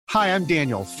Hi, I'm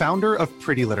Daniel, founder of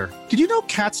Pretty Litter. Did you know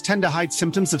cats tend to hide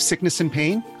symptoms of sickness and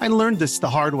pain? I learned this the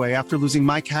hard way after losing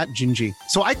my cat, Gingy.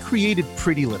 So I created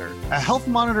Pretty Litter, a health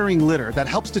monitoring litter that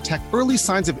helps detect early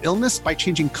signs of illness by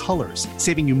changing colors,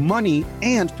 saving you money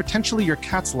and potentially your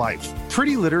cat's life.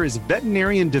 Pretty Litter is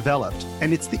veterinarian developed,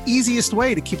 and it's the easiest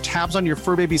way to keep tabs on your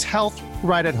fur baby's health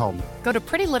right at home. Go to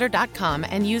prettylitter.com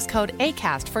and use code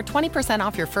ACAST for 20%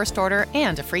 off your first order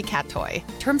and a free cat toy.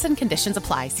 Terms and conditions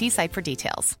apply. See site for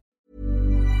details.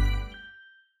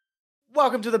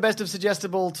 Welcome to the Best of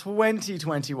Suggestible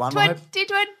 2021.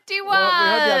 2021. We hope you're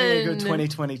having a good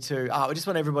 2022. We just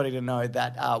want everybody to know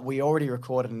that we already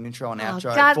recorded an intro and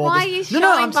outro. God, for why this. are you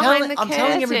I'm showing behind the I'm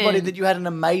telling everybody curtain? that you had an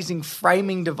amazing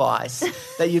framing device,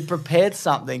 that you'd prepared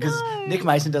something, because Nick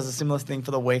Mason does a similar thing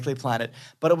for the Weekly Planet,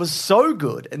 but it was so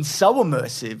good and so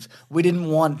immersive, we didn't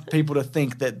want people to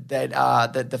think that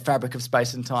the fabric of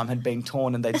space and time had been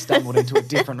torn and they'd stumbled into a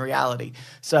different reality.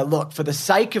 So look, for the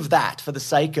sake of that, for the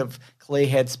sake of clear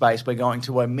headspace, we're going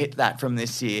to omit that from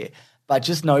this year. But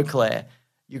just know, Claire,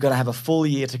 you're going to have a full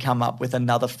year to come up with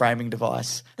another framing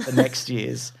device for next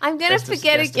year's. I'm going to Best of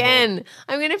forget Suggestible. again.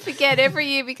 I'm going to forget every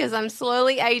year because I'm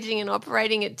slowly aging and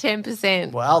operating at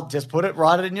 10%. Well, just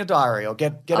write it in your diary, or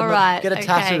get All right, a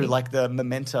tattoo okay. like the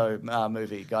Memento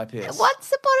movie, Guy Pearce.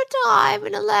 Once upon a time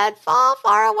in a land far,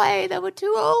 far away, there were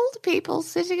two old people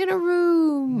sitting in a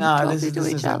room No, talking this to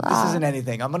each isn't other.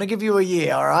 anything. I'm going to give you a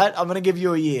year, all right? I'm going to give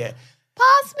you a year.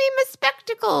 Pass me my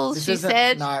spectacles, This she isn't-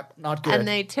 said. No, not good. And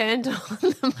they turned on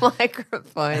the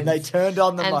microphone And they turned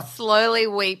on the and slowly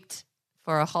wept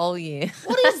for a whole year.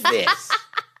 What is this?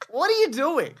 What are you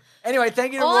doing? Anyway,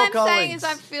 thank you to All Raw I'm Collins. saying is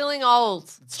I'm feeling old.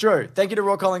 It's true. Thank you to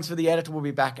Raw Collins for the editor. We'll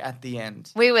be back at the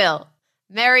end. We will.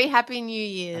 Merry Happy New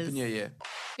Year's. Happy New Year.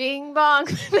 Bing bong.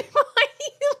 Why are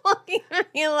you looking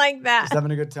at me like that? Just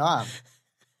having a good time.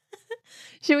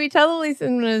 Should we tell the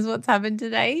listeners what's happened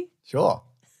today? Sure.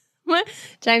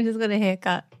 James has got a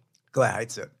haircut. Claire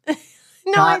hates it.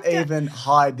 No, Can't I don't even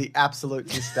hide the absolute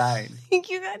disdain. think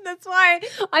you. That's why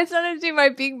I started to do my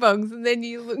bing bongs, and then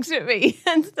you looked at me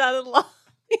and started laughing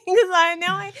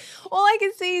because all I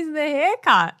can see is the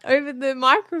haircut over the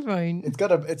microphone.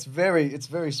 It's very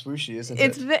swooshy, isn't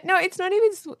it? No, it's not even.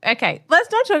 Okay,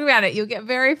 let's not talk about it. You'll get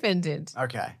very offended.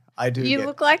 Okay. I do. You get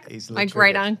look like easily my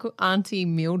great triggered. auntie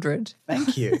Mildred.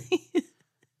 Thank you.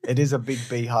 It is a big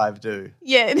beehive do.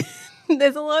 Yeah,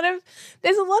 there's a lot of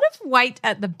weight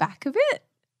at the back of it.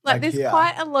 Like There's here.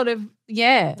 quite a lot of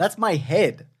That's my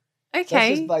head. That's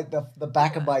Okay, just like the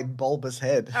back of my bulbous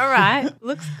head. all right,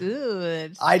 looks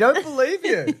good. I don't believe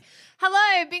you.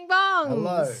 Hello, Bing Bongs.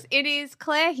 Hello. It is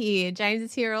Claire here. James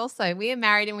is here also. We are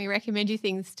married and we recommend you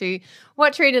things to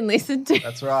watch, read, and listen to.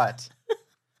 That's right.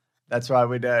 That's right,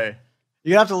 we do.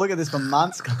 You're going to have to look at this for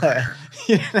months, Claire.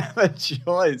 You don't have a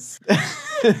choice.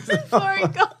 Sorry,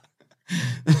 God.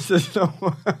 This is the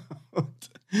world.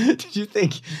 Did you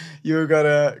think you were going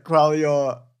to quell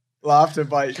your laughter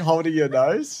by holding your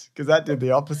nose? Because that did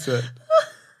the opposite.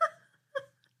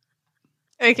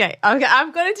 Okay,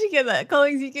 I've got it together.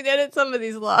 Collings, you can edit some of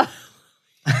these laughs.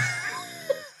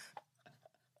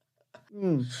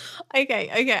 Okay,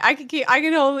 I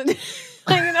can hold it.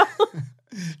 I can hold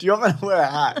Do you want me to wear a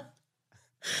hat?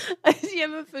 Do you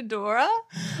have a fedora?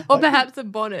 Or perhaps a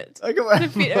bonnet I can wear to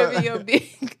fit over your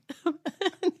big...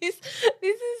 This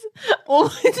is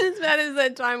almost as bad as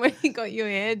that time when you got your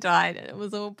hair dyed and it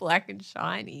was all black and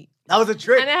shiny. That was a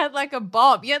trick. And it had like a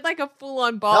bob. You had like a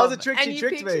full-on bob. That was a trick. And She you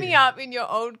tricked picked me. me up in your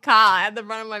old car at the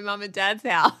front of my mum and dad's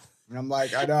house. And I'm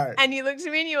like, I know. And you looked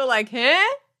at me and you were like,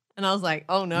 huh? And I was like,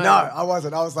 oh no. No, I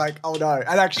wasn't. I was like, oh no.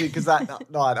 And actually, because that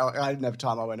night, I didn't have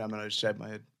time. I went home and I just shaved my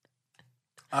head.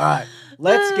 All right,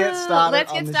 let's get started. Let's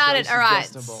on get this started. very All right.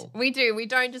 suggestible- We do. We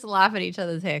don't just laugh at each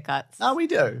other's haircuts. No, we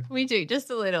do. We do, just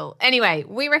a little. Anyway,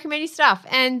 we recommend you stuff.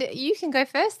 And you can go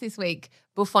first this week,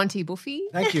 Buffonti Buffy.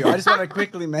 Thank you. I just want to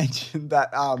quickly mention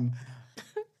that.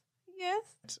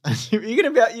 Yes. Are you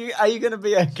gonna be okay? Are you going to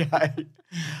be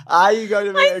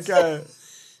okay?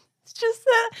 It's just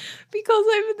that because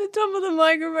over the top of the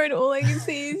microphone, all I can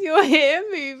see is your hair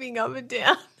moving up and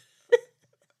down.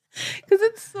 Because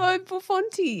it's so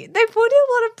Buffonti. They put a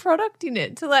lot of product in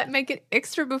it to like make it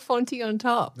extra Buffonti on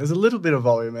top. There's a little bit of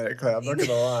volume in it, Claire. I'm not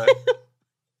gonna lie.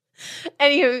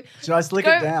 Anywho, Should I slick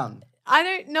Go- it down? I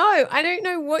don't know. I don't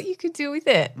know what you could do with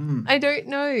it. I don't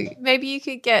know. Maybe you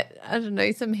could get, I don't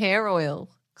know, some hair oil.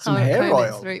 Some Comb hair it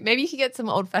oil? through. Maybe you could get some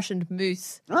old-fashioned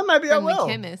mousse Oh, maybe I from the will.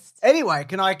 chemist. Anyway,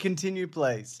 can I continue,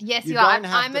 please? Yes, You you are. don't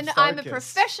have I'm to a focus.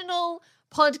 professional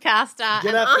podcaster.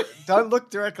 Get and up. Don't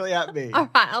look directly at me. All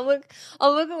right, I'll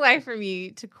look away from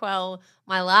you to quell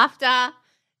my laughter.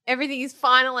 Everything is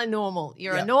final and normal.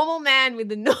 You're Yeah. a normal man with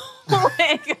a normal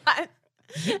haircut,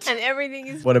 and everything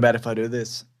is. What about if I do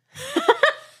this?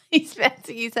 He's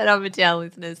fancy. You said over to our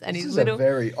listeners, and This his is little. a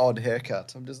very odd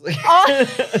haircut. I'm just like, Oh.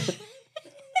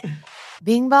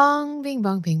 Bing bong, bing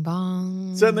bong, bing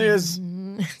bong. certainly is.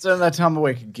 So that time of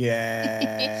week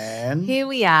again. Here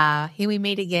we are. Here we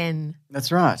meet again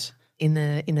That's right. in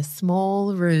a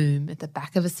small room at the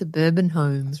back of a suburban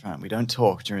home. That's right. We don't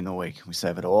talk during the week. We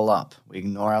save it all up. We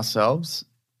ignore ourselves,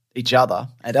 each other,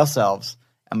 and ourselves,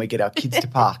 and we get our kids to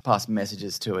pass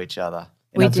messages to each other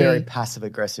in We a do. very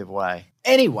passive-aggressive way.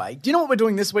 Anyway, do you know what we're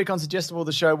doing this week on Suggestible,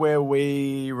 the show where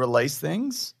we release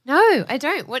things? No, I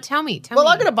don't. What? Tell me. Well,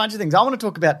 I got a bunch of things. I want to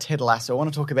talk about Ted Lasso. I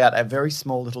want to talk about a very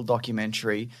small little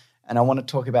documentary, and I want to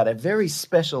talk about a very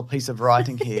special piece of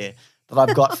writing here that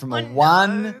I've got from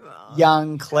one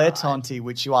young Claire Tonti,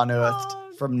 which you unearthed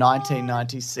from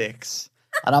 1996.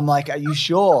 And I'm like, are you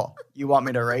sure you want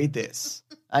me to read this?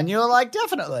 And you're like,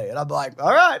 definitely. And I'm like,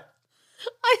 all right.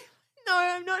 No,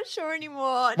 I'm not sure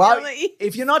anymore. Well, Tell me.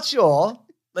 if you're not sure,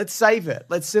 let's save it.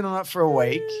 Let's sit on it for a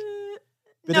week.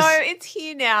 But No, it's- it's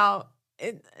here now.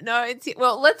 It's here.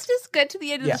 Well, let's just get to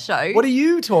the end of Yeah. the show. What are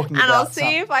you talking and about? I'll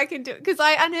see if I can do it because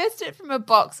I unearthed it from a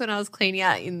box when I was cleaning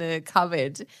out in the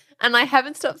cupboard, and I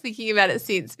haven't stopped thinking about it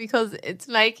since because it's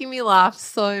making me laugh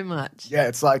so much. Yeah,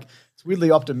 it's like, it's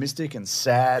weirdly optimistic and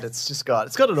sad. It's got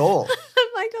it all. I'm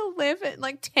like 11,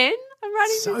 like 10. I'm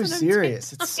writing So this. and I'm serious.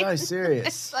 10. It's so serious.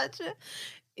 It's such a.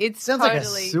 It Sounds totally.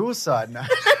 like a suicide note.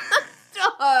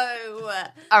 No.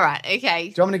 All right. Okay.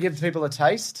 Do you want me to give people a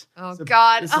taste? Oh, So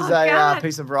God. This is Oh, a God.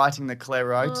 piece of writing that Claire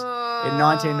wrote Oh, in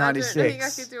 1996. I don't think I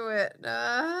could do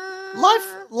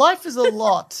it. Life is a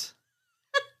lot.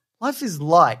 Life is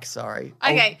like, sorry.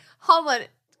 Okay, hold on.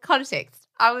 Context.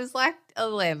 I was like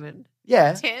 11,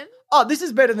 Yeah. 10. Oh, this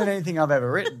is better than anything I've ever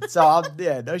written. So,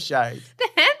 no shade. The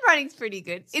handwriting's pretty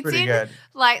good. It's pretty in good.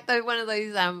 like one of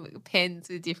those pens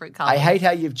with different colors. I hate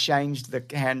how you've changed the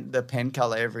pen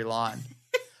color every line.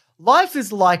 Life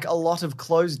is like a lot of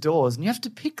closed doors, and you have to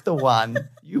pick the one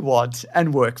you want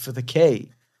and work for the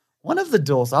key. One of the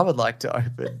doors I would like to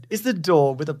open is the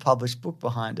door with a published book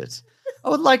behind it. I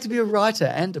would like to be a writer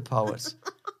and a poet.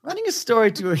 Writing a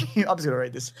story to I'm just going to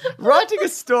read this. Writing a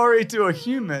story to a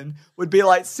human would be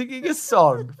like singing a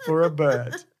song for a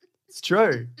bird. It's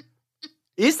true.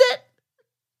 Is it?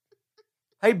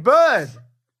 Hey, bird.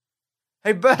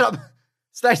 Hey, bird,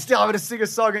 stay still. I'm going to sing a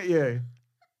song at you.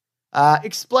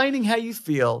 Explaining how you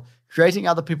feel, creating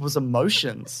other people's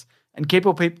emotions, and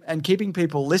keeping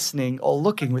people listening or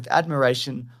looking with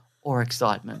admiration or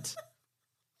excitement.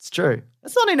 It's true.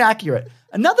 That's not inaccurate.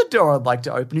 Another door I'd like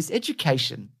to open is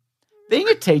education. Being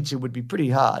a teacher would be pretty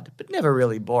hard, but never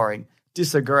really boring.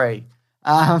 Disagree.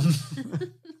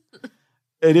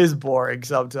 It is boring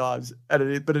sometimes, but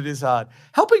it is hard.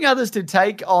 Helping others to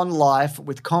take on life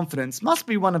with confidence must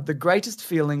be one of the greatest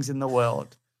feelings in the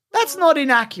world. That's not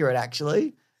inaccurate,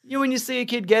 actually. When you see a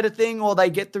kid get a thing or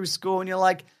they get through school and you're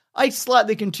like, I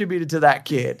slightly contributed to that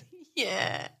kid.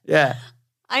 Yeah. Yeah.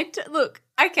 Look,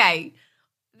 okay.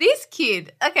 This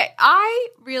kid, okay, I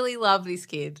really love this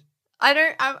kid.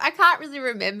 I can't really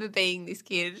remember being this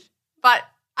kid, but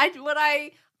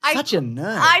Such a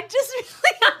nerd. I just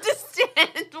really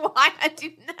understand why I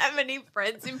didn't have any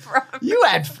friends in primary. You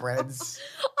had friends.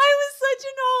 I was such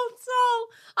an old soul.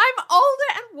 I'm older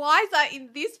and wiser in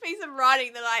this piece of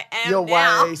writing than I am You're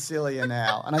now. way sillier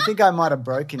now. And I think I might have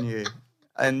broken you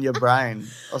in your brain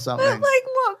or something. But like,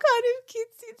 what kind of kid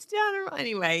sits down and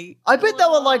anyway? I bet they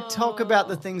would like talk about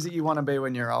the things that you want to be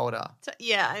when you're older.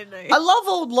 Yeah, I know. I love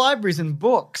old libraries and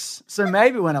books. So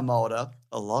maybe when I'm older,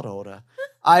 a lot older,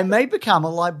 I may become a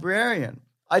librarian.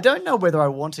 I don't know whether I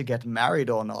want to get married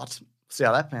or not. See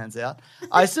how that pans out.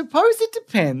 I suppose it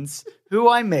depends who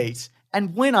I meet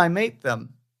and when I meet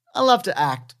them. I love to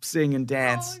act, sing, and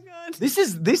dance. Oh, God. This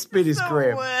bit is the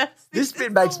grim. worst. This This bit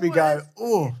is makes the me go, worst.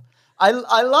 ooh.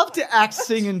 I love to act,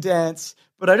 sing, and dance,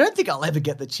 but I don't think I'll ever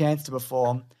get the chance to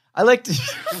perform. I like to.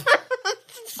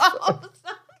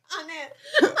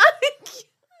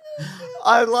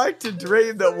 I like to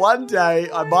dream that one day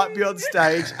I might be on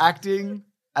stage acting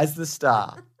as the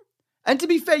star. And to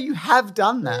be fair, you have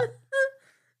done that.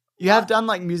 You have done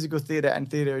like musical theatre and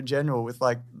theatre in general with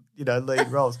like,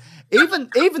 lead roles.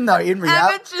 Even though in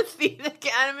reality, Amateur theatre.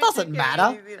 Doesn't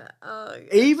matter.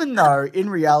 even though in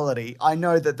reality, I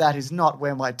know that is not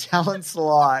where my talents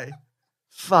lie.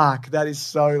 Fuck, that is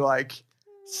so like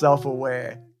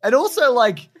self-aware and also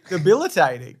like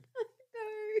debilitating.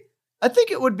 I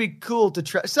think it would be cool to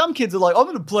try. Some kids are like, I'm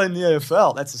going to play in the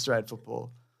AFL. That's Australian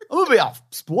football. I'm going to be a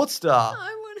sports star.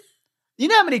 You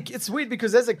know how many? It's weird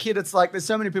because as a kid, it's like there's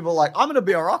so many people like I'm going to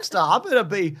be a rock star. I'm going to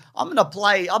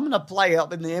play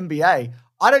up in the NBA.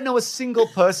 I don't know a single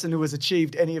person who has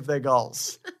achieved any of their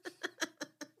goals.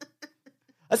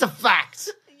 That's a fact.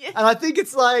 Yeah. And I think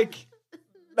it's like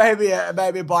maybe a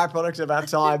byproduct of our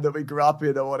time that we grew up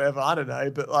in or whatever. I don't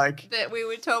know, but like That we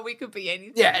were told we could be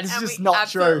anything. yeah, it's and just we not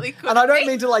true. absolutely And I don't couldn't be.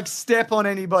 mean to like step on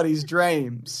anybody's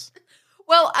dreams.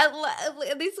 Well,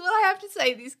 this is what I have to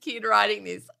say. This kid writing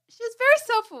this, she was very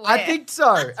self-aware. I think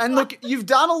so. And look, you've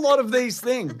done a lot of these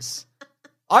things.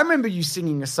 I remember you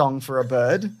singing a song for a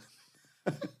bird.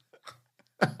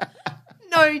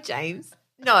 No, James.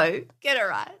 No, get it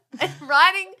right. And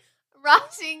writing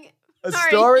A sorry,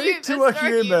 story hum- to a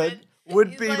story human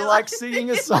would is be like- like singing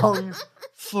a song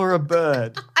for a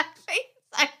bird. I think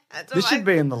so. That's This what should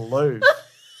be in the Louvre.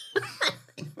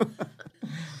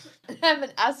 I have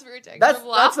an asthma attack. That's from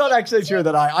not laughing. actually true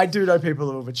that I do know people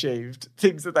who have achieved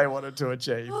things that they wanted to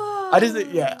achieve. I just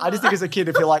think as a kid,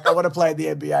 if you're like, I want to play in the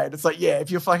NBA, and it's like, yeah, if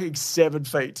you're fucking 7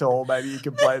 feet tall, maybe you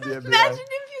can play in the NBA. Imagine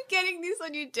if you're getting this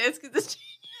on your desk as a student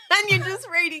and you're just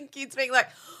reading kids being like,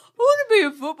 I want to be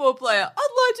a football player.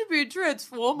 I'd like to be a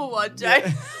transformer one day. I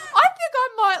think I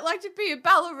might like to be a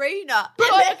ballerina.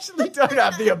 But I actually don't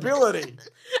have the ability.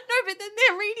 No, but then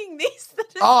they're reading this. that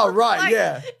it Oh, looks right, like-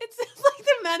 yeah. It sounds like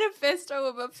the manifesto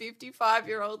of a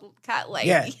 55-year-old cat lady.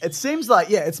 Yeah, it seems like,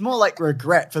 it's more like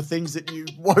regret for things that you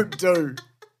won't do.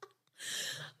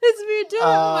 It's me doing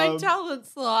my Um,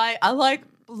 talents lie. I like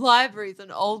libraries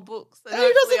and old books. And Who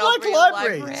hopefully doesn't I'll like be a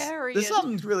libraries? librarian. There's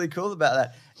something really cool about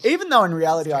that. Even though in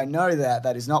reality I know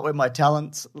that is not where my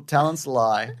talents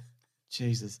lie.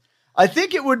 Jesus. I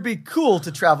think it would be cool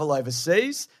to travel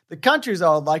overseas. The countries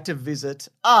I would like to visit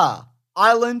are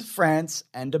Ireland, France,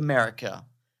 and America.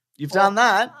 You've done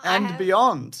that I and have.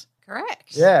 beyond.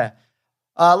 Correct. Yeah.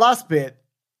 Last bit.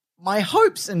 My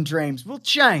hopes and dreams will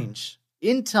change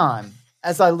in time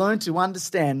as I learn to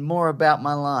understand more about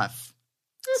my life.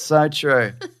 So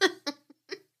true.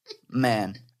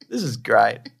 Man, this is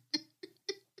great.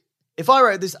 If I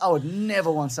wrote this, I would never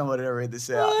want somebody to read this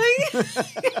out. I'm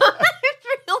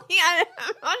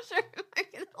not sure if I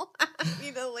can allow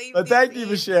you to leave But this thank you in.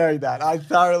 for sharing that. I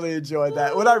thoroughly enjoyed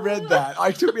that. When I read that,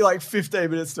 it took me like 15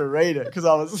 minutes to read it because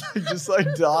I was like, just so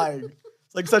dying.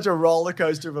 It's like such a roller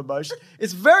coaster of emotion.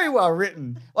 It's very well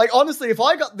written. Like, honestly, if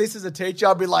I got this as a teacher,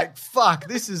 I'd be like, fuck,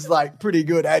 this is like pretty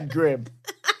good and grim.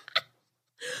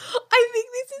 I think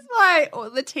this is why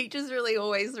the teachers really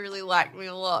always really liked me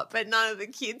a lot, but none of the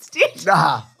kids did.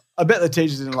 Nah, I bet the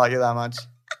teachers didn't like you that much.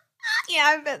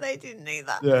 Yeah, I bet they didn't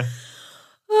either. Yeah.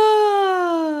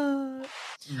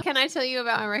 Can I tell you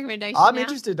about my recommendation I'm now?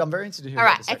 interested. I'm very interested to hear All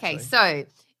about right. this, Okay. actually.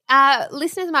 So,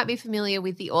 listeners might be familiar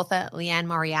with the author Leanne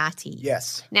Moriarty.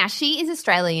 Yes. Now, she is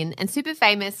Australian and super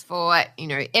famous for,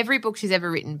 every book she's ever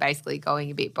written basically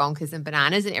going a bit bonkers and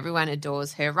bananas, and everyone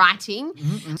adores her writing.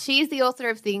 Mm-hmm. She is the author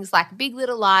of things like Big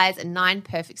Little Lies and 9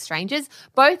 Perfect Strangers,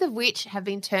 both of which have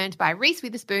been turned by Reese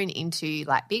Witherspoon into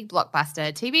like big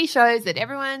blockbuster TV shows that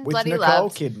everyone With bloody Nicole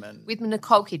loves. Kidman. With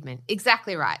Nicole Kidman.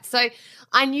 Exactly right. So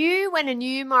I knew when a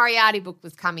new Moriarty book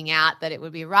was coming out that it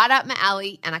would be right up my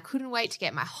alley, and I couldn't wait to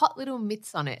get my hot little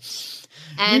mitts on it.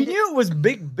 And You knew it was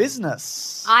big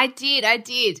business. I did.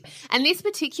 And this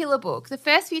particular book, the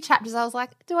first few chapters, I was like,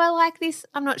 do I like this?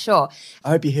 I'm not sure. I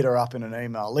hope you hit her up in an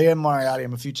email. Leanne Moriarty,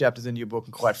 I'm a few chapters into your book,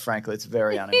 and quite frankly, it's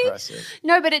very unimpressive.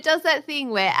 No, but it does that thing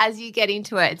where as you get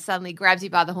into it, it suddenly grabs you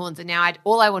by the horns, and now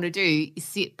all I want to do is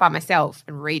sit by myself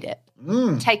and read it.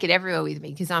 Take it everywhere with me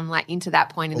because I'm like into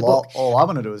that point in the book. All I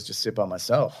want to do is just sit by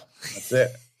myself. That's it.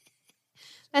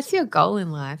 That's your goal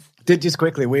in life. Just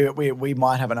quickly, we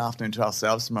might have an afternoon to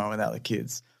ourselves tomorrow without the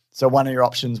kids. So one of your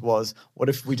options was, what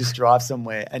if we just drive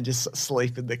somewhere and just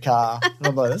sleep in the car? And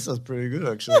I'm like, that sounds pretty good,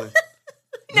 actually.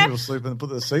 Maybe we'll sleep and put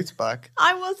the seats back.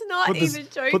 I was not even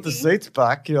joking. Put the seats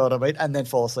back, you know what I mean? And then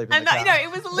fall asleep in the car. No, it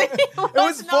was literally. It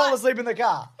was fall asleep in the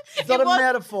car. It's not a was-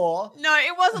 metaphor. No,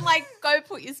 it wasn't like go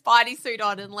put your Spidey suit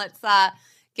on and let's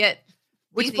get.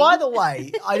 Which, busy. by the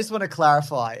way, I just want to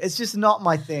clarify, it's just not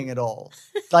my thing at all.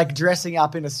 Like dressing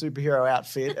up in a superhero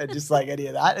outfit and just like any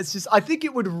of that. It's just, I think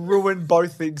it would ruin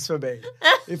both things for me,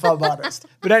 if I'm honest.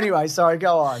 But anyway, sorry,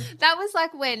 go on. That was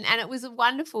like when, and it was a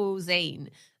wonderful zine.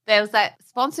 There was that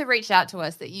sponsor reached out to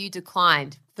us that you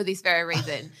declined for this very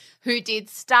reason, who did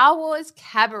Star Wars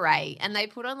Cabaret, and they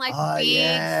put on like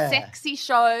big, sexy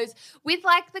shows with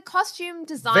like the costume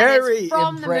designers Very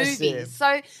from impressive. the movies.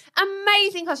 So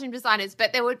amazing costume designers,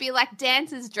 but there would be like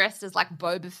dancers dressed as like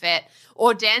Boba Fett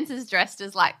or dancers dressed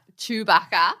as like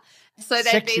Chewbacca. So they'd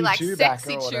Sexy be like Chewbacca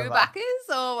sexy or whatever.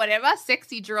 Chewbaccas or whatever,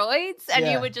 sexy droids, and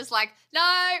Yeah. you were just like, no,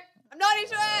 I'm not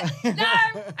into it. No,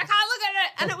 I can't look at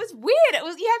it. And it was weird.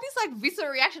 You had this like visceral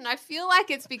reaction. I feel like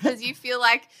it's because you feel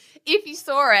like if you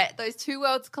saw it, those two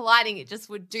worlds colliding, it just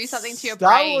would do something to your brain.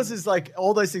 Star Wars is like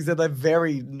all those things that they're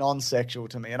very non-sexual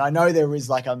to me. And I know there is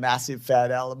like a massive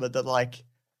fan element that like.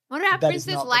 What about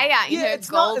Princess Leia in her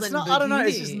golden bikini? I don't know.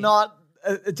 It's just not.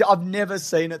 I've never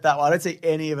seen it that way. I don't see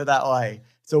any of it that way.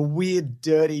 It's a weird,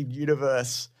 dirty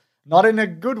universe. Not in a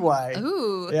good way.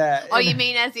 Ooh. Yeah. Oh, you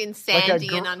mean as in sandy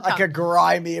and uncomfortable? Like a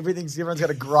grimy, everyone's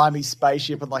got a grimy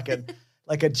spaceship and like a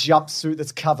jumpsuit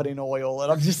that's covered in oil.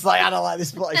 And I'm just like, I don't like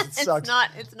this place. It sucks.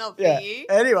 It's not for you.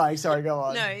 Anyway, sorry, go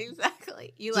on. No,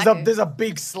 exactly. There's a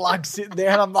big slug sitting there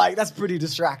and I'm like, that's pretty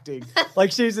distracting.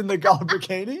 Like she's in the gold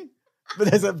bikini, but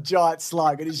there's a giant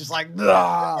slug and he's just like,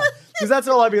 nah. Because that's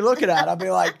all I'd be looking at. I'd be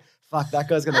like, fuck, that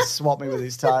guy's going to swat me with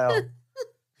his tail.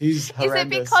 He's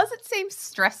horrendous. Is it because it seems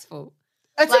stressful?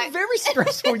 It's a very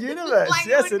stressful universe.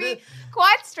 Yes, it would be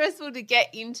quite stressful to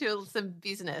get into some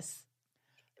business.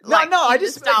 I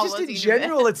just in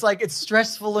general, it's like it's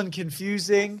stressful and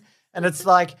confusing, and it's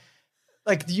like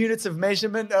the units of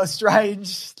measurement are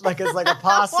strange. Like it's like a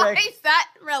parsec. Why is that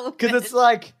relevant? Because it's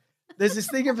like there's this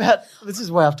thing about this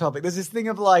is way off topic. There's this thing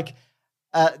of like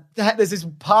there's this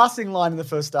passing line in the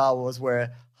first Star Wars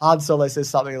where Han Solo says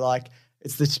something like,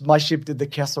 my ship did the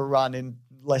Kessel Run in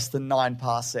less than 9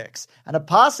 parsecs. And a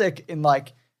parsec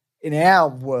in our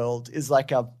world is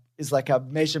like a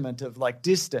measurement of like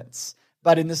distance.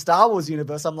 But in the Star Wars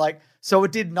universe, I'm like, so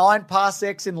it did 9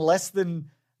 parsecs in less than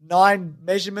 9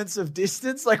 measurements of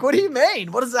distance? Like, what do you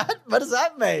mean? What does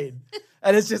that mean?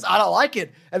 And it's just, I don't like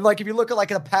it. And like, if you look at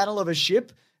like a panel of a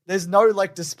ship, there's no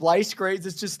like display screens.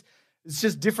 It's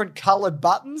just different colored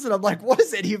buttons. And I'm like, what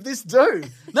does any of this do?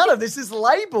 None of this is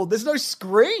labeled. There's no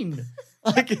screen.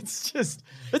 Like, it's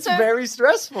very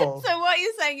stressful. So what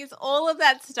you're saying is all of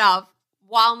that stuff,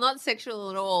 while not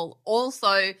sexual at all,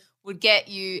 also would get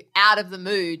you out of the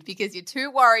mood because you're too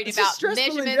worried about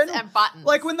measurements and buttons.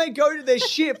 Like when they go to their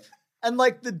ship and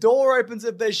like the door opens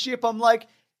of their ship, I'm like,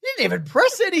 he didn't even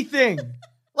press anything.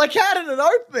 Like, how did it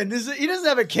open? He doesn't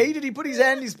have a key. Did he put his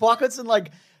hand in his pockets and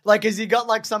like has he got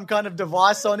like some kind of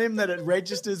device on him that it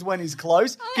registers when he's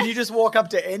close? Can you just walk up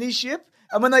to any ship?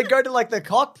 And when they go to like the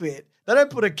cockpit, they don't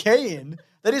put a key in.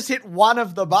 They just hit one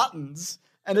of the buttons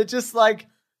and it just like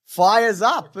fires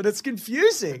up and it's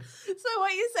confusing. So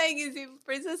what you're saying is if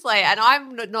Princess Leia, and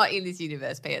I'm not in this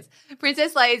universe, P.S.,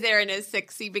 Princess Leia is there in a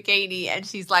sexy bikini and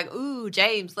she's like, ooh,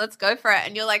 James, let's go for it.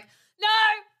 And you're like, no,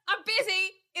 I'm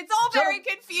busy. It's all very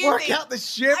confusing. Work out the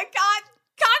ship. I can't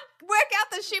work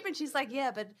out the ship. And she's like,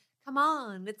 yeah, but come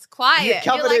on, it's quiet.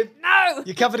 You're like, no.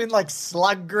 You're covered in like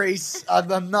slug grease.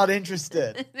 I'm not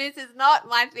interested. This is not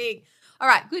my thing. All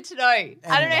right, good to know. Anyway.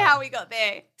 I don't know how we got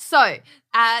there. So,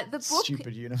 the book...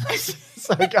 Stupid universe.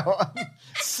 So go on.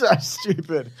 So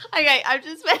stupid. Okay, I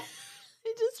just find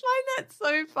that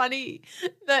so funny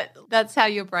that's how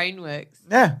your brain works.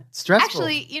 Yeah, it's stressful.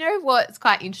 Actually, you know what's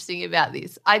quite interesting about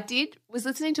this? Was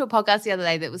listening to a podcast the other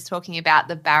day that was talking about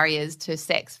the barriers to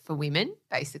sex for women,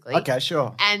 basically. Okay,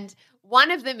 sure. And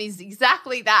one of them is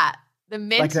exactly that. The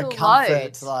mental like a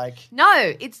comfort, load.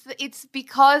 No, it's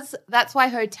because that's why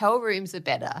hotel rooms are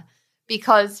better.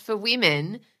 Because for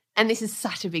women, and this is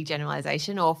such a big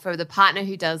generalization, or for the partner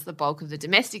who does the bulk of the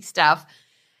domestic stuff,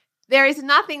 there is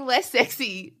nothing less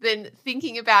sexy than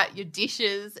thinking about your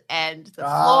dishes and the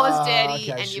floor's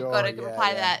dirty and you've got to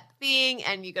apply that thing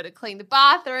and you've got to clean the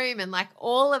bathroom and like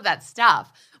all of that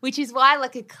stuff, which is why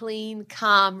like a clean,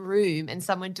 calm room and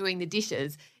someone doing the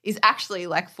dishes is actually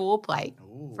like foreplay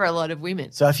for a lot of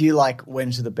women. So if you like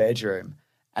went to the bedroom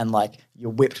and like you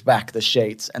whipped back the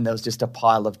sheets and there was just a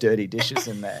pile of dirty dishes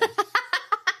in there,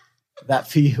 that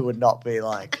for you would not be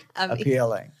like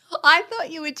appealing. I thought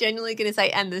you were genuinely going to say,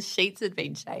 and the sheets had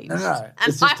been changed. No.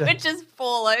 And I would just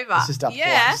fall over. It's just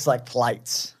just like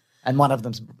plates. And one of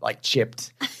them's like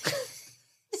chipped.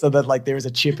 So that like there is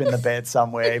a chip in the bed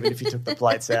somewhere, even if you took the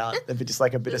plates out. There'd be just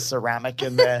like a bit of ceramic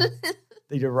in there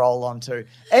that you roll onto.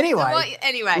 Anyway,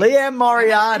 Liam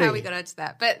Moriarty. How we got into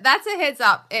that. But that's a heads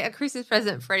up, a Christmas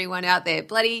present for anyone out there.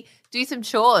 Bloody do some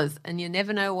chores and you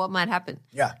never know what might happen.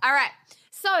 Yeah. All right.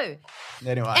 So,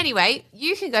 anyway,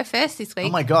 you can go first this week. Oh,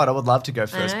 my God, I would love to go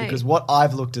first because what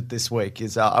I've looked at this week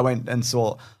is I went and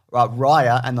saw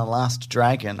Raya and the Last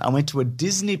Dragon. I went to a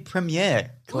Disney premiere,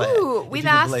 Claire. Ooh, with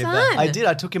our son. That. I did.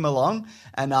 I took him along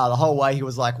and the whole way he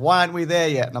was like, why aren't we there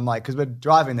yet? And I'm like, because we're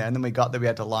driving there. And then we got there, we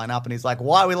had to line up. And he's like,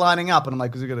 why are we lining up? And I'm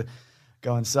like, because we've got to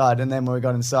go inside. And then when we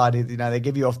got inside, they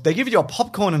give you a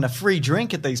popcorn and a free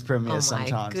drink at these premieres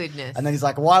sometimes. Oh, my goodness. And then he's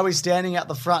like, why are we standing out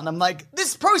the front? And I'm like,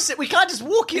 this process, we can't just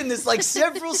walk in. There's like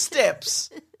several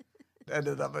steps.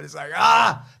 ended up, he's like,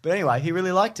 But anyway, he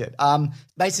really liked it.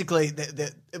 Basically,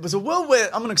 it was a world where,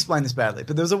 I'm going to explain this badly,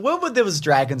 but there was a world where there was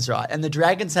dragons, right? And the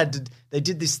dragons they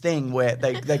did this thing where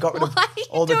they got rid of Why are you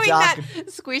all the doing dark. that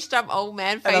squished up old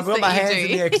man face And I've got my that hands you in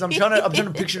do? the air because I'm trying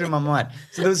to picture it in my mind.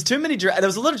 So there was too many. There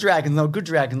was a lot of dragons. They were good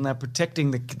dragons. And they're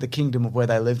protecting the kingdom of where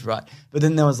they lived, right? But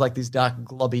then there was like these dark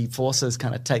globby forces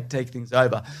kind of take things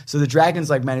over. So the dragons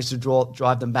like managed to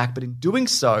drive them back. But in doing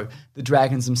so, the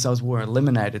dragons themselves were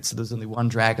eliminated. So there's only one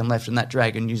dragon left, and that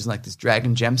dragon used like this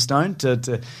dragon gemstone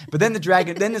to. But then the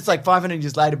dragon. Then it's like 500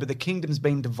 years later, but the kingdom's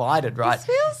been divided, right? This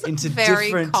feels into very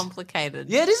different. complicated.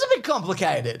 Yeah, it is a bit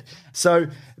complicated. So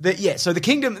the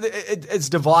kingdom it's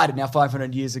divided now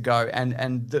 500 years ago,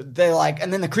 and they're like,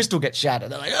 and then the crystal gets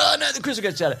shattered. They're like, oh no, the crystal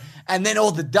gets shattered, and then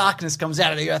all the darkness comes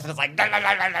out of the earth, and it's like,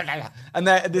 and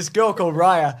this girl called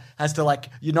Raya has to like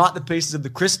unite the pieces of the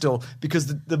crystal because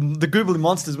the googly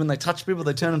monsters, when they touch people,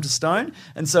 they turn them to stone,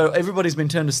 and so everybody's been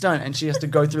turned to stone, and she has to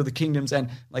go through the kingdoms and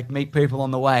like meet people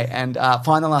on the way and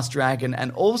find the last dragon,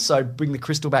 and also bring the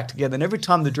crystal back together. And every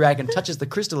time the dragon touches the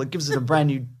crystal, it gives it a brand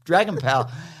new dragon power.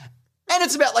 And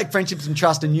it's about like friendships and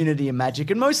trust and unity and magic,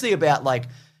 and mostly about like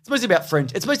it's mostly about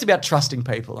friends. It's mostly about trusting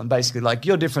people and basically like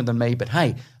you're different than me, but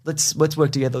hey, let's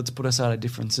work together. Let's put aside our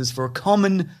differences for a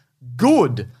common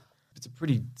good. It's a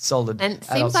pretty solid And it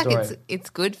adult seems like story. it's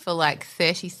good for like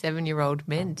 37-year-old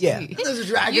men too. Yeah, and there's a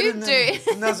dragon, You and, do.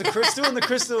 and there's a crystal, and the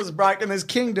crystal is bright, and there's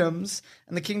kingdoms,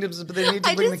 and the kingdoms, but they need to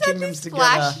I bring the just had kingdoms this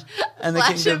together. And the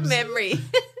flash of kingdoms. memory.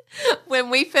 When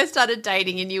we first started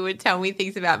dating and you would tell me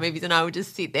things about movies and I would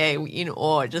just sit there in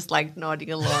awe, just like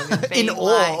nodding along and being In awe,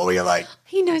 like, or you're like,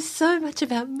 he knows so much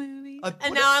about movies.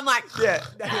 And now I'm like, yeah.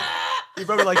 You're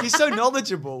probably like, he's so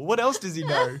knowledgeable. What else does he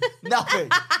know? Nothing.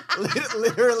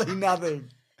 Literally nothing.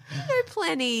 no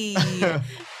plenty.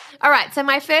 All right, so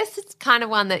my first kind of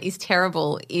one that is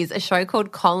terrible is a show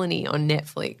called Colony on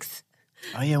Netflix.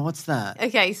 Oh yeah, what's that?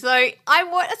 Okay, so I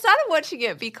started watching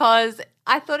it because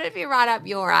I thought it'd be right up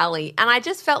your alley, and I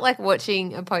just felt like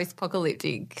watching a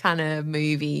post-apocalyptic kind of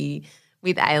movie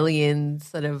with aliens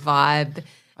sort of vibe.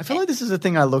 I feel like this is a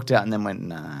thing I looked at and then went,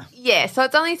 nah. Yeah, so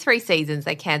it's only 3 seasons.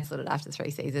 They cancelled it after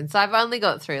 3 seasons. So I've only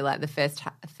got through like the first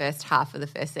half of the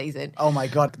first season. Oh my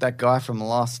God, that guy from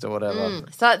Lost or whatever.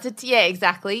 So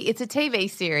exactly. It's a TV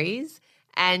series,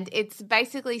 and it's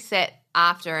basically set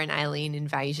after an alien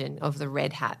invasion of the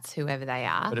Red Hats, whoever they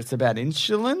are. But it's about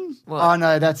insulin? What? Oh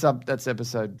no, that's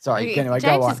episode. Sorry, anyway,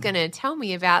 James go on. is going to tell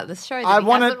me about the show that I he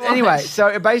want hasn't to, anyway, watched.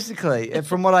 so basically,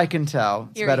 from what I can tell,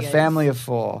 it's Here about he a is. family of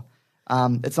 4.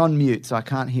 It's on mute, so I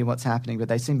can't hear what's happening, but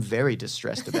they seem very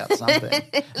distressed about something.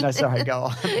 No, sorry, go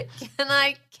on. Can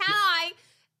I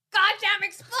goddamn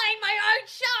explain my own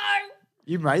show?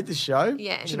 You made the show?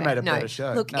 Yeah, Should anyway, have made a no. better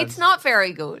show. Look, No, it's not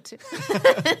very good.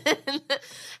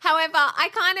 However, I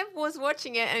kind of was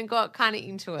watching it and got kind of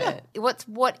into it.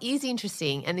 What is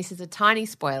interesting, and this is a tiny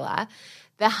spoiler,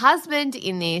 the husband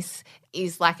in this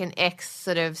is like an ex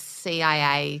sort of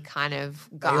CIA kind of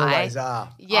They guy. always are.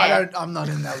 Yeah. I'm not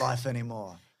in their life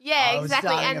anymore. Yeah, I was exactly.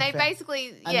 starting And a they fa- basically,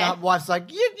 And yeah. the wife's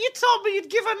like, you told me you'd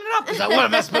given it up. He's like, what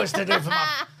am I supposed to do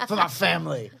for my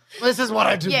family? This is what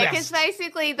I do Yeah, because best.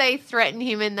 basically they threaten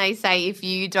him and they say, if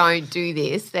you don't do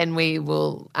this, then we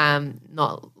will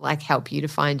not like help you to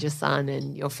find your son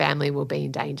and your family will be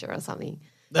in danger or something.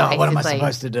 Oh, what am I Basically,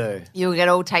 supposed to do? You'll get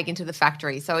all taken to the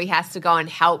factory. So he has to go and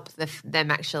help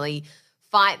them actually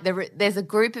fight. There's a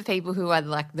group of people who are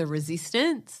like the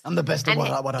resistance. I'm the best at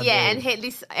what I do. Yeah, and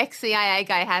this ex-CIA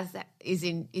guy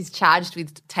is charged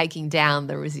with taking down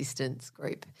the resistance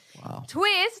group. Wow.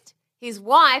 Twist, his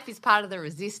wife is part of the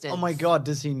resistance. Oh my God,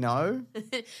 does he know?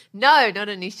 No, not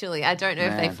initially. I don't know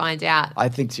if they Man. find out. I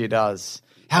think she does.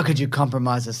 How could you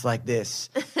compromise us like this?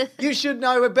 You should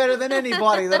know it better than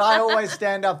anybody that I always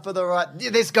stand up for the right.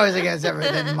 This goes against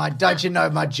everything. Don't you know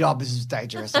my job is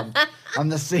dangerous? I'm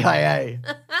the CIA.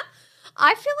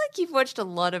 I feel like you've watched a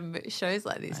lot of shows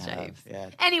like this, James. Yeah.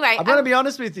 Anyway, I'm going to be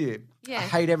honest with you. Yeah. I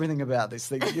hate everything about this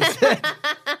thing that you said.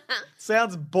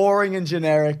 Sounds boring and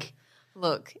generic,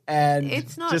 look, and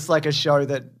It's not- just like a show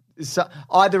that is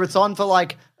either it's on for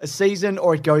like a season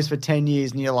or it goes for 10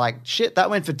 years, and you're like, shit, that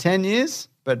went for 10 years,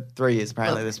 but 3 years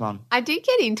apparently. This one. I did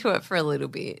get into it for a little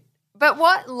bit. But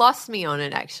what lost me on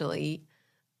it actually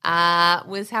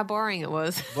was how boring it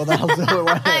was. Well, that'll do it.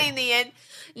 won't it? In the end.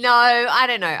 No, I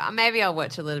don't know. Maybe I'll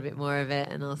watch a little bit more of it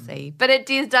and I'll see. But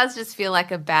it does just feel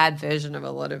like a bad version of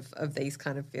a lot of these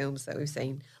kind of films that we've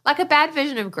seen. Like a bad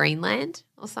version of Greenland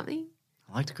or something.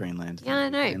 I liked Greenland. Yeah, I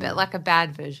know, Greenland. but like a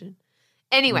bad version.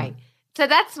 Anyway, so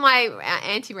that's my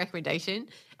anti-recommendation.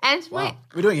 And Wow.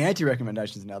 We're doing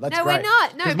anti-recommendations now. That's No, great. we're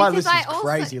not. No, because my because list I is also-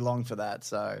 crazy long for that.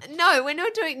 So No, we're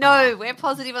not doing. No, we're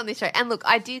positive on this show. And look,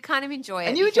 I did kind of enjoy it.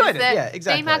 And you because enjoyed it, the yeah,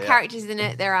 exactly, Female yeah. characters in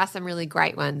it, there are some really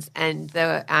great ones, and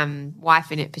the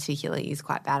wife in it particularly is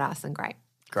quite badass and great.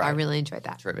 So I Great. really enjoyed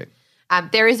that. terrific.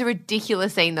 There is a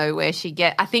ridiculous scene though where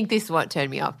I think this is what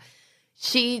turned me off.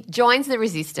 She joins the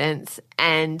resistance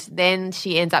and then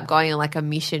she ends up going on like a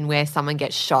mission where someone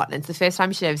gets shot, and it's the first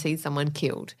time she'd ever seen someone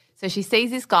killed. So she sees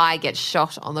this guy get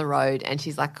shot on the road and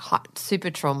she's like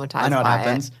super traumatized. I know what by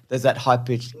happens. It. There's that high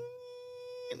pitched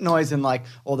noise and like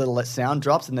all the sound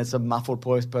drops, and there's a muffled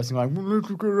person going, "Let's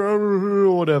get out of here,"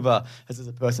 or whatever, as there's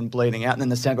a person bleeding out, and then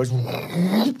the sound goes,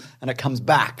 and it comes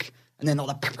back, and then all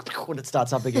the when it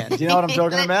starts up again. Do you know what I'm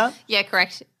talking about? Yeah,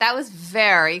 correct. That was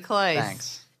very close.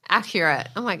 Thanks. Accurate.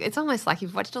 Oh my, it's almost like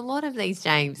you've watched a lot of these,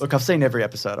 James. Look, I've seen every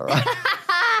episode, all right?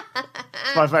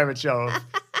 It's my favourite show of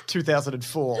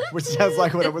 2004, which sounds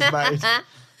like when it was made.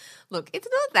 Look, it's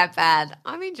not that bad.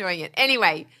 I'm enjoying it.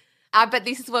 Anyway, but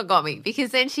this is what got me,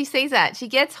 because then she sees that. She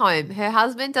gets home. Her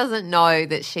husband doesn't know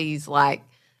that she's like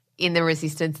in the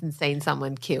resistance and seen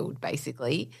someone killed,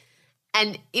 basically.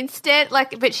 And instead,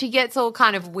 but she gets all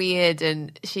kind of weird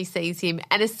and she sees him.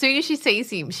 And as soon as she sees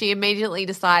him, she immediately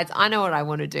decides, I know what I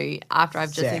want to do after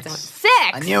I've just seen someone. Sex!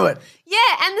 I knew it. Yeah,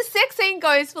 and the sex scene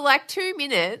goes for like 2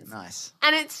 minutes. Nice.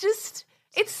 And it's just,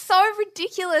 it's so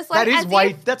ridiculous. Like,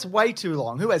 That's way too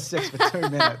long. Who has sex for 2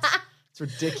 minutes? It's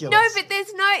ridiculous. No, but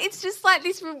it's just like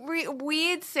this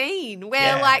weird scene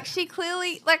where Yeah. like she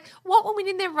clearly, like what woman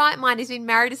in their right mind has been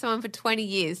married to someone for 20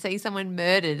 years, sees someone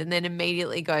murdered and then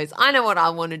immediately goes, I know what I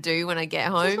want to do when I get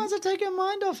Just home. wants to take her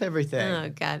mind off everything. Oh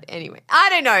God. Anyway, I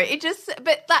don't know. It just,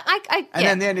 but like I And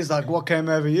then the end he's like, what came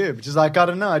over you? Which is like, I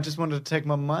don't know. I just wanted to take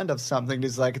my mind off something.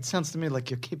 He's like, it sounds to me like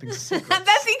you're keeping secrets.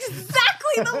 That's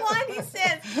exactly the line he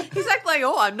says. He's like,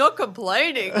 oh, I'm not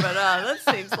complaining, but that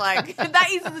seems like that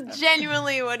is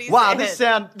genuinely what he Wow,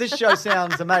 said. this show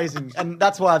sounds amazing, and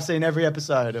that's why I've seen every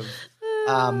episode of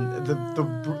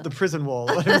the prison wall.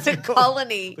 What is The it called?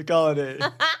 Colony. The Colony.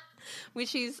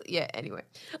 Which is, yeah, anyway.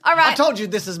 All I right. told you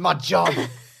this is my job.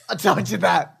 I told you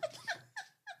that.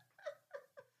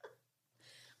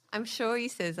 I'm sure he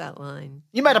says that line.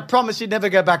 You made a promise you'd never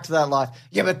go back to that life.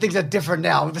 Yeah, but things are different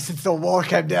now. Ever since the war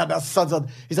came down, our son's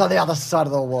he's on the other side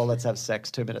of the wall. Let's have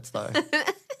sex. 2 minutes though.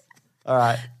 All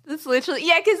right. That's literally,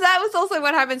 yeah, because that was also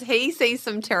what happens. He sees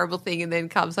some terrible thing and then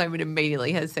comes home and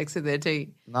immediately has sex with her too.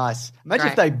 Nice. Imagine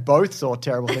if Great. they both saw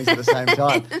terrible things at the same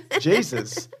time.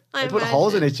 Jesus. I They put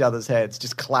holes in imagine. each other's heads,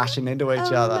 just clashing into each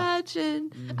other.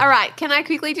 Imagine. All right, can I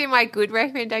quickly do my good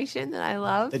recommendation that I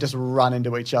love? They just run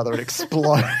into each other and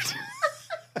explode.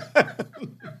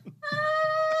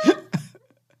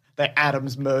 Their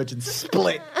atoms merge and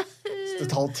split. The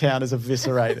whole town is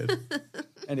eviscerated.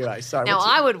 Anyway, sorry. Now, what's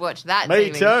I would watch that Me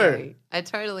TV too. show. I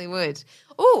totally would.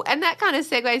 Oh, and that kind of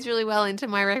segues really well into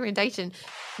my recommendation.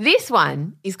 This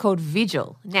one is called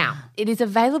Vigil. Now, it is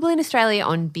available in Australia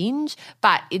on Binge,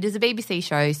 but it is a BBC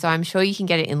show, so I'm sure you can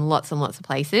get it in lots and lots of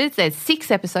places. There's 6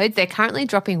 episodes. They're currently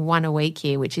dropping one a week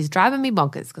here, which is driving me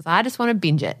bonkers because I just want to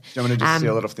binge it. Do you want me to just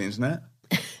steal it off the internet?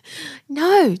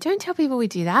 No, don't tell people we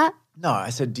do that. No, I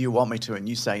said, do you want me to? And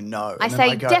you say no. I And then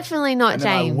say go, definitely not, and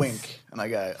then James. I wink and I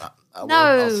go, I will. No.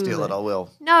 I'll steal it. I will.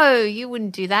 No, you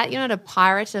wouldn't do that. You're not a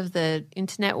pirate of the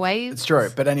internet waves. It's true.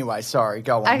 But anyway, sorry.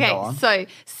 Go on. Okay, Go on. so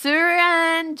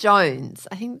Suran Jones,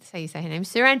 I think that's how you say her name,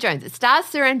 Suran Jones. It stars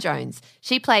Suran Jones.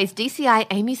 She plays DCI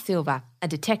Amy Silver, a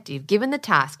detective given the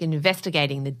task of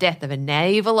investigating the death of a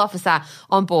naval officer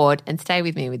on board, and stay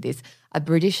with me with this, a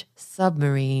British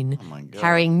submarine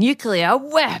carrying nuclear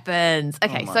weapons.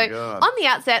 Okay, my so God. on the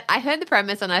outset, I heard the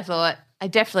premise and I thought, I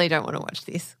definitely don't want to watch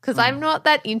this because I'm not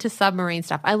that into submarine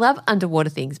stuff. I love underwater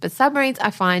things, but submarines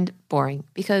I find boring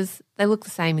because they look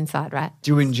the same inside, right?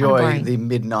 Do you enjoy boring. the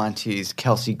mid-90s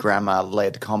Kelsey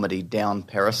Grammer-led comedy Down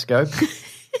Periscope?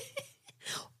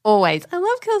 Always. I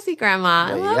love Kelsey Grammer. I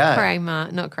There you love go. Kramer.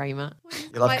 Not Kramer.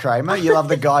 You love Wait. Kramer? You love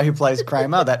the guy who plays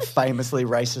Kramer, that famously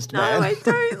racist No, man? I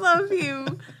don't love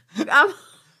him.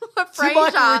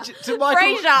 Frasier. Michael-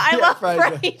 Frasier. I yeah, love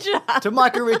Frasier. Frasier. To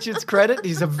Michael Richards' credit,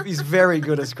 he's very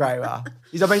good as Kramer.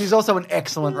 He's also an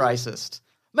excellent racist.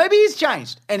 Maybe he's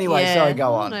changed. Anyway, Yeah, sorry,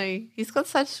 go I on. don't know. He's got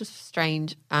such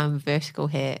strange vertical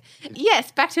hair.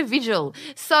 Yes, back to Vigil.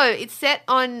 So it's set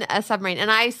on a submarine,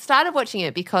 and I started watching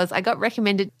it because I got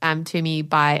recommended to me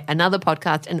by another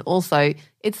podcast, and also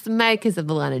it's the makers of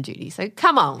The Line of Duty. So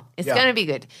come on, it's Yeah. going to be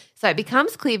good. So it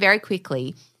becomes clear very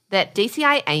quickly that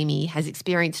DCI Amy has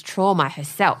experienced trauma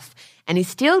herself and is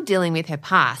still dealing with her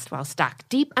past while stuck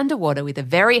deep underwater with a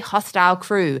very hostile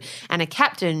crew and a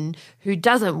captain who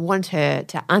doesn't want her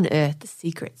to unearth the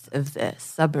secrets of the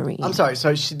submarine. I'm sorry.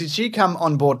 So did she come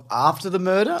on board after the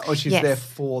murder, or she's Yes. there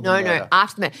for the murder? No,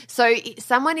 after the murder. So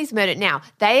someone is murdered. Now,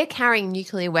 they are carrying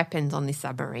nuclear weapons on this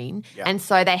submarine, and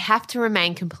so they have to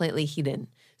remain completely hidden.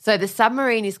 So the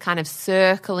submarine is kind of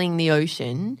circling the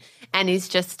ocean and is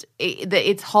just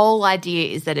its whole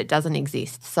idea is that it doesn't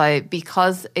exist. So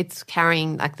because it's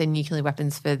carrying like the nuclear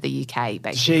weapons for the UK,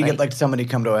 basically. She get like somebody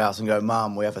come to her house and go,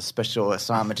 "Mom, we have a special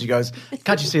assignment." She goes,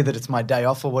 "Can't you see that it's my day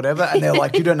off or whatever?" And they're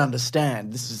like, "You don't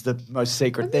understand. This is the most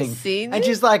secret thing." seen And this?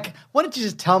 she's like, "Why don't you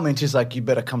just tell me?" And she's like, "You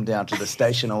better come down to the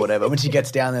station or whatever." When she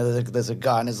gets down there, there's a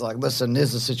guy and he's like, "Listen,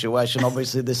 here's the situation.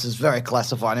 Obviously, this is very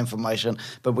classified information,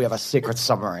 but we have a secret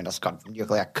submarine that's got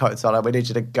nuclear codes on it. We need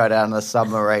you to go down to the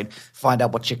submarine, find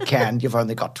out what you can. You've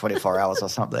only got 24 hours or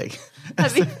something."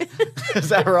 Is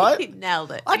that You right?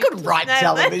 nailed it. I could You write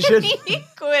nailed it. television. You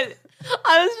could.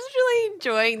 I was just really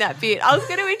enjoying that bit. I was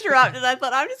going to interrupt and I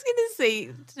thought I'm just going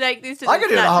to take this to I the could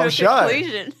do the whole natural show.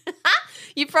 conclusion.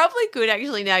 You probably could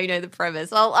actually now you know the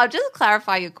premise. I'll just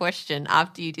clarify your question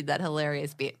after you did that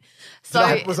hilarious bit.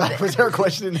 So Was there a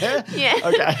question in there? yeah.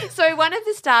 Okay. So one of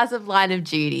the stars of Line of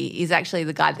Duty is actually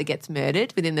the guy that gets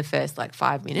murdered within the first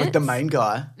 5 minutes. Like the main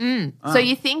guy. So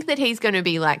you think that he's going to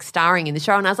be starring in the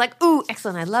show, and I was like, "Ooh,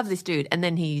 excellent! I love this dude." And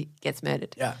then he gets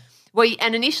murdered. Yeah. Well,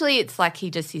 and initially it's like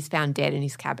he's found dead in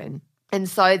his cabin, and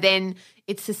so then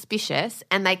it's suspicious,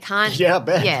 and they can't. Yeah, I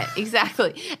bet. Yeah,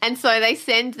 exactly. And so they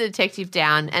send the detective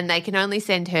down, and they can only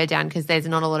send her down because there's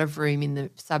not a lot of room in the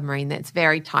submarine. That's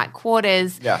very tight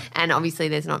quarters. Yeah. And obviously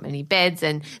there's not many beds,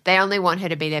 and they only want her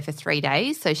to be there for 3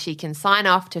 days so she can sign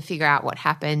off to figure out what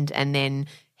happened and then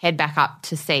head back up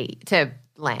to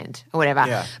land or whatever.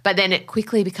 Yeah. But then it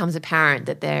quickly becomes apparent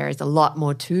that there is a lot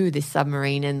more to this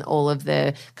submarine and all of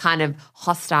the kind of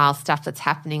hostile stuff that's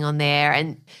happening on there.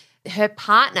 And her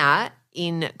partner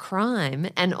in crime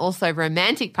and also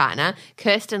romantic partner,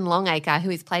 Kirsten Longacre, who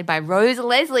is played by Rose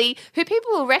Leslie, who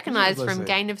people will recognise from Leslie?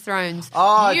 Game of Thrones.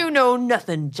 Oh, You know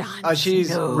nothing, Jon. Oh, she's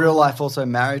Snow. real life also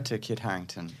married to Kit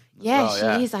Harington. as Yeah,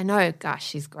 well, she is. I know. Gosh,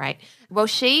 she's great. Well,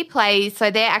 she plays,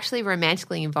 so they're actually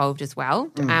romantically involved as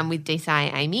well with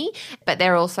DCI Amy, but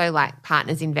they're also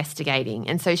partners investigating.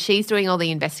 And so she's doing all the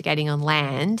investigating on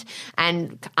land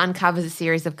and uncovers a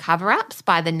series of cover-ups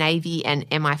by the Navy and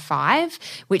MI5,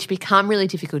 which become really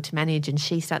difficult to manage, and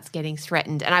she starts getting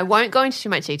threatened. And I won't go into too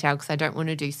much detail because I don't want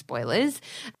to do spoilers,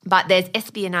 but there's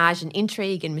espionage and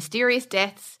intrigue and mysterious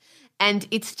deaths. And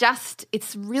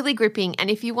it's really gripping.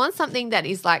 And if you want something that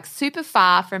is super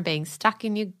far from being stuck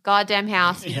in your goddamn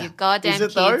house with your goddamn Is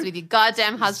kids, it though? with your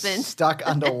goddamn husband. Stuck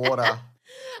underwater.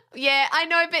 Yeah, I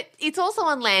know, but it's also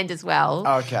on land as well.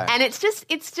 Okay. And it's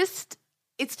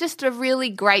just a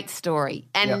really great story.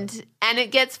 And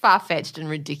it gets far-fetched and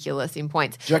ridiculous in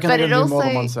points. Do you reckon but they're it going to do also, more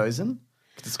than one season?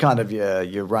 'Cause it's kind of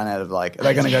you run out of are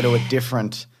they going to go to a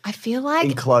different I feel like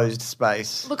enclosed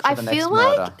space? Look, for I the next feel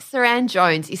murder? like Saran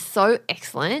Jones is so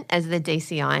excellent as the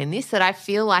DCI in this that I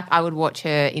feel like I would watch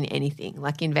her in anything,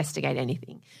 investigate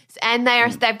anything. And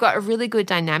they've got a really good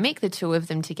dynamic, the two of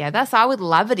them together. So I would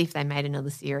love it if they made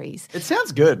another series. It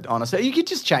sounds good, honestly. You could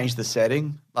just change the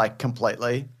setting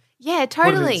completely. Yeah, Put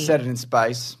totally. set it in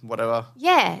space, whatever.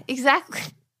 Yeah, exactly.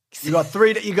 You got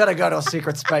 3 you got to go to a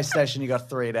secret space station. You got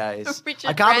 3 days. Richard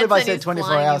I can't believe I Branson said is 24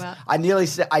 flying hours. you out.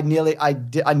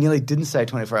 I nearly didn't say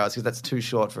 24 hours because that's too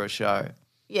short for a show.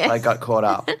 Yes. I got caught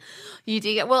up. You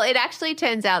do get, well, it actually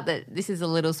turns out that this is a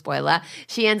little spoiler.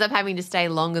 She ends up having to stay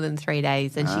longer than 3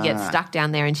 days and she gets stuck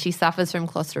down there and she suffers from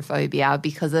claustrophobia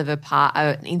because of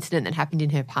an incident that happened in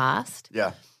her past.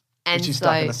 Yeah. And she's so,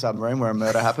 stuck in a submarine where a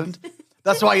murder happened.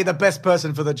 That's why you're the best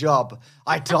person for the job.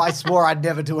 I swore I'd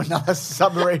never do another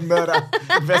submarine murder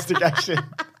investigation.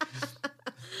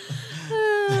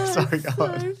 Sorry, go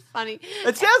on. so funny.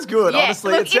 It sounds good, Yeah,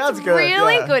 honestly. look, It sounds it's good.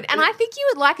 really yeah. good. And I think you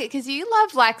would like it because you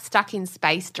love stuck in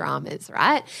space dramas,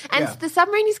 right? And Yeah. the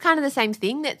submarine is kind of the same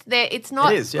thing. It's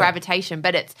not It is, yeah. gravitation,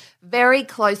 but it's very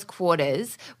close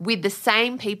quarters with the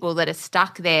same people that are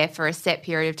stuck there for a set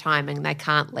period of time and they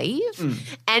can't leave. Mm.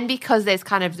 And because there's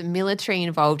kind of the military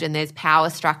involved and there's power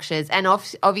structures and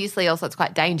obviously also it's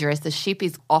quite dangerous. The ship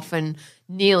is often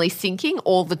nearly sinking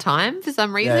all the time for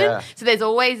some reason. Yeah. So there's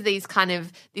always these kind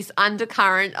of this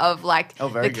undercurrent of like the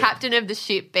very good. captain of the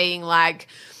ship being like,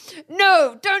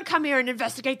 no, don't come here and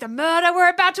investigate the murder. We're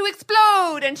about to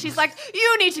explode. And she's like,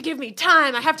 you need to give me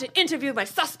time. I have to interview my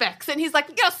suspects. And he's like,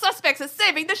 your suspects are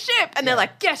saving the ship. And they're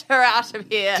like, get her out of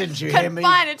here. Didn't you hear me?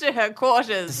 Confine her to her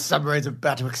quarters. Submarine's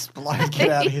about to explode. Get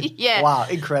out of here. Yeah. Wow,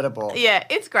 incredible. Yeah,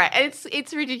 it's great. And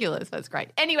it's ridiculous. That's great.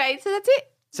 Anyway, so that's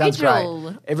it. Sounds Vigil.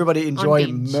 great. Everybody enjoy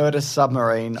Binge. Murder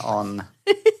Submarine on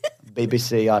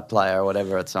BBC iPlayer or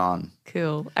whatever it's on.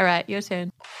 Cool. All right, your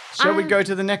turn. Shall we go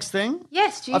to the next thing?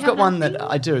 Yes, do you I've have got one another that thing?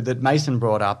 I do that Mason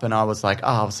brought up, and I was like,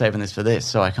 I was saving this for this,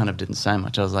 so I kind of didn't say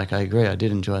much. I was like, I agree, I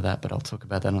did enjoy that, but I'll talk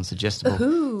about that on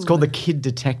Suggestible. It's called The Kid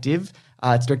Detective.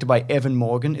 It's directed by Evan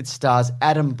Morgan. It stars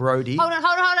Adam Brody. Hold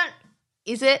on.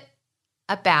 Is it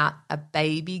about a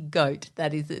baby goat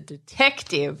that is a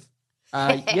detective?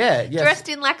 Yes. Dressed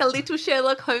in like a little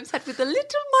Sherlock Holmes hat with a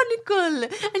little monocle,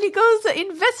 and he goes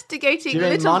investigating Do you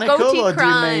mean little monocle goatee or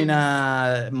crimes do you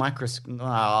mean microscope?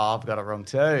 Oh, I've got it wrong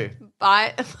too.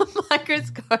 by a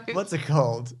microscope. What's it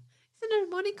called? Isn't it a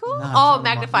monocle? No, it's oh, not a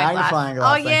magnifying magnifying glass. glass,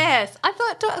 Oh, thank you. yes. I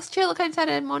thought Sherlock Holmes had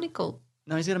a monocle.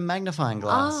 No, he's got a magnifying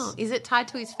glass. Oh, is it tied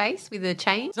to his face with a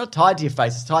chain? It's not tied to your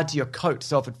face. It's tied to your coat,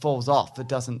 so if it falls off, it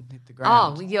doesn't hit the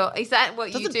ground. Oh, is that what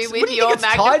you Doesn't- do what with do you your think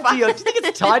it's tied to magnifying? do you think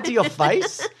it's tied to your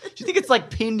face? Do you think it's like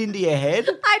pinned into your head?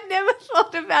 I never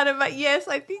thought about it, but yes,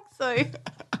 I think so.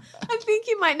 I think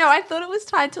you might. No, I thought it was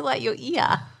tied to like your ear,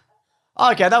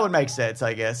 Oh, okay, that would make sense,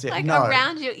 I guess. Yeah, like no.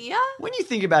 around your ear. When you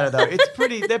think about it,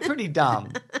 though, they're pretty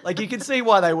dumb. Like you can see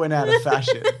why they went out of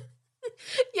fashion.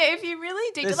 Yeah, if you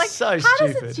really do, They're like, so how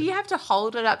does stupid. it? Do you have to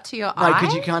hold it up to your No, eye?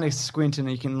 because you kind of squint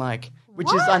and you can like,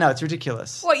 which is I know it's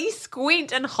ridiculous. What, you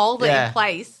squint and hold it Yeah. in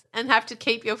place and have to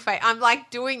keep your face. I'm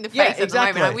like doing the face Yeah, at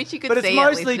exactly. the moment. I wish you could but see it's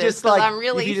mostly it, listeners, just 'cause like I'm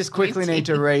really if you just quickly need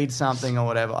to squinting. read something or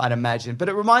whatever, I'd imagine. But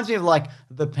it reminds me of like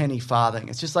the penny farthing.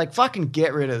 It's just like fucking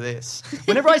get rid of this.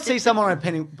 Whenever I see someone on a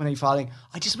penny farthing,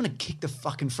 I just want to kick the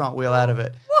fucking front wheel out of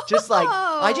it. Just like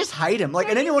I just hate them. Like,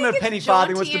 Don't and you anyone on a think penny it's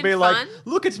farthing wants to jaunty be and like, fun?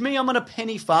 look, it's me. I'm on a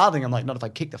penny farthing. I'm like, not if I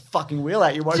kick the fucking wheel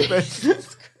out. You won't be.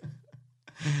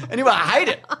 Anyway, I hate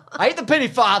it. I hate the penny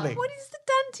farthing. What is it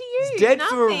done to you? It's dead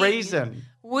for a Nothing. reason.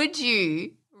 Would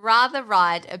you rather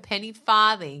ride a penny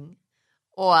farthing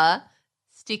or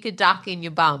stick a duck in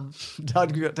your bum?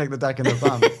 I'd take the duck in the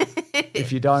bum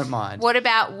if you don't mind. What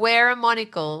about wear a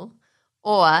monocle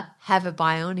or have a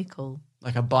bionicle?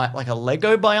 Like a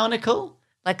Lego Bionicle?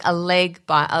 Like a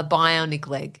bionic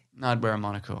leg. No, I'd wear a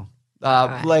monocle.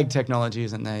 Leg technology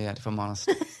isn't there yet, if I'm honest.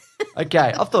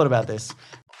 Okay, I've thought about this.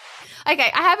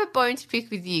 Okay, I have a bone to pick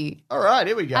with you. All right,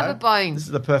 here we go. I have a bone. This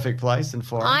is the perfect place and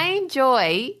forum. I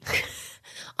enjoy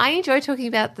talking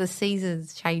about the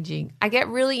seasons changing. I get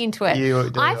really into it. You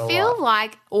do I a feel lot.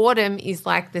 like autumn is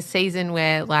like the season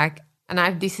where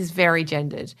this is very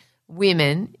gendered.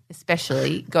 Women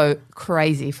especially go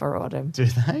crazy for autumn. Do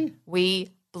they? We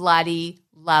bloody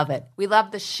love it. We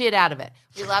love the shit out of it.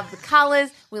 We love the colors.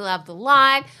 We love the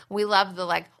light. We love the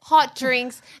like hot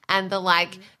drinks and the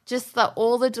like just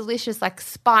all the delicious like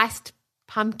spiced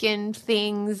pumpkin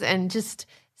things and just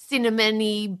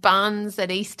cinnamony buns at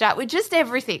Easter. We're just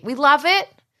everything. We love it.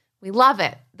 We love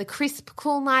it. The crisp,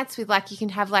 cool nights with like you can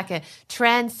have like a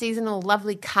trans-seasonal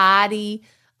lovely cardi.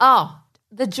 Oh,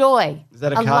 the joy. Is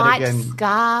that a light cardigan?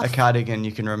 scarf. A cardigan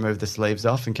you can remove the sleeves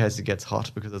off in case it gets hot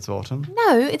because it's autumn?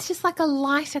 No, it's just like a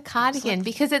lighter cardigan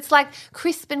because it's like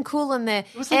crisp and cool and the It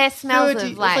was air like smells 30,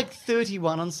 of it like, was like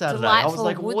 31 on Saturday. I was delightful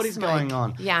like, wood what is smoke. going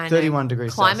on? Yeah, I know. 31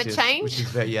 degrees Climate Celsius. change? Which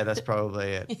is yeah, that's probably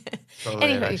it. Probably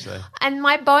it, anyway. actually. And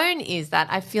my bone is that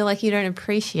I feel like you don't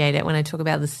appreciate it when I talk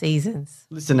about the seasons.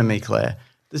 Listen to me, Claire.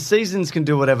 The seasons can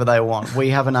do whatever they want. We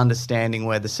have an understanding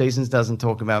where the seasons doesn't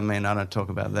talk about me and I don't talk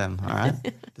about them, all right?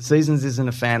 The seasons isn't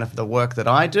a fan of the work that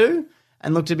I do.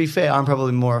 And look, to be fair, I'm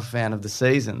probably more a fan of the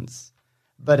seasons.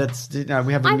 But it's, we have a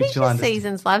I think mutual the understanding.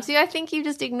 seasons loves you. I think you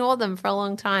just ignore them for a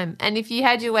long time. And if you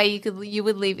had your way, you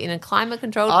would live in a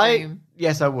climate-controlled room.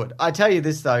 Yes, I would. I tell you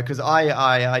this, though, because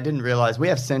I didn't realize we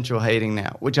have central heating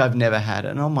now, which I've never had.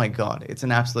 And, oh, my God, it's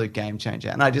an absolute game changer.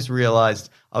 And I just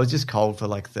realized I was just cold for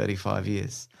like 35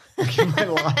 years in my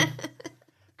life.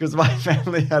 Because my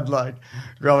family had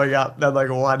growing up, they had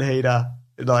one heater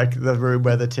in the room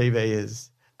where the TV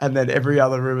is. And then every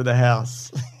other room of the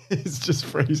house is just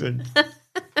freezing.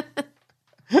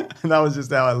 And that was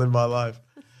just how I lived my life.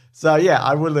 So, yeah,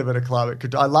 I would live in a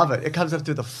climate. I love it. It comes up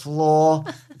through the floor.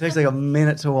 It takes a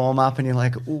minute to warm up and you're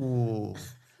like, ooh.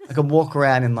 I can walk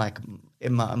around in my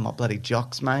bloody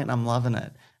jocks, mate, and I'm loving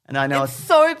it. And I know It's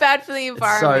so bad for the it's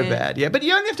environment. so bad. Yeah, but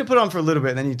you only have to put it on for a little bit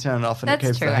and then you turn it off and That's it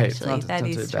keeps true, the heat. actually. It's That not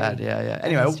is too bad. true. Yeah, yeah. That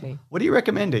Anyway, is true. what are you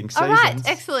recommending? All right, Seasons?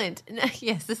 excellent.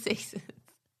 Yes, the seasons.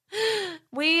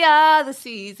 We are the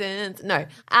seasons. No.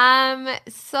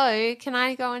 So can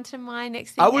I go on to my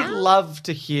next thing I would now? love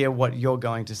to hear what you're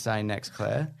going to say next,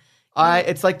 Claire.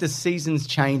 It's like the seasons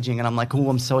changing, and I'm like, oh,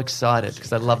 I'm so excited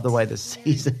because I love the way the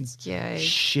seasons Go.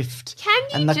 shift. Can you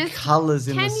and the just colours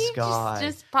in can the you sky.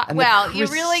 Just and the you're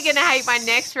really going to hate my crisp-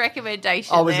 next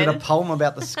recommendation. Oh, is it a then. poem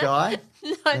about the sky?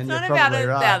 No, it's Then not you're about probably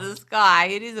right. about the sky.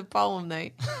 It is a poem, though.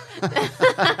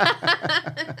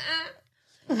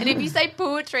 And if you say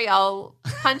poetry, I'll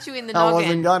punch you in the I noggin.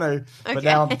 wasn't going to, but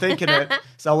now I'm thinking it.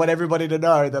 So I want everybody to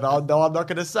know that I'm not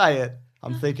going to say it.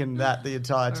 I'm thinking that the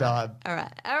entire time. All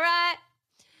right.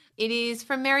 It is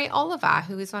from Mary Oliver,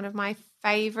 who is one of my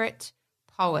favourite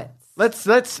poets.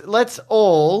 Let's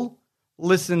all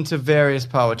listen to various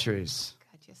poetries.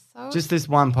 God, you're so Just this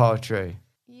one poetry.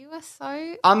 you are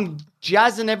so I'm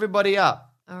jazzing everybody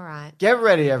up. all right. Get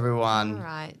ready, everyone. All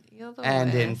right. You're the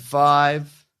And worst. in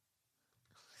 5,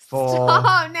 4,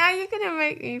 Stop. Now you're gonna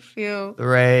make me feel 3,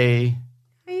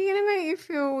 are you gonna make me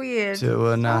feel weird?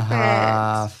 2.5,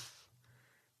 Stop it.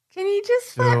 Can you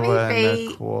just let me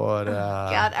be? 2.25.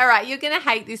 God. All right, you're going to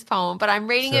hate this poem, but I'm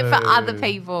reading it for other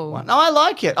people. 1. No, I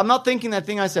like it. I'm not thinking that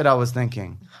thing I said I was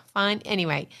thinking. Fine.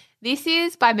 Anyway, this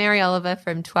is by Mary Oliver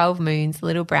from 12 Moons,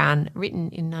 Little Brown, written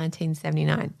in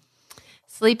 1979.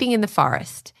 Sleeping in the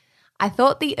forest. I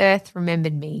thought the earth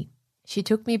remembered me. She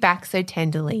took me back so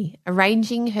tenderly,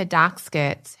 arranging her dark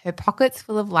skirts, her pockets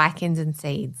full of lichens and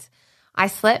seeds. I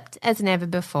slept as never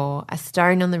before, a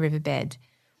stone on the riverbed.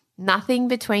 Nothing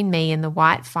between me and the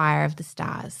white fire of the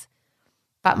stars.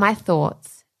 But my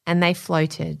thoughts, and they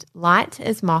floated, light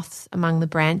as moths among the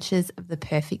branches of the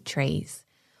perfect trees.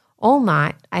 All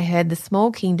night I heard the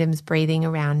small kingdoms breathing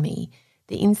around me,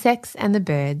 the insects and the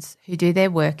birds who do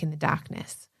their work in the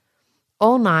darkness.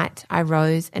 All night I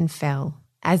rose and fell,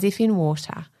 as if in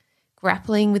water,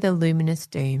 grappling with a luminous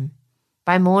doom.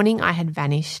 By morning I had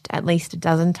vanished at least a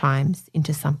dozen times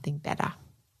into something better.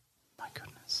 My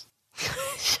goodness.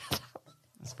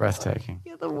 It's breathtaking.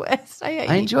 You're the worst. I hate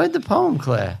I you. enjoyed the poem,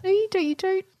 Claire. No, you don't. You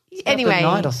don't. About Anyway, the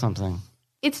night or something.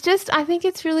 it's just, I think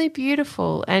it's really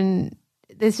beautiful. And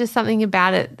there's just something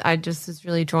about it I just was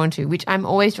really drawn to, which I'm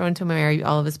always drawn to Mary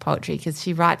Oliver's poetry because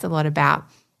she writes a lot about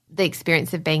the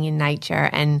experience of being in nature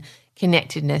and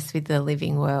connectedness with the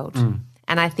living world.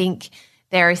 And I think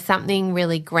there is something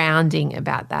really grounding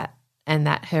about that and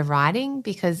that her writing,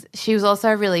 because she was also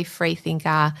a really free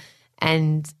thinker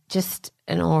and just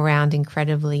an all-around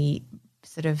incredibly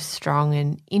sort of strong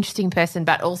and interesting person,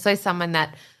 but also someone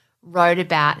that wrote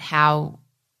about how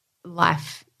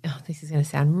life – oh, this is going to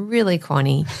sound really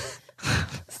corny.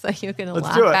 So you're going to laugh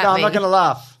Let's do it. at No, I'm me. not going to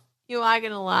laugh. You are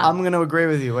going to laugh. I'm going to agree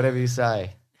with you, whatever you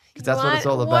say, because that's what it's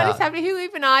all about. What is happening? Who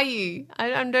even are you? I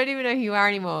don't even know who you are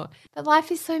anymore. But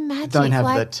life is so magic. Don't have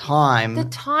like, the time the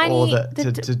tiny- or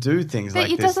the- to do things But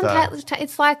like it this, doesn't though.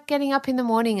 it's like getting up in the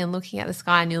morning and looking at the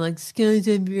sky and you're like, sky's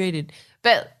overrated.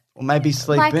 But Or maybe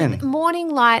sleep like in. morning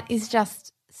light is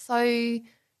just so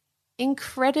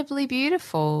incredibly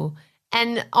beautiful,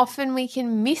 and often we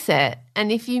can miss it.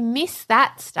 And if you miss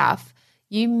that stuff,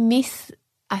 you miss,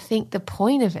 I think, the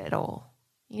point of it all.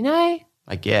 You know?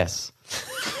 I guess.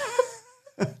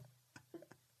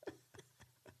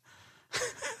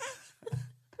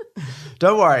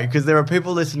 Don't worry, because there are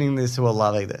people listening to this who are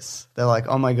loving this. They're like,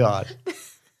 oh my God,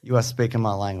 you are speaking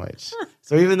my language.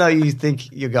 So even though you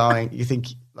think you think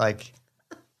like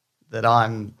that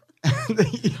I'm, you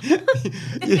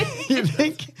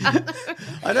think,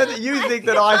 I know that you think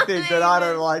that I think that I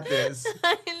don't like this.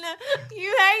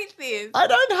 You hate this. I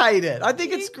don't hate it. I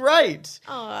think it's great.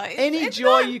 Oh, Any it's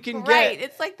joy not you can great. get.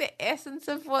 It's like the essence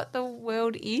of what the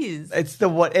world is. It's the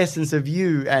what essence of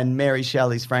you and Mary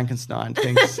Shelley's Frankenstein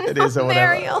thinks it is or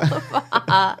whatever. Mary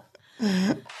Oliver.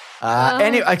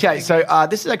 Anyway, okay, so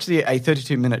this is actually a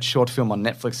 32-minute short film on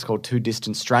Netflix called Two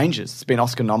Distant Strangers. It's been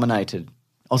Oscar nominated.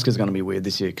 Oscar's going to be weird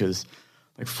this year because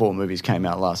like 4 movies came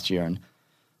out last year, and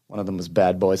one of them was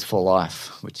Bad Boys for Life,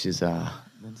 which is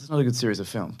it's not a good series of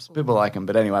films. People like them,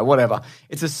 but anyway, whatever.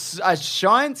 It's a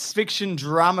science fiction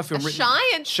drama film.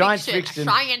 Science fiction.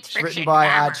 Written by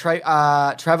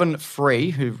Travon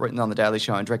Free, who've written on The Daily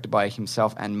Show and directed by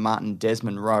himself and Martin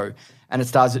Desmond Rowe. And it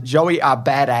stars Joey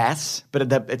Badass,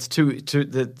 but it's two of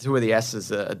the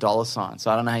S's are a dollar sign. So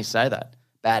I don't know how you say that.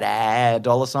 Badass,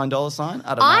 dollar sign. I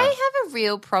don't know. I have a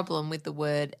real problem with the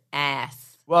word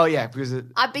ass. Well, yeah, because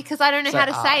Because I don't know Say how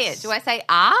to say arse. it. Do I say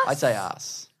ass? I'd say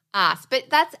ass. Ass. But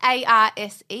that's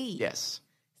A-R-S-E. Yes.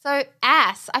 So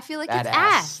ass. I feel like it's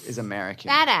ass. Badass is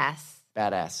American. Badass.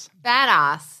 Badass.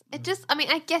 Badass. It just, I mean,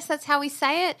 I guess that's how we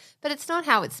say it, but it's not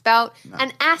how it's spelled.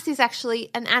 An ass is actually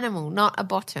an animal, not a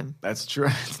bottom. That's true.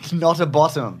 It's not a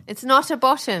bottom. It's not a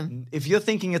bottom. If you're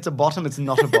thinking it's a bottom, it's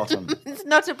not a bottom. It's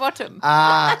not a bottom.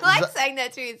 I like Z- saying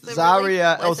that too. It's a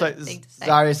Zaria, really also pleasant thing to say.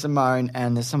 Zaria Simone,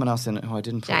 and there's someone else in it who I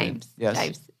didn't put in. James. Yes.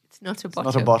 James. It's not a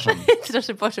bottom. not a bottom. It's not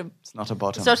a bottom. It's not a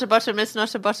bottom. It's not a bottom. It's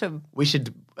not a bottom. We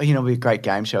should, be a great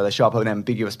game show. They show up with an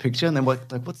ambiguous picture, and then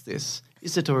what's this?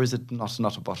 Is it or is it not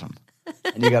a bottom?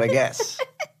 And you got to guess.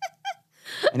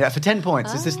 And for 10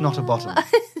 points, is this not a bottom?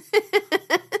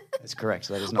 That's correct.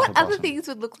 So that is not a What bottom. other things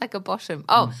would look like a bottom?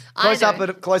 Oh, I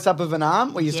know. Close up of an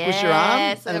arm, where you squish your arm,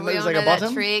 Yes, and it we looks all like know a bottom.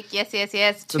 that trick.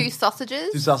 Yes. Two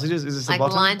sausages. Two sausages. Is this a like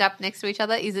bottom? lined up next to each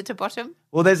other. Is it a bottom?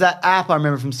 Well, there's that app I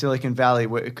remember from Silicon Valley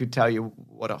where it could tell you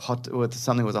whether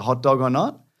something was a hot dog or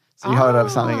not. So you hold it over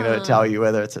something and it would tell you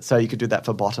whether it's so you could do that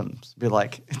for bottoms. Be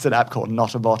like, it's an app called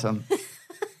Not a Bottom.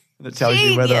 And it tells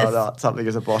you whether or Genius. not something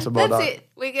is a bottom or That's not. it.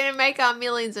 We're going to make our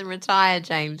millions and retire,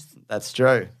 James. That's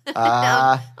true.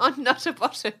 On Not a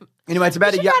Bottom. Anyway, it's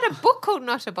about We a should write a book called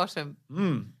Not a Bottom.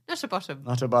 Hmm. Not a Bottom.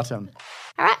 Not a bottom.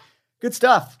 All right. Good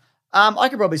stuff. I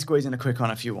could probably squeeze in a quick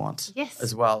one if you want. Yes.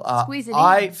 As well. Squeeze it in.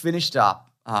 I finished up,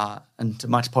 and to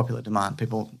much popular demand,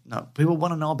 people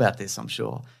want to know about this, I'm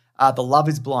sure. The Love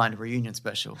is Blind reunion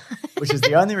special, which is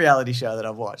the only reality show that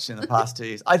I've watched in the past 2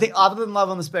 years. I think other than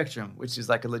Love on the Spectrum, which is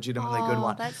like a legitimately good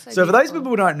one. That's so for those beautiful. people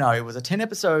who don't know, it was a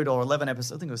 10-episode or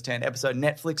 11-episode, I think it was 10-episode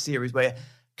Netflix series where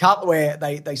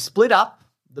they split up,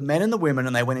 the men and the women,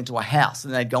 and they went into a house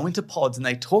and they'd go into pods and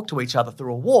they'd talk to each other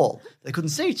through a wall. They couldn't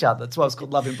see each other. That's why it's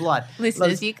called Love in Blind.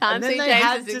 Listeners, you can't and then see they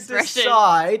had James's to expression.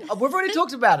 decide. We've already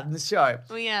talked about it in the show.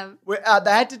 We have.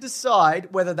 They had to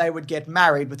decide whether they would get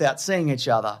married without seeing each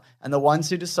other. And the ones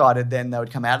who decided, then they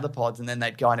would come out of the pods and then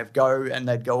they'd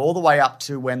they'd go all the way up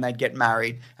to when they'd get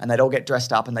married and they'd all get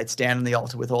dressed up and they'd stand on the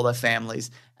altar with all their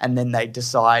families and then they'd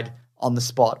decide on the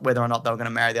spot whether or not they were going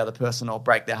to marry the other person or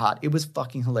break their heart. It was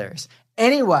fucking hilarious.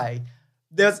 Anyway,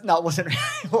 it wasn't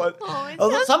really.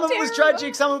 Some of it was terrible.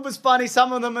 tragic, some of it was funny,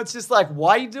 some of them it's just like,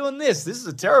 why are you doing this? This is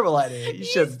a terrible idea. You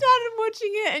should. started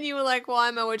watching it and you were like, why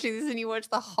am I watching this? And you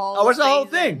watched the whole I watched the whole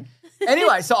season. thing.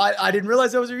 Anyway, so I didn't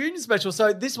realize there was a reunion special.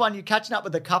 So this one, you're catching up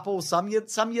with a couple. Some you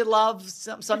love,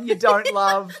 some you don't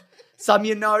love, some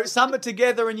you know, some are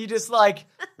together, and you're just like,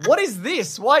 what is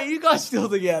this? Why are you guys still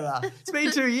together? It's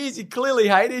been 2 years. You clearly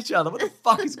hate each other. What the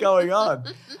fuck is going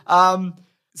on?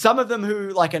 Some of them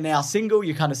who are now single,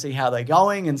 you kind of see how they're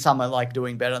going, and some are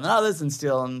doing better than others, and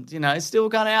still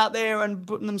kind of out there and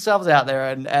putting themselves out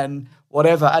there and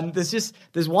whatever. And there's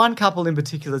one couple in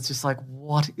particular that's just like,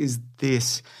 what is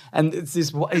this? And it's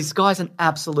this guy's an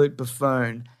absolute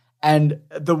buffoon. And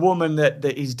the woman that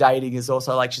he's dating is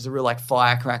also she's a real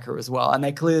firecracker as well. And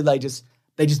they just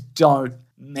don't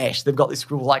mesh. They've got this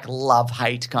real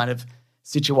love-hate kind of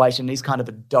situation. He's kind of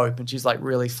a dope and she's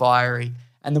really fiery.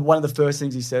 And then one of the first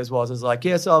things he says was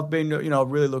yes, I've been,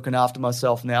 really looking after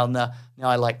myself now. Now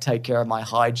I take care of my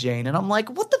hygiene. And I'm like,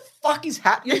 what the fuck is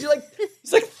happening?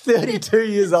 He's 32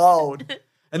 years old.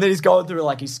 And then he's going through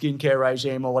his skincare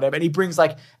regime or whatever. And he brings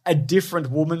a different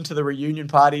woman to the reunion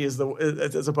party as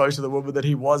opposed to the woman that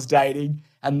he was dating.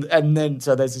 And then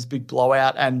so there's this big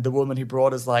blowout. And the woman he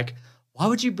brought is like, why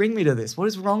would you bring me to this? What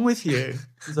is wrong with you?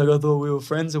 He's like, I thought we were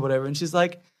friends or whatever. And she's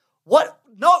like, what?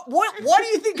 No, what? Why do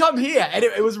you think I'm here? And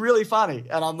it was really funny.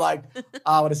 And I'm like,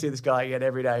 I want to see this guy again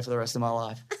every day for the rest of my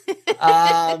life.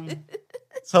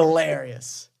 It's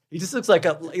hilarious. He just looks like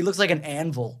an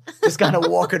anvil, just kind of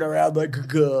walking around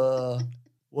Gah.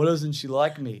 Why doesn't she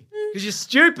like me? Because you're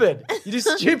stupid. You do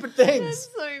stupid things.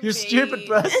 That's so You're a stupid mean.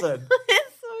 person.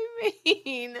 That's so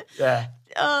mean. Yeah.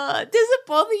 Does it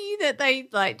bother you that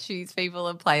they choose people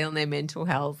and play on their mental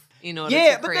health in order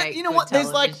Yeah, to but create you know good what?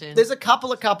 television? There's a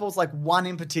couple of couples, one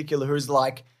in particular, who's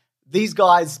these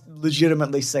guys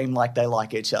legitimately seem like they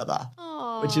like each other.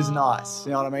 Which is nice,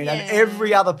 you know what I mean? Yeah. And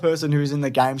every other person who's in the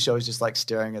game show is just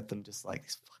staring at them, just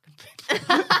these fucking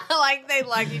people. They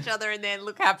like each other and then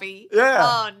look happy. Yeah,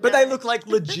 Oh, no. but they look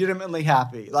legitimately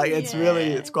happy.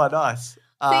 It's quite nice.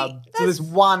 So there's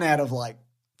one out of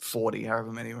 40,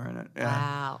 however many were in it. Yeah.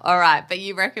 Wow. All right, but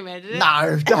you recommended it?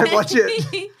 No, don't watch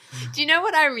it. Do you know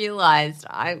what I realized?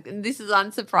 This is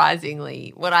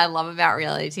unsurprisingly what I love about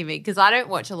reality TV, because I don't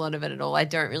watch a lot of it at all. I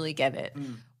don't really get it.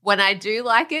 When I do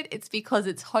like it, it's because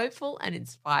it's hopeful and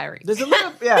inspiring. There's a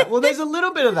little, there's a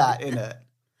little bit of that in it.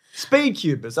 Speed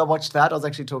Cubers. I watched that. I was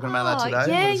actually talking about that today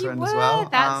Yeah, with a you friend were. as well.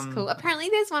 That's cool. Apparently,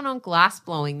 there's one on glass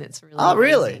blowing that's really. Oh,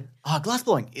 really? amazing. Oh, glass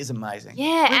blowing is amazing.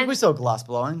 Yeah, we and- saw glass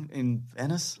blowing in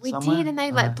Venice. We somewhere. did, and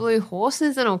they blew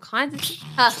horses and all kinds of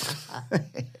stuff.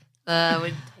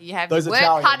 You have Those your work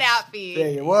Italians. cut out for you. Yeah,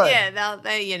 you would. Yeah,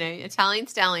 they're Italian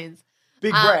stallions.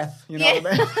 Big breath, you know yeah.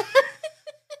 what I mean?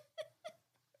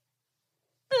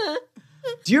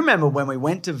 Do you remember when we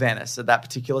went to Venice at that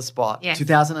particular spot, Yes.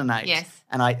 2008? Yes.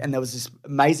 And there was this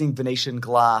amazing Venetian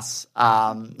glass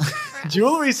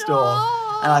jewelry store,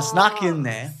 and I snuck in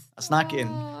there.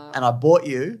 And I bought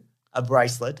you a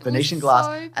bracelet, Venetian glass,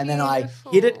 so and then I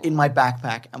hid it in my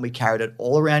backpack, and we carried it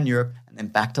all around Europe, and then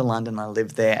back to London. I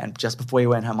lived there, and just before you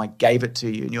went home, I gave it to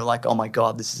you, and you were like, "Oh my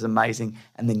god, this is amazing!"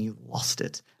 And then you lost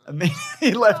it. I mean,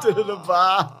 you left it at a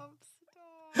bar.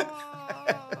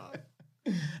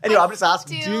 Anyway, I'm just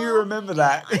asking, do you remember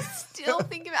that? I still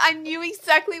think of it. I knew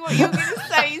exactly what you were going to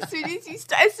say as soon as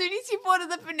you bought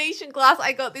the Venetian glass.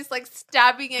 I got this like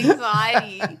stabbing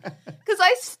anxiety because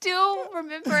I still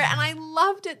remember it and I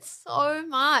loved it so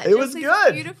much. It was these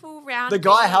good. Beautiful round. The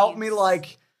guy helped me beads.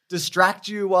 like distract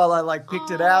you while I like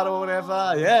picked it out or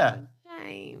whatever. Yeah.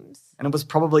 James. And it was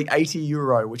probably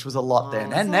 €80, which was a lot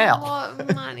then and That's now. a lot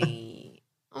of money.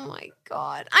 Oh my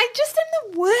God. I just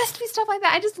am the worst with stuff like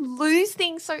that. I just lose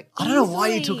things so easily. I don't know why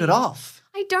you took it off.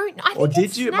 I don't. I think Or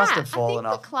did you? It must snapped. have fallen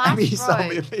I think off. The class Maybe you sold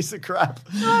me a broke. piece of crap.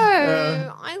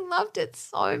 No, I loved it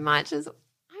so much. I'm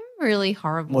really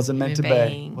horrible. Wasn't meant to human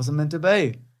be. being. Wasn't meant to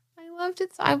be. I loved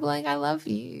it. So I'm like, I love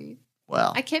you.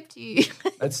 Well, I kept you.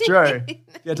 that's true. You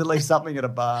had to leave something at a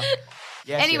bar.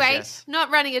 Yes, Anyway, yes.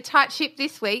 not running a tight ship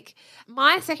this week.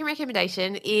 My second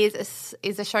recommendation is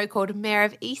a show called Mayor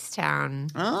of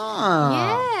Easttown.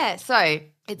 Ah. Yeah, so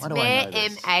it's Why do I Mayor, know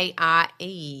this?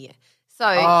 M-A-R-E. So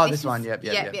Oh, this is- one. Yep.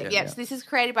 So this is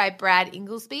created by Brad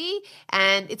Inglesby,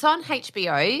 and it's on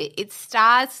HBO. It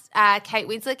stars Kate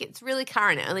Winslet. It's really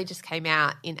current. It only just came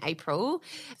out in April.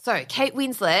 So Kate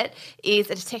Winslet is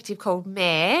a detective called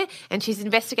Mare, and she's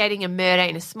investigating a murder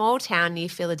in a small town near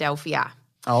Philadelphia.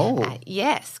 Oh.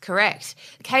 Yes, correct.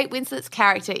 Kate Winslet's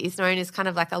character is known as kind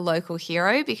of like a local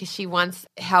hero because she once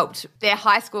helped their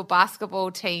high school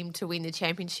basketball team to win the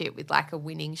championship with like a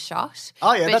winning shot.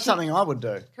 Oh, yeah, But that's she- something I would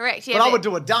do. Correct, yeah. But I would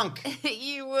do a dunk.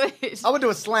 You would. I would do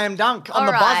a slam dunk on All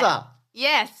the right. buzzer.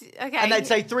 Yes, okay. And they'd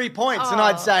say 3 points, and Oh.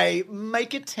 I'd say,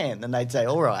 make it 10. And they'd say,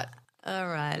 all right. All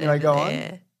right. You know, go on.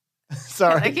 on.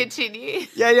 Sorry. Continue.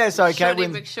 Yeah, sorry, Kate Shorty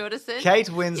Winslet. McShorterson. Kate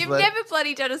Winslet. You've never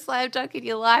bloody done a slam dunk in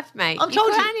your life, mate. I've told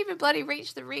you. can't even bloody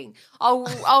reach the ring.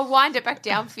 I'll wind it back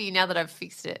down for you now that I've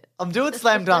fixed it. I'm doing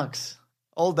slam dunks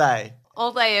all day.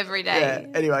 All day, every day.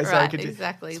 Yeah. Anyway, sorry. right, continue.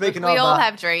 exactly. Speaking Look, we of, all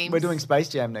have dreams. We're doing Space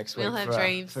Jam next We week all have for,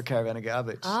 dreams. for Caravan of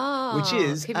Garbage, Oh, which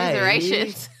is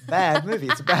commiserations. a bad movie.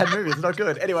 It's a bad movie. It's not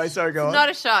good. Anyway, sorry, go on. Not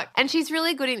a shock. And she's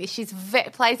really good in this. She's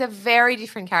plays a very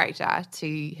different character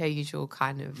to her usual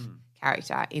kind of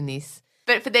character in this.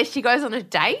 But for this, she goes on a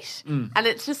date, and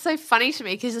it's just so funny to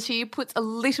me because she puts a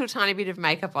little tiny bit of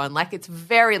makeup on, like it's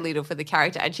very little for the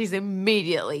character, and she's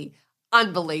immediately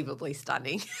unbelievably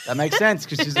stunning. That makes sense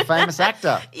because she's a famous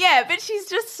actor. Yeah, but she's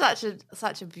just such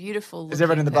a beautiful. Is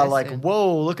everyone in the bar like, person.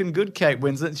 whoa, looking good, Kate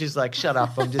Winslet? And she's like, shut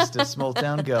up. I'm just a small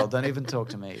town girl. Don't even talk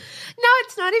to me. No,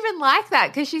 it's not even like that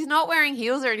because she's not wearing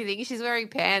heels or anything. She's wearing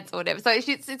pants or whatever. So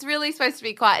it's really supposed to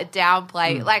be quite a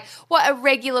downplay, like what a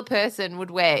regular person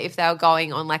would wear if they were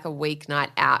going on like a weeknight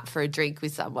out for a drink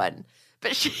with someone.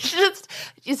 But it's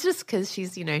just because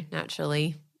she's,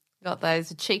 naturally got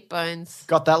those cheekbones.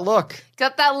 Got that look.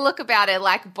 Got that look about her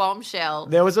like Bombshell.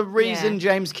 There was a reason Yeah.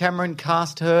 James Cameron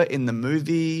cast her in the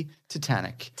movie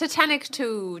Titanic. Titanic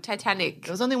 2. Titanic.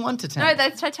 There was only one No, Titanic.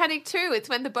 that's Titanic 2. It's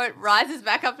when the boat rises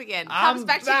back up again, I'm comes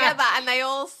back back. together, and they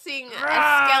all sing as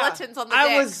skeletons on the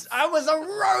deck. I was a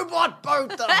robot boat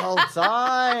the whole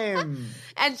time.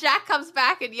 And Jack comes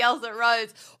back and yells at Rose, "Why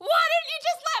didn't you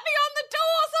just let me on the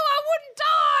door so I wouldn't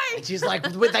die?" And she's like,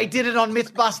 "Well, they did it on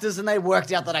Mythbusters and they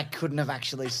worked out that I couldn't have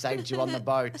actually saved you on the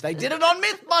boat. They did it on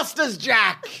Mythbusters,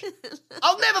 Jack.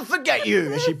 I'll never forget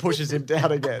you." As she pushes him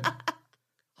down again.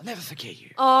 I'll never forget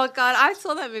you. Oh, God, I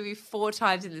saw that movie 4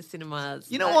 times in the cinemas.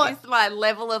 You know That what? is my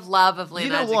level of love of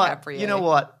Leonardo DiCaprio. You know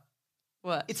what?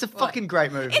 What? It's a What? fucking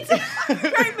great movie. It's a fucking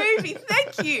great movie.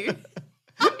 Thank you.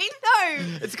 I know.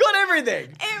 It's got everything.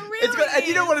 It really It's got, and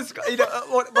you know is. what it's got? You know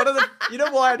one of the. You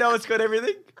know why I know it's got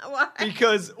everything? Why?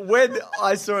 Because when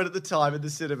I saw it at the time in the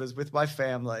cinemas with my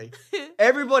family,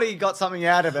 everybody got something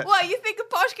out of it. What, you think a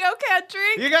posh girl can't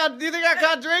drink? You think I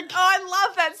can't drink? Oh, I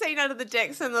love that scene under the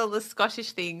decks and all the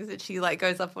Scottish things that she like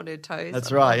goes up on her toes.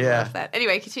 That's I right, love yeah. that.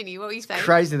 Anyway, continue. What were you saying?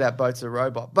 Crazy that boat's a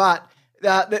robot. But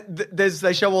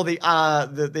They show all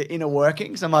the inner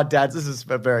workings, and my dad's. This is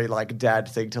a very like dad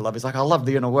thing to love. He's like, I love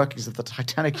the inner workings of the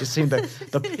Titanic. You've seen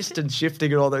the piston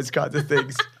shifting and all those kinds of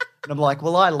things. And I'm like,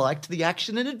 well, I liked the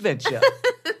action and adventure.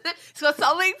 It's got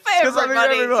something for It's got something for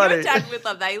everybody. Your dad would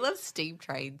love that. He loves steam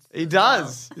trains. He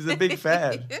does. He's a big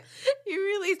fan. He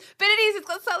really is. But it is. It's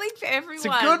got something for everyone. It's a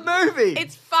good movie.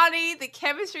 It's funny. The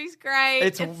chemistry's great.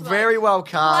 It's very well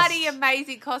cast. Bloody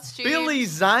amazing costumes. Billy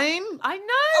Zane. I know.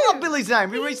 I love Billy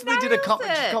Zane. We He recently did a nails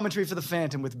it. commentary for The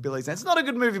Phantom with Billy Zane. It's not a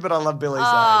good movie, but I love Billy Zane.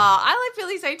 I like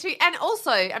Billy Zane too. And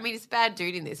also, I mean, it's a bad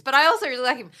dude in this, but I also really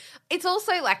like him. It's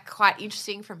also like quite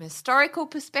interesting from a historical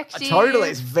perspective. Totally.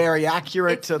 It's very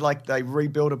accurate to like they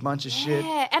rebuild a bunch of shit.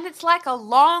 Yeah, and it's like a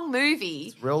long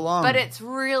movie. It's real long. But it's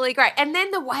really great. And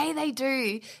then the way they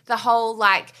do the whole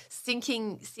like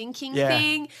sinking Yeah.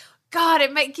 thing, God,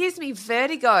 gives me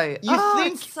vertigo. You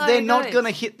think it's so they're not good. going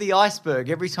to hit the iceberg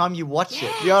every time you watch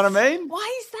Yes. it. You know what I mean?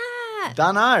 Why is that?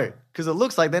 Don't know. Because it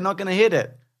looks like they're not going to hit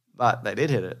it. But they did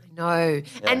hit it. No.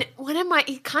 And one of my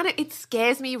it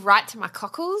scares me right to my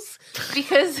cockles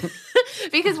because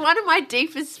because one of my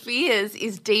deepest fears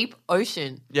is deep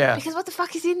ocean. Yeah. Because what the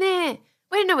fuck is in there?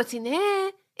 We don't know what's in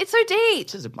there. It's so deep.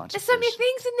 It's just a bunch There's of so fish. many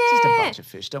things in Just there. a bunch of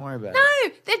fish. Don't worry about it.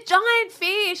 No, they're giant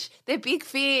fish. They're big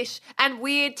fish and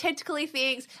weird tentacly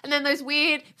things. And then those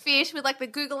weird fish with like the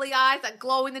googly eyes that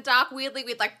glow in the dark weirdly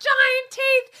with like giant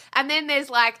teeth. And then there's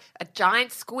like a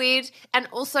giant squid and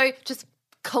also just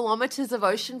kilometers of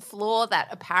ocean floor that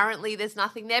apparently there's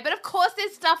nothing there. But of course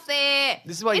there's stuff there.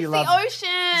 This is why it's you love the ocean.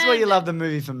 This is why you love the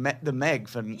movie for the Meg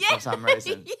for some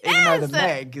reason. Even though the Yes.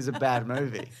 Meg is a bad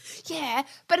movie. Yeah,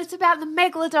 but it's about the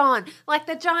megalodon, like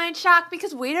the giant shark,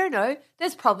 because we don't know.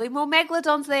 There's probably more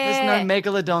megalodons there. There's no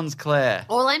megalodons, Claire.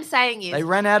 All I'm saying is They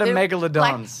ran out of the- megalodons.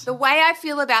 Like, the way I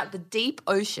feel about the deep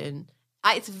ocean,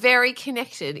 it's very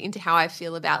connected into how I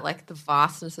feel about like the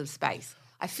vastness of space.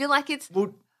 I feel like it's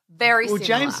very Well,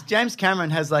 similar. James Cameron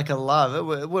has like a love.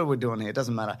 What are we doing here? It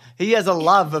doesn't matter. He has a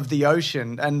love of the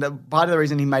ocean, and part of the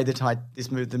reason he made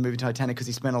the movie Titanic because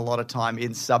he spent a lot of time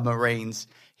in submarines.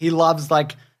 He loves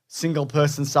like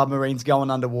single-person submarines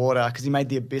going underwater because he made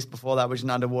The Abyss before that, which is an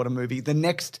underwater movie. The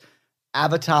next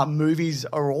Avatar movies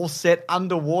are all set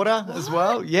underwater as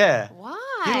well. Yeah. Why?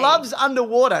 He loves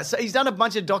underwater. So he's done a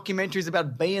bunch of documentaries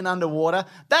about being underwater.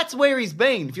 That's where he's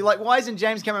been. If you're like, why isn't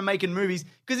James Cameron making movies?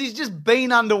 Because he's just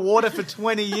been underwater for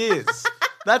 20 years.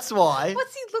 That's why.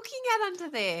 What's he looking at under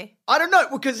there? I don't know.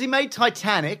 Because he made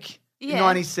Titanic in Yeah.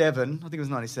 97. I think it was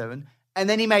 97. And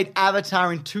then he made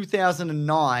Avatar in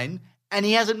 2009. And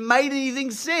he hasn't made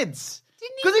anything since.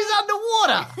 Didn't he Because he's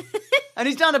underwater. And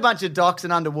he's done a bunch of docs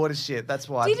and underwater shit. That's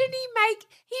why. Didn't he make?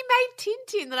 He made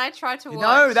Tintin that I tried to watch.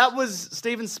 No, that was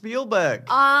Steven Spielberg.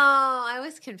 Oh, I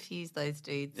always confuse those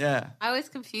dudes. Yeah. I always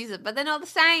confuse it, but they're not the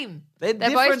same. They're both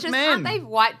different just men. aren't they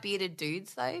white bearded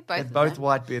dudes though? Both They're of both them?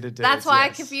 white bearded dudes. That's why I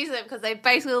yes. confuse them because they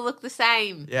basically look the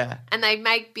same. Yeah. And they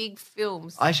make big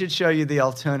films. I should show you the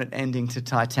alternate ending to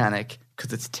Titanic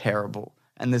because it's terrible.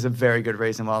 And there's a very good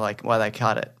reason why they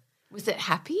cut it. Was it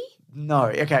happy? No.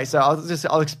 Okay, so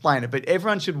I'll explain it, but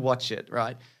everyone should watch it,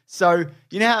 right? So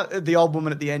you know how the old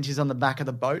woman at the end, she's on the back of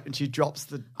the boat and she drops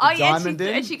the diamond in?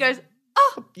 and she goes,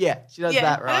 oh. Yeah, she does Yeah.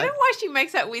 that, I right? don't know why she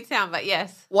makes that weird sound, but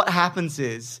yes. What happens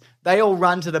is they all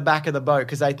run to the back of the boat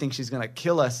because they think she's going to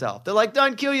kill herself. They're like,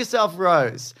 don't kill yourself,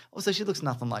 Rose. Also, she looks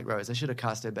nothing like Rose. I should have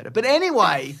cast her better. But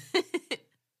anyway,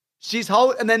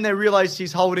 and then they realize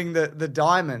she's holding the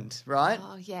diamond, right?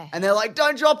 Oh, yeah. And they're like,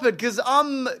 don't drop it because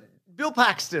I'm Bill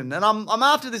Paxton and I'm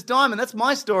after this diamond. That's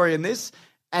my story in this.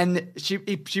 And she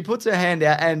puts her hand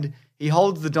out and he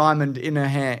holds the diamond in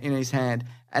his hand,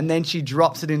 and then she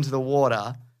drops it into the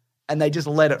water and they just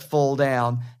let it fall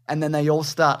down, and then they all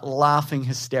start laughing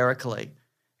hysterically.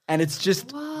 And it's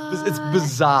just it's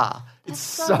bizarre. It's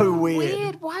so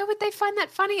weird. Why would they find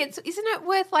that funny? Isn't it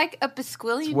worth like a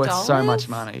basquillion It's worth dollars? so much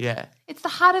money, yeah. It's the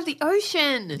heart of the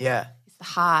ocean. Yeah. It's the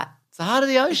heart. It's the heart of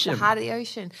the ocean. The heart of the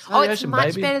ocean. heart of the It's ocean, much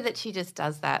baby. better that she just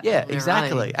does that. Yeah, on her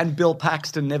exactly. own. And Bill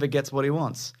Paxton never gets what he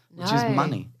wants, which is No.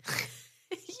 money.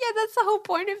 Yeah, that's the whole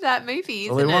point of that movie,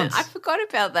 all he isn't it? wants. I forgot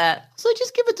about that. So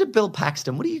just give it to Bill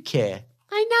Paxton. What do you care?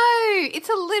 I know. It's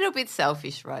a little bit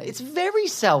selfish, Rose. It's very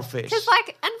selfish. Because,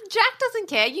 and Jack doesn't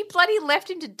care. You bloody left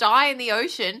him to die in the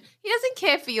ocean. He doesn't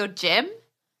care for your gem.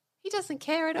 He doesn't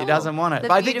care at all. He doesn't want it. The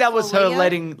But I think that was her beautiful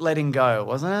Leo. letting go,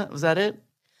 wasn't it? Was that it?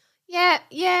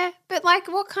 Yeah. But,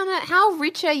 how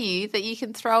rich are you that you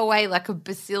can throw away, a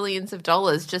bazillions of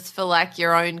dollars just for,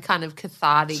 your own kind of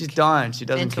cathartic... She's dying. She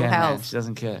doesn't mental care, man. health. She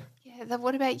doesn't care. Yeah, then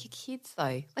what about your kids,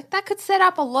 though? That could set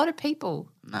up a lot of people.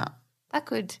 No. That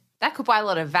could buy a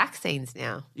lot of vaccines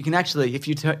now. You can actually, if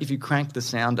you crank the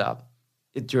sound up,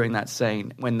 during that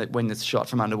scene when it's shot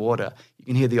from underwater, you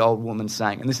can hear the old woman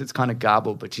saying, and this is kind of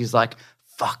garbled, but she's like,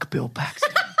 "Fuck Bill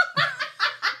Paxton."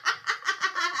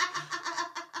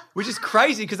 Which is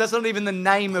crazy because that's not even the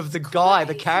name of the guy,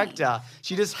 the character.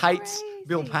 She just hates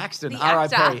Bill Paxton. The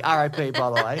R.I.P. actor. R.I.P. by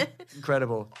the way.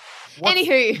 Incredible.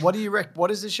 Anywho.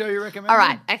 What is the show you recommend? All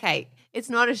right, okay. It's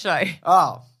not a show.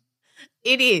 Oh.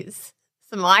 It is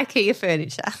some IKEA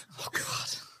furniture. Oh, God.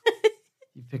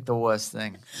 You picked the worst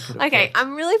thing. Okay,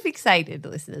 I'm really fixated,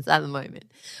 listeners, at the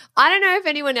moment. I don't know if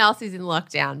anyone else is in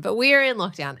lockdown, but we are in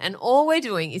lockdown, and all we're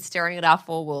doing is staring at our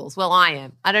four walls. Well, I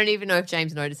am. I don't even know if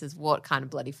James notices what kind of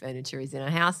bloody furniture is in our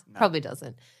house. No. Probably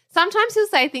doesn't. Sometimes he'll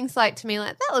say things like to me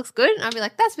like, "That looks good," and I'll be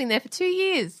like, "That's been there for 2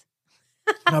 years."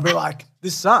 And I'll be like,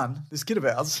 this kid of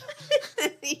ours.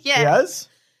 Yeah. Yes?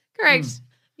 Correct.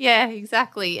 Yeah,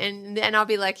 exactly. And I'll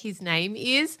be like, his name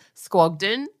is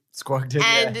Squogden. Squogden,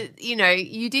 and, you know,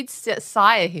 you did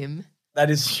sire him.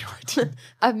 That is true.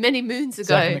 Many moons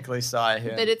ago. Technically sire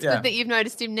him. But it's good that you've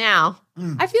noticed him now.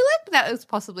 I feel like that was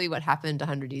possibly what happened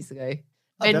 100 years ago.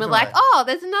 And we're like, oh,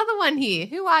 there's another one here.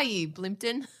 Who are you,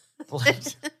 Blimpton?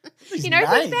 You know,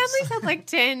 because families had like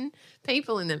 10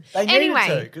 people in them. They needed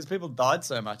to because people died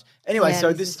so much. Anyway,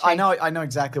 so this I know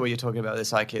exactly what you're talking about,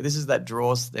 this IKEA. This is that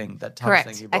drawers thing, that type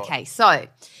of thing you bought. Okay, so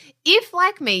if,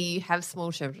 like me, you have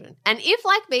small children, and if,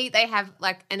 like me, they have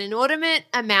like an inordinate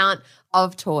amount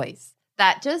of toys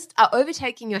that just are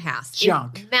overtaking your house.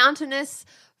 Junk. Mountainous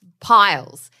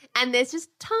piles. And there's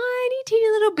just tiny, teeny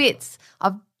little bits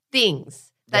of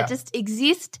things that just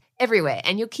exist everywhere.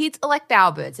 And your kids are like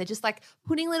bowerbirds. They're just like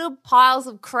putting little piles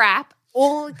of crap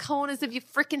all the corners of your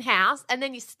freaking house, and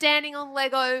then you're standing on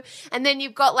Lego, and then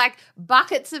you've got like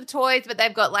buckets of toys, but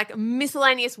they've got like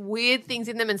miscellaneous weird things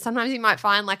in them, and sometimes you might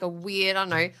find like a weird, I don't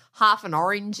know, half an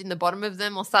orange in the bottom of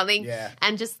them or something,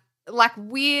 and just like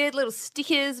weird little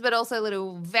stickers, but also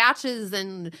little vouchers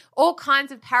and all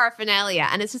kinds of paraphernalia,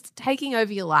 and it's just taking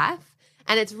over your life,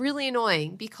 and it's really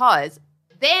annoying because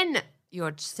then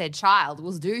your said child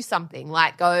will do something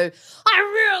like go, "I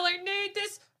really need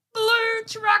this blue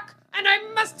truck and I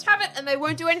must have it," and they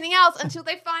won't do anything else until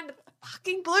they find the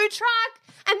fucking blue truck.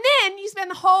 And then you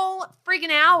spend the whole friggin'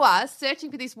 hour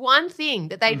searching for this one thing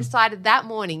that they decided that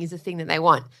morning is the thing that they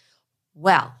want.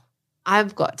 Well,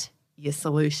 I've got your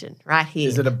solution right here.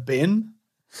 Is it a bin?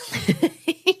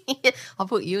 I'll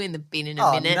put you in the bin in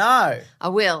a minute. No. I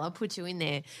will. I'll put you in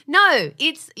there. No,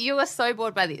 you are so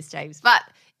bored by this, James. But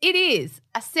it is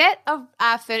a set of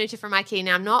furniture from IKEA.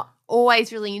 Now, I'm not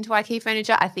always really into IKEA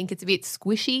furniture. I think it's a bit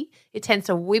squishy. It tends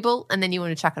to wibble, and then you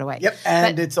want to chuck it away. Yep,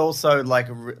 and it's also like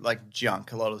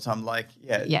junk a lot of the time. Like,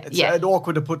 it's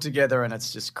awkward to put together, and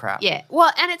it's just crap. Yeah,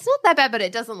 well, and it's not that bad, but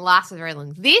it doesn't last for very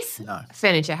long. This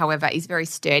furniture, however, is very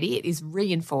sturdy. It is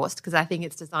reinforced because I think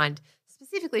it's designed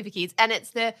specifically for kids, and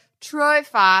it's the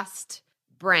Trofast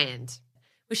brand,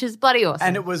 which is bloody awesome.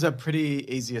 And it was a pretty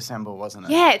easy assemble, wasn't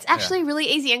it? Yeah, it's actually really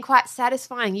easy and quite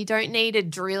satisfying. You don't need a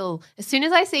drill. As soon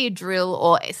as I see a drill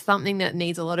or something that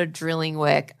needs a lot of drilling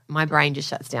work, my brain just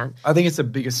shuts down. I think it's the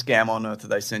biggest scam on earth that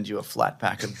they send you a flat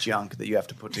pack of junk that you have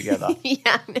to put together.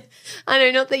 Yeah, I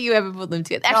know, not that you ever put them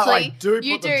together. Actually,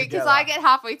 you do, because I get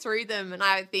halfway through them and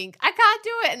I think, I can't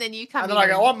do it, and then you come in. And then I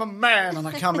go, I'm a man, and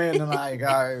I come in and I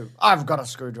go, I've got a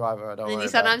screwdriver. Don't worry. And you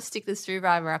sometimes stick the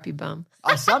screwdriver up your bum.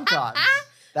 I sometimes.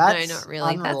 That's no, not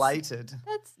really. Unrelated.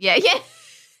 That's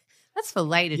That's for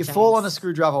later. You fall on a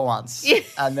screwdriver once,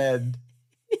 and then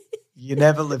you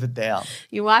never live it down.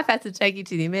 Your wife had to take you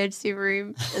to the emergency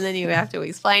room, and then you have to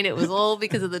explain it was all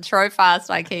because of the Trofast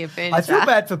IKEA furniture. I feel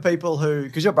bad for people who,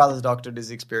 because your brother's a doctor and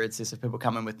has experienced this, if people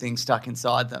come in with things stuck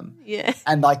inside them. Yeah.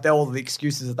 And like they're all the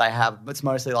excuses that they have, but it's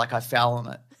mostly like, I fell on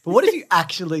it. But what if you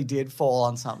actually did fall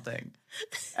on something?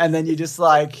 And then you just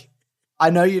like, I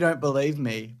know you don't believe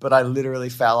me, but I literally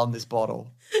fell on this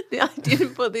bottle. I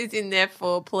didn't put this in there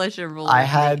for pleasurable I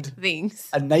had things.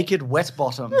 A naked wet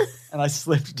bottom, and I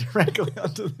slipped directly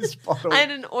onto this bottle. I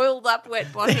had an oiled up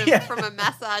wet bottom from a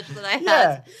massage that I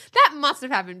had. That must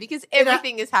have happened because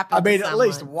everything has happened. I mean, at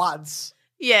least once.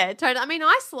 Yeah, totally. I mean,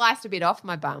 I sliced a bit off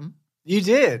my bum. You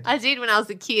did? I did when I was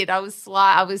a kid. I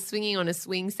was swinging on a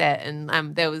swing set,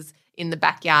 and there was in the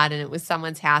backyard, and it was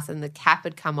someone's house, and the cap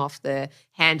had come off the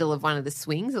handle of one of the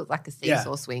swings. It was like a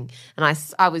seesaw swing, and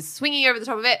I was swinging over the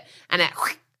top of it, and it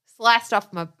sliced off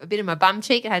a bit of my bum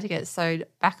cheek. I had to get it sewed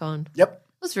back on. Yep.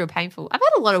 It was real painful. I've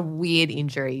had a lot of weird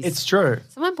injuries. It's true.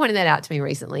 Someone pointed that out to me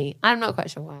recently. I'm not quite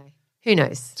sure why. Who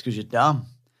knows? It's because you're dumb.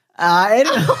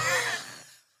 Anyway.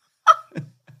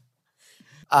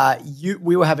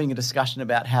 We were having a discussion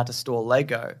about how to store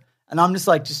Lego. And I'm just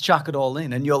like, just chuck it all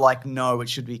in. And you're like, no, it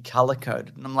should be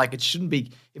color-coded. And I'm like, it shouldn't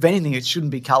be, if anything, it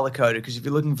shouldn't be color-coded because if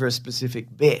you're looking for a specific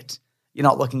bit, you're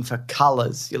not looking for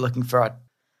colors. You're looking for a,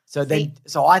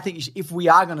 so I think if we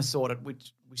are going to sort it,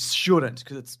 which we shouldn't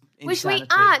because it's insanity. Which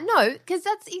we are. No, because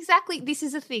that's exactly, this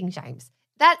is a thing, James.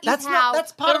 That's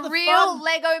part of the real fun.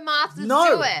 Lego masters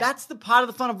No, do it. that's the part of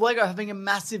the fun of Lego, having a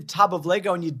massive tub of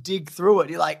Lego and you dig through it.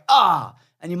 You're like,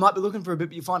 and you might be looking for a bit,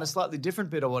 but you find a slightly different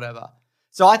bit or whatever.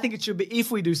 So I think it should be,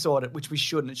 if we do sort it, which we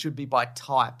shouldn't, it should be by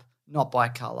type, not by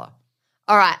color.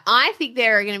 All right, I think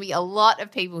there are going to be a lot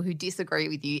of people who disagree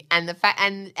with you, and the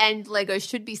and Lego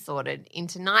should be sorted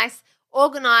into nice,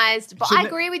 organized. But I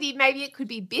agree with you. Maybe it could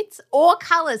be bits or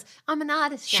colors. I'm an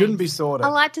artist. James. Shouldn't be sorted. I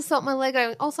like to sort my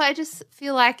Lego. Also, I just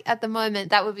feel like at the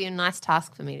moment that would be a nice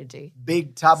task for me to do.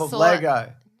 Big tub of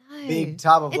Lego. No. Big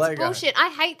tub of it's Lego. Bullshit. I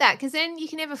hate that because then you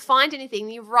can never find anything.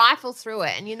 You rifle through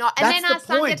it and you're not. And That's then our the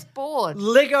son point. gets bored.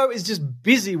 Lego is just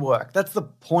busy work. That's the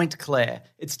point, Claire.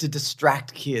 It's to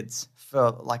distract kids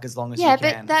for like as long as you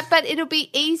can. But it'll be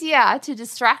easier to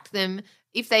distract them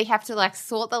if they have to like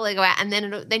sort the Lego out, and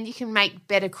then you can make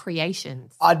better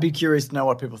creations. I'd be curious to know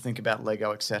what people think about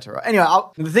Lego, etc. Anyway,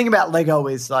 the thing about Lego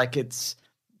is like it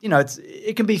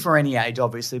can be for any age,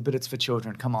 obviously, but it's for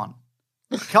children. Come on,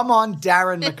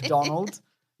 Darren McDonald.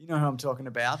 You know who I'm talking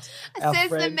about. Says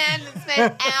the man that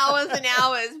spent hours and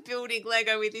hours building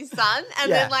Lego with his son,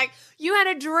 and then like you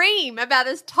had a dream about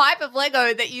this type of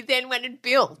Lego that you then went and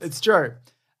built. It's true.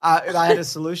 And I had a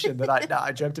solution that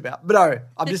I dreamt about. But no,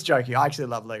 I'm just joking. I actually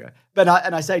love Lego. But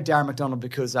I say Darren McDonald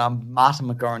because Martin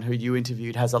McGoran, who you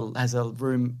interviewed, has a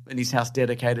room in his house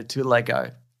dedicated to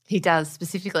Lego. He does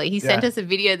specifically. He sent us a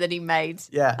video that he made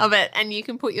of it, and you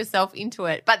can put yourself into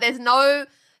it. But there's no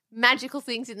magical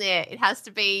things in there. It has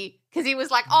to be because he was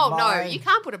like, no, you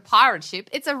can't put a pirate ship.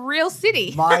 It's a real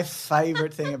city. My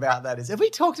favorite thing about that is, have we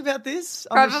talked about this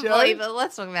on Probably, the show? but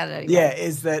let's talk about it anyway. Yeah,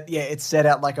 is that it's set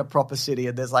out like a proper city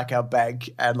and there's like a bank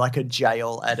and like a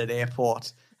jail at an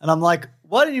airport. And I'm like,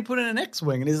 why didn't you put in an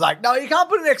X-Wing? And he's like, no, you can't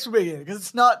put an X-Wing in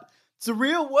because it's a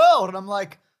real world. And I'm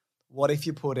like, what if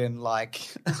you put in like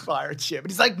a pirate ship?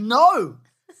 And he's like, no,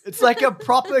 it's like a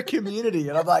proper community.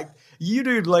 And I'm like, you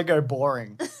do Lego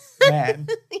boring, man.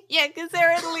 Yeah, because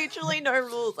there are literally no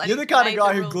rules. You're the kind of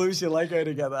guy who glues your Lego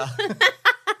together.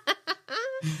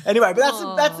 Anyway,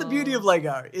 but that's the beauty of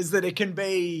Lego is that it can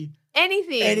be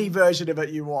anything, any version of it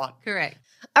you want. Correct.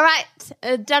 All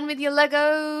right, done with your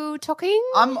Lego talking?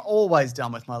 I'm always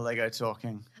done with my Lego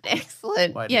talking.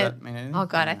 Excellent. Wait, yeah. does that mean anything? Oh,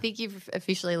 God, I think you've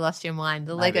officially lost your mind.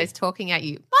 The Lego's talking at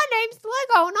you. My name's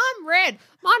Lego and I'm red.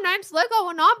 My name's Lego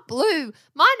and I'm blue.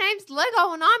 My name's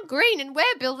Lego and I'm green and we're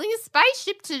building a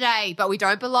spaceship today. But we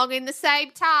don't belong in the same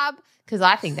tub because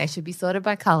I think they should be sorted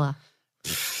by colour.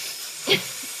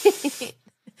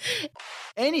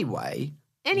 Anyway,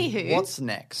 Anywho. what's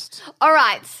next? All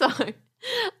right, so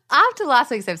after last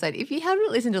week's episode, if you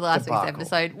haven't listened to last week's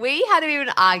episode, we had a bit of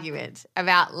an argument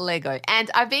about Lego.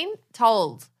 And I've been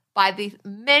told by the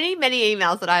many, many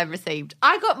emails that I have received,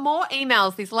 I got more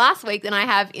emails this last week than I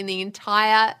have in the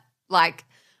entire,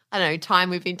 time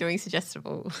we've been doing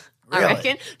Suggestible. Really? I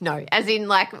reckon. No, as in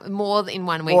more in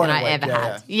 1 week than I ever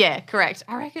had. Yeah, correct.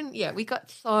 I reckon, we got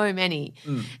so many.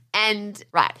 And,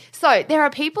 so there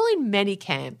are people in many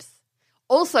camps.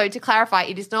 Also, to clarify,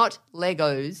 it is not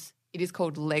Legos. It is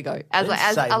called Lego. As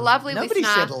a lovely nobody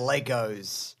listener. Nobody said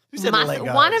Legos. Who said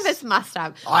Legos? One of us must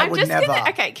have. I would never.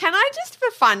 Can I just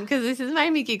for fun, because this has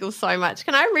made me giggle so much,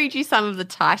 can I read you some of the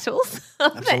titles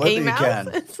of Absolutely the emails? you can.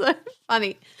 It's so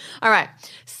funny. All right.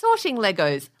 Sorting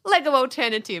Legos, Lego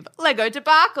Alternative, Lego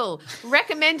Debacle,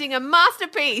 recommending a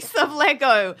masterpiece of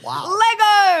Lego. Wow.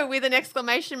 Lego with an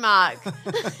exclamation mark.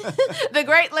 The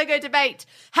Great Lego Debate,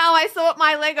 How I Sort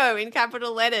My Lego in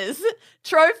capital letters.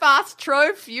 Tro Fast,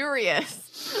 Tro Furious.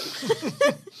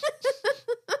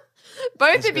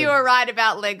 Both of you are right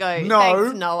about Lego. No.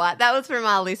 Thanks, Noah. That was from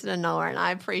our listener, Noah, and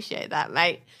I appreciate that,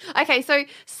 mate. Okay, so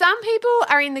some people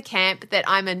are in the camp that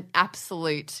I'm an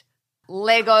absolute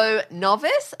Lego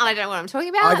novice, and I don't know what I'm talking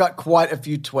about. I got quite a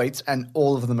few tweets, and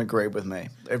all of them agree with me.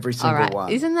 Every single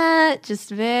one. Isn't that just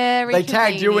very They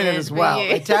tagged you in it convenient as for well. you?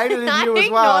 They tagged it in you as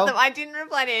I well. ignored them. I didn't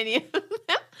reply to any of them.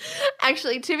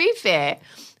 Actually, to be fair,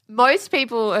 most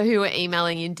people who are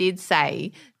emailing in did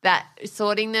say that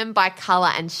sorting them by colour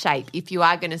and shape, if you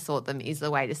are going to sort them, is the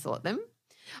way to sort them.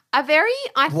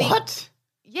 What?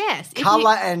 Yes.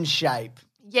 Colour and shape.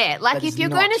 Yeah, That if is you're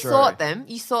not going to true. sort them,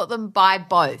 you sort them by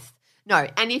both. No,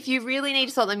 and if you really need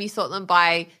to sort them, you sort them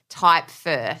by type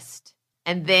first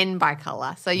and then by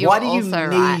colour. So you're Why do you also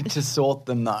need right. to sort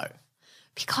them though?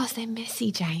 Because they're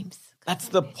messy, James. That's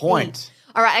the point.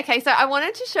 All right, okay, so I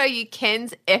wanted to show you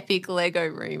Ken's epic Lego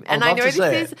room. And I'd I love know to see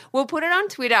this it. we'll put it on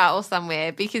Twitter or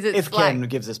somewhere because it's If Ken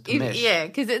gives us permission. Yeah,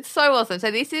 because it's so awesome.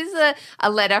 So this is a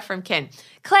letter from Ken.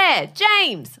 Claire,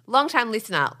 James, long-time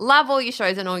listener, love all your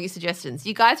shows and all your suggestions.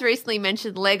 You guys recently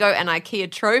mentioned Lego and IKEA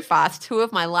Trofast, two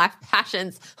of my life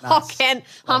passions. Nice. Oh, Ken,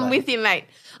 I'm it. with you, mate.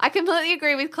 I completely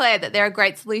agree with Claire that they're a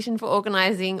great solution for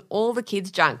organising all the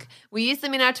kids' junk. We use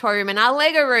them in our toy room and our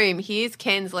Lego room. Here's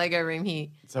Ken's Lego room here.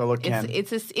 So look, Ken.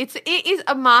 It is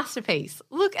a masterpiece.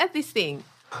 Look at this thing.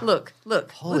 Look.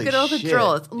 Holy Look at all the shit.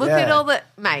 drawers. Look at Yeah. all the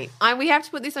mate. We have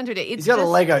to put this on Twitter. It's He's got a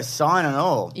just- Lego sign and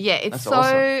all. Yeah, it's That's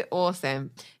so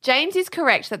awesome. James is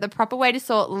correct that the proper way to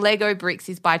sort Lego bricks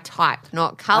is by type,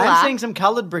 not color. I'm seeing some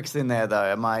coloured bricks in there, though.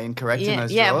 Am I incorrect in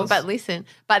those drawers? but listen.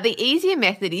 But the easier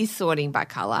method is sorting by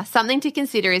colour. Something to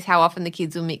consider is how often the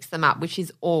kids will mix them up, which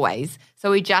is always. So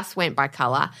we just went by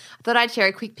colour. I thought I'd share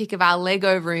a quick pic of our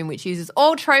Lego room, which uses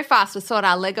all Trofast to sort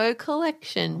our Lego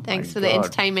collection. Thanks for the God.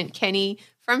 entertainment, Kenny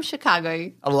from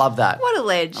Chicago. I love that. What a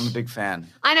ledge. I'm a big fan.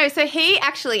 I know. So he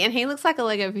actually, and he looks like a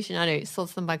Lego aficionado,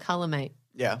 sorts them by colour, mate.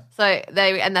 Yeah. So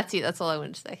and that's it. That's all I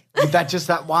wanted to say. With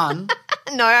that one,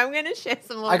 No, I'm going to share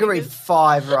some more. I could read because-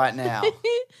 5 right now.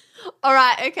 All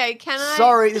right, okay. Can I?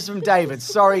 Sorry, this is from David.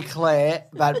 Sorry, Claire,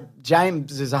 but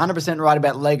James is 100% right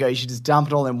about Lego. You should just dump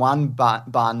it all in one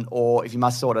bun, or if you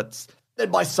must sort it,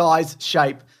 then by size,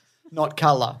 shape, not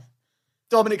colour.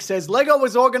 Dominic says, Lego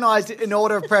was organised in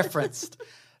order of preference.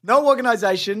 No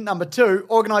organisation. Number 2,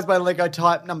 organised by Lego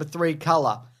type. Number 3,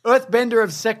 colour. Earthbender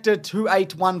of Sector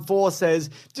 2814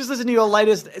 says, just listen to your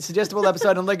latest suggestible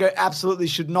episode on Lego absolutely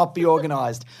should not be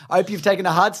organised. I hope you've taken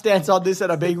a hard stance on this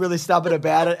and are being really stubborn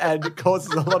about it and it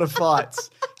causes a lot of fights.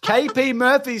 KP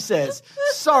Murphy says,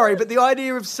 sorry, but the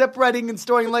idea of separating and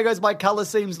storing Legos by colour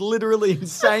seems literally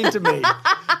insane to me.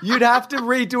 You'd have to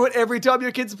redo it every time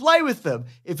your kids play with them.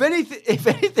 If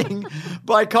anything,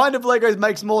 by kind of Legos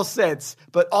makes more sense,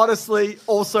 but honestly,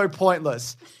 also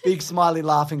pointless. Big smiley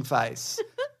laughing face.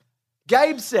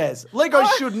 Gabe says, Legos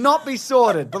should not be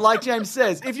sorted, but like James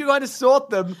says, if you're going to sort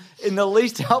them in the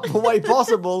least helpful way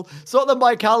possible, sort them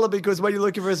by colour because when you're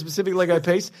looking for a specific Lego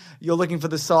piece, you're looking for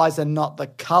the size and not the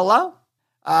colour.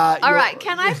 All right,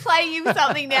 can I play you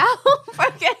something now?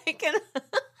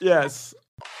 Yes.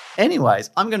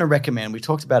 Anyways, I'm going to recommend, we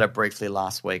talked about it briefly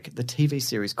last week, the TV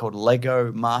series called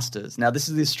Lego Masters. Now, this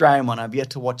is the Australian one. I've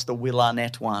yet to watch the Will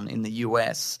Arnett one in the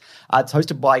US. It's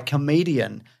hosted by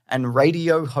comedian and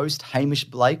radio host Hamish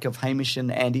Blake of Hamish and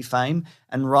Andy fame,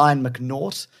 and Ryan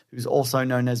McNaught, who's also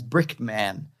known as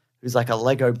Brickman, who's like a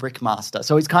Lego brick master.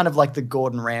 So he's kind of like the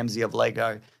Gordon Ramsay of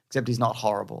Lego, except he's not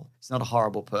horrible. He's not a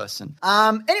horrible person.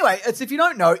 Anyway, if you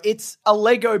don't know, it's a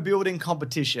Lego building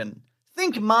competition.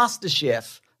 Think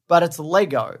MasterChef, but it's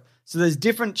Lego. So there's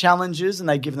different challenges and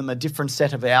they give them a different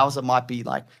set of hours. It might be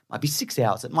 6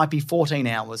 hours. It might be 14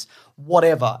 hours,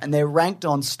 whatever. And they're ranked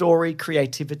on story,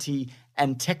 creativity,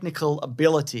 and technical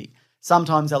ability.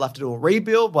 Sometimes they'll have to do a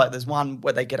rebuild. Like there's one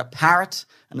where they get a parrot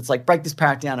and it's like break this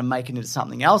parrot down and make it into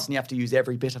something else and you have to use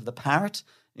every bit of the parrot.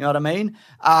 You know what I mean?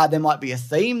 There might be a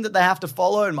theme that they have to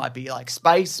follow. It might be like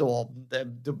space or they're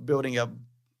building a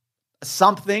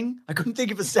something. I couldn't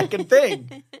think of a second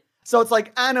thing. So it's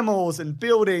like animals and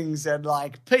buildings and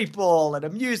like people and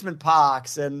amusement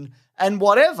parks and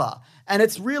whatever. And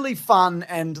it's really fun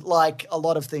and like a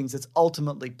lot of things, it's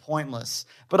ultimately pointless.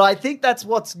 But I think that's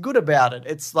what's good about it.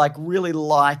 It's like really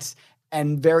light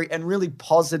and really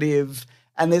positive.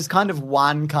 And there's kind of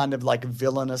one kind of like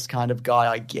villainous kind of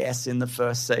guy, I guess, in the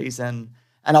first season.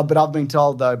 But I've been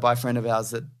told though by a friend of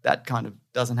ours that kind of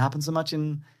doesn't happen so much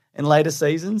in later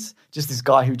seasons. Just this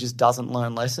guy who just doesn't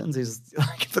learn lessons. He's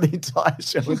like for the entire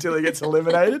show until he gets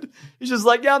eliminated. He's just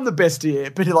like, yeah, I'm the best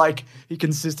here. But he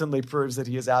consistently proves that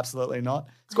he is absolutely not.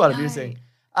 It's quite amusing.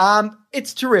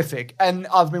 It's terrific. And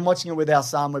I've been watching it with our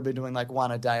son. We've been doing like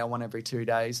one a day or one every 2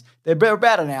 days. They're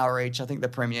about an hour each. I think the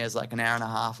premiere is like an hour and a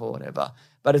half or whatever.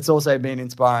 But it's also been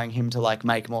inspiring him to like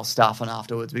make more stuff. And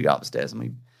afterwards we go upstairs and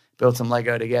we build some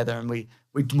Lego together and we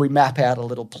map out a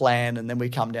little plan and then we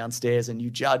come downstairs and you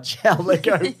judge our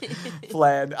Lego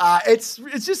plan. It's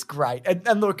just great.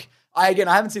 And look, I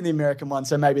haven't seen the American one,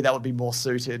 so maybe that would be more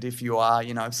suited if you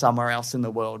are, somewhere else in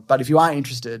the world. But if you are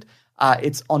interested,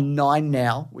 it's on 9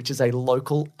 Now, which is a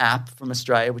local app from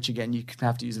Australia, which again, you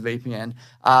have to use a VPN.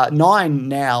 9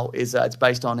 Now is it's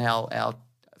based on our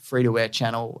free-to-air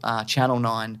channel, Channel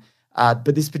 9.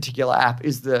 But this particular app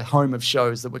is the home of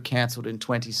shows that were cancelled in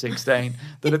 2016.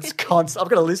 That it's I've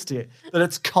got a list here. That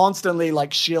it's constantly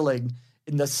like shilling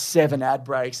in the 7 ad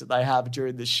breaks that they have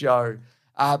during the show.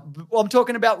 I'm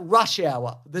talking about Rush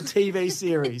Hour, the TV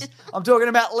series. I'm talking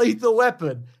about Lethal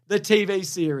Weapon, the TV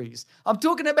series. I'm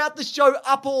talking about the show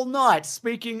Up All Night,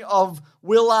 speaking of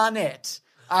Will Arnett.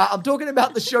 I'm talking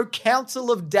about the show Council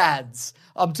of Dads.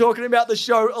 I'm talking about the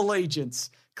show Allegiance.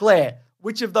 Claire,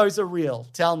 which of those are real?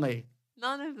 Tell me.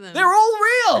 None of them. They're all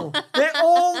real. They're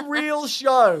all real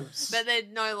shows. But they're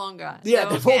no longer. Yeah,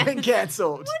 They're they've all been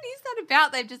cancelled. What is that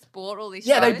about? They've just bought all these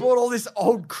Yeah, shows? they bought all this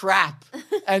old crap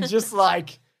and just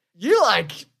like, you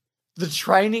like the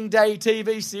Training Day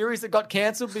TV series that got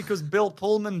cancelled because Bill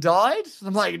Pullman died?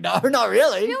 I'm like, no, not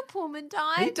really. Bill Pullman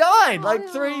died? He died like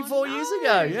Oh, 3-4 years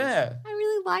ago, yeah. I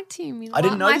really liked him. I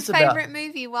didn't know this My about- favourite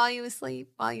movie, While You Were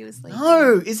Asleep.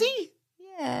 No, is he?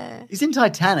 Yeah. He's in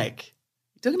Titanic.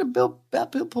 You talking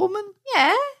about Bill Pullman? Yeah,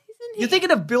 isn't he? You're thinking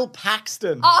of Bill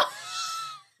Paxton. Oh.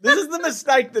 This is the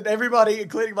mistake that everybody,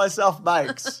 including myself,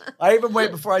 makes. I even went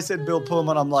before I said Bill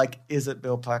Pullman. I'm like, is it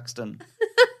Bill Paxton?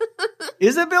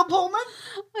 Is it Bill Pullman?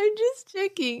 I'm just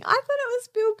checking. I thought it was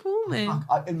Bill Pullman.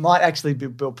 It might actually be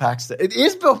Bill Paxton. It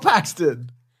is Bill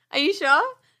Paxton. Are you sure?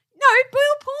 No,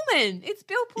 Bill Pullman. It's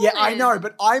Bill Pullman. Yeah, I know,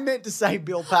 but I meant to say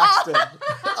Bill Paxton.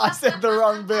 I said the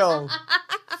wrong Bill.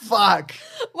 Fuck.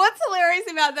 What's hilarious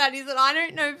about that is that I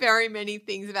don't know very many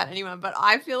things about anyone, but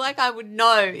I feel like I would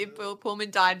know if Bill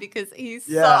Pullman died because he's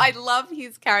Yeah. so. I love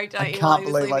his character. I in can't While He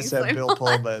Was believe I Sleeping said so Bill much.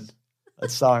 Pullman.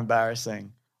 That's so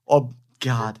embarrassing. Oh,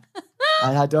 God.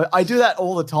 I do that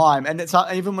all the time. And it's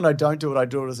not, even when I don't do it, I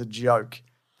do it as a joke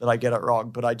that I get it wrong,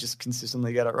 but I just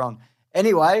consistently get it wrong.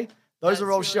 Anyway, those That's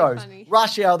are all really shows. funny.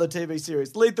 Rush Hour, the TV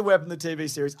series. Lethal Weapon, the TV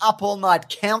series. Up All Night,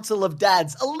 Council of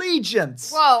Dads.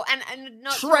 Allegiance. Whoa, and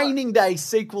not Training Day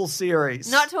sequel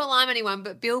series. not to alarm anyone,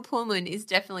 but Bill Pullman is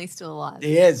definitely still alive.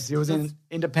 He is. He was in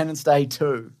Independence Day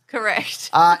 2.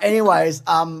 Correct. Anyways,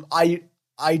 I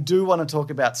do want to talk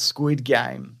about Squid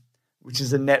Game, which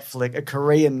is a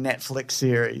Korean Netflix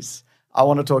series. I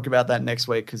want to talk about that next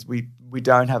week because we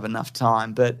don't have enough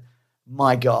time. But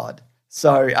my God.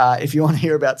 So if you want to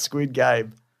hear about Squid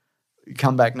Game,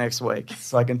 come back next week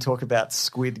so I can talk about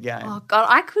Squid Game. Oh God,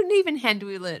 I couldn't even handle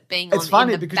it being It's on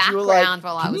funny in the because you were like, background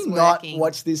while I can was you working. not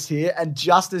watch this here? And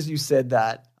just as you said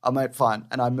that, I made fun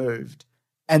and I moved.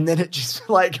 And then it just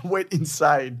like went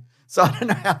insane. So I don't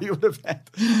know how you would have had,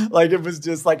 like it was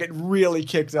just like it really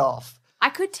kicked off. I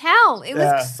could tell. It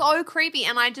Yeah. was so creepy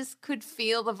and I just could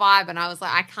feel the vibe and I was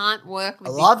like, I can't work with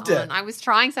I this loved on. it. I was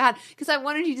trying so hard because I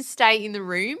wanted you to stay in the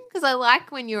room because I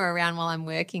like when you're around while I'm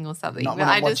working or something. Not but when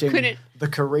I I'm just watching couldn't. the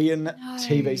Korean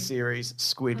TV series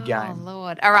Squid Oh, Game.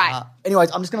 Lord. All right. Anyways,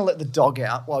 I'm just going to let the dog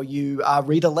out while you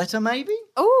read a letter maybe.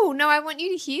 Oh, no, I want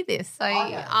you to hear this.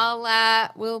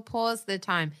 So we'll pause the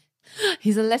time.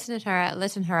 He's letting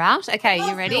her out. Okay,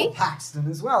 you ready? Bill Paxton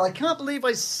as well. I can't believe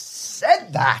I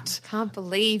said that. Can't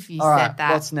believe you All right, said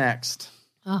that. what's next?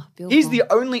 Oh, Bill He's Pullman.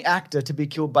 the only actor to be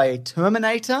killed by a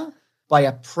Terminator, by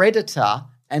a Predator,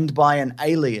 and by an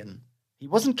alien. He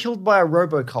wasn't killed by a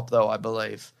RoboCop, though, I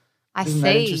believe. I Isn't see.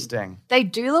 that interesting? They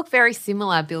do look very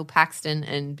similar, Bill Paxton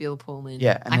and Bill Pullman.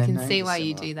 Yeah, and I their can names see are why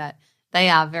you similar. do that. They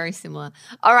are very similar.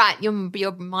 All right, your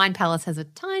mind palace has a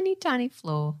tiny, tiny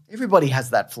flaw. Everybody has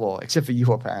that flaw, except for you,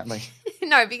 apparently.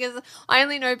 No, because I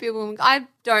only know Bill Pullman. I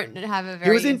don't have a He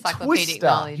very was in encyclopedic Twister.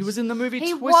 knowledge. He was in the movie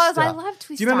He Twister. was. I love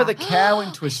Twister. Do you remember the cow in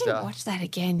I Twister? should watch that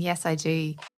again. Yes, I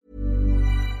do.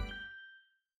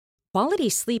 Quality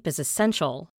sleep is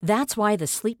essential. That's why the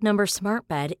Sleep Number Smart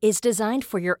Bed is designed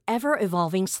for your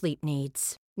ever-evolving sleep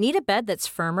needs. Need a bed that's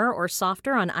firmer or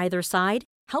softer on either side?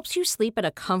 Helps you sleep at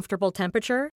a comfortable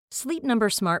temperature? Sleep Number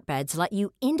Smart Beds let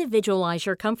you individualize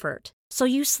your comfort, so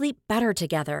you sleep better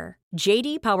together.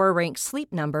 J.D. Power ranks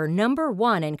Sleep Number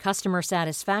 #1 in customer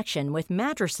satisfaction with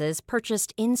mattresses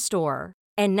purchased in-store.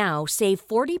 And now, save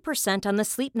 40% on the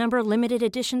Sleep Number Limited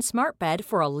Edition Smart Bed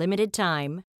for a limited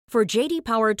time. For JD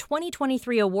Power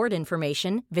 2023 award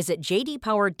information, visit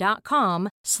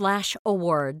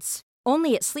jdpower.com/awards.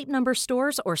 Only at Sleep Number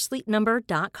stores or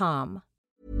sleepnumber.com.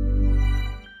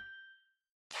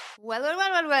 Well.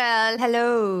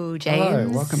 Hello, James. Hello,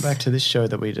 welcome back to this show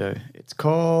that we do. It's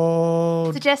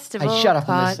called... Suggestible. Hey, shut up and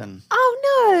Pod. listen.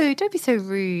 Oh, no, don't be so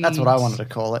rude. That's what I wanted to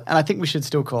call it, and I think we should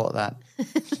still call it that. We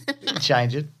can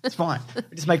change it. It's fine. We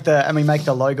just make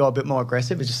the logo a bit more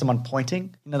aggressive. It's just someone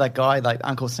pointing. You know that guy, like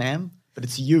Uncle Sam? But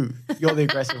it's you. You're the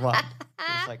aggressive one.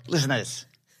 It's like, listen to this.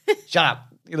 Shut up.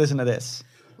 You listen to this.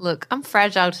 Look, I'm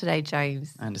fragile today,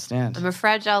 James. I understand. I'm a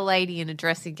fragile lady in a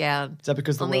dressing gown. Is that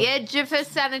because the On world... the edge of her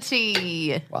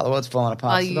sanity. Well, the world's falling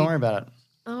apart, Are so you- don't worry about it.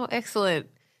 Oh, excellent.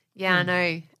 Yeah, I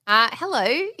know. Hello.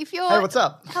 If you're... Hey, what's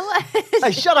up? Hello. Hey,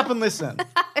 shut up and listen.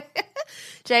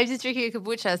 James is drinking a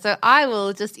kombucha, so I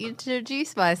will just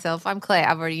introduce myself. I'm Claire.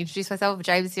 I've already introduced myself.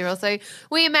 James here also.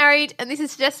 We are married, and this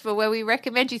is Desperate, where we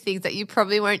recommend you things that you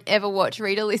probably won't ever watch,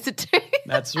 read, or listen to.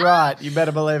 That's right. You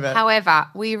better believe it. However,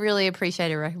 we really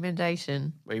appreciate a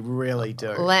recommendation. We really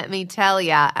do. Let me tell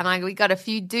you. And we got a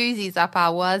few doozies up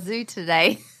our wazoo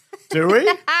today. Do we?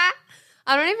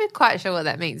 I'm not even quite sure what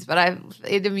that means, but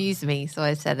it amused me, so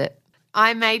I said it.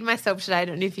 I made myself today, I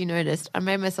don't know if you noticed, I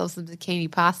made myself some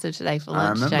zucchini pasta today for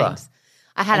lunch, remember. James.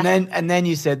 I had And then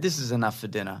you said, this is enough for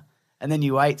dinner. And then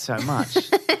you ate so much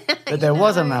that there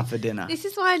wasn't enough for dinner. This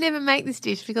is why I never make this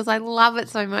dish, because I love it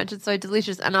so much. It's so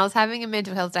delicious. And I was having a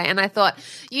mental health day, and I thought,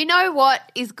 you know what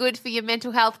is good for your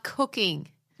mental health? Cooking.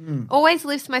 Always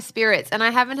lifts my spirits. And I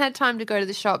haven't had time to go to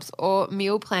the shops or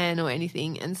meal plan or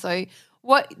anything. And so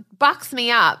what bucks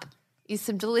me up is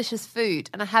some delicious food.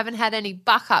 And I haven't had any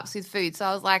buck-ups with food. So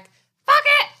I was like, fuck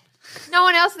it. No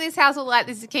one else in this house will like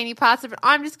this zucchini pasta, but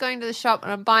I'm just going to the shop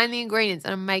and I'm buying the ingredients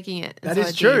and I'm making it. And That so is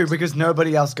I true did. because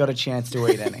nobody else got a chance to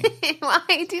eat any. Well,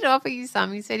 he did offer you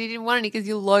some. He said he didn't want any because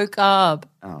you're low carb.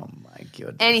 Oh, my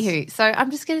goodness. Anywho, so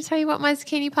I'm just going to tell you what my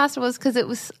zucchini pasta was because it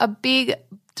was a big,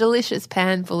 delicious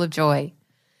pan full of joy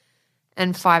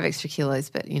and 5 extra kilos,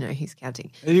 but, who's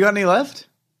counting? Have you got any left?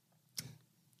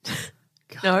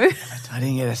 No, I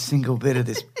didn't get a single bit of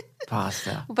this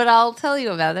pasta. but I'll tell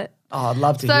you about it. Oh, I'd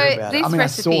love to So hear about it. this I mean, I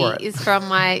recipe saw it. is from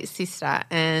my sister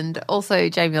and also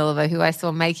Jamie Oliver, who I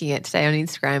saw making it today on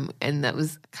Instagram, and that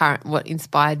was what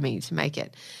inspired me to make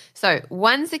it. So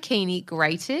 1 zucchini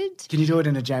grated. Can you do it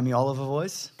in a Jamie Oliver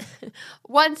voice?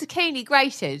 1 zucchini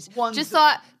grated. Just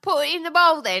like put it in the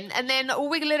bowl then and then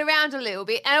wiggle it around a little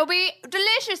bit and it'll be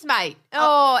delicious, mate.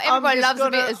 Oh, everybody just loves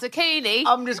a bit of zucchini.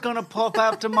 I'm just going to pop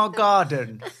out to my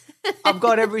garden. I've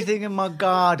got everything in my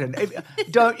garden.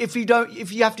 If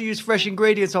you have to use fresh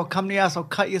ingredients, I'll come to your house, I'll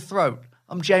cut your throat.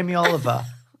 I'm Jamie Oliver.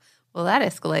 Well, that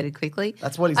escalated quickly.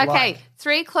 That's what he's okay, like.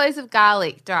 3 cloves of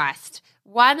garlic diced,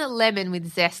 1 lemon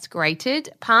with zest grated,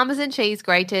 Parmesan cheese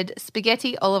grated,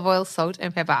 spaghetti, olive oil, salt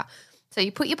and pepper. So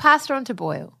you put your pasta on to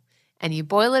boil and you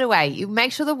boil it away. You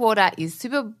make sure the water is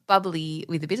super bubbly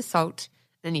with a bit of salt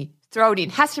and you throw it in.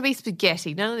 It has to be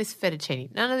spaghetti, none of this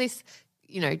fettuccine, none of this,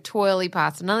 toily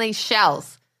pasta, none of these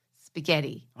shells.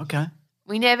 Spaghetti. Okay.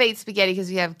 We never eat spaghetti because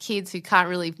we have kids who can't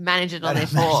really manage it on their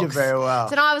They manage forks. it very well.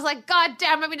 So now I was like, God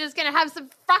damn, I'm just going to have some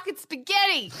fucking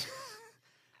spaghetti.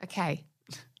 Okay,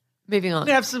 moving on. I'm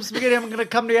going to have some spaghetti. I'm going to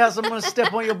come to your house. I'm going to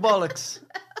step on your bollocks.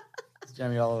 It's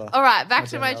Jamie Oliver. All right, back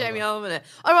to Jamie my Jamie Oliver.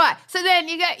 All right, so then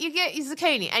you get your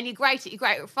zucchini and you grate it. You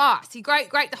grate it fast. You grate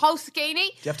the whole zucchini. Do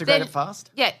you have to grate it fast?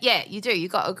 Yeah, you do. You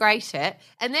got to grate it,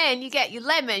 and then you get your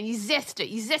lemon. You zest it.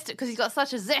 You zest it because you've got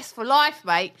such a zest for life,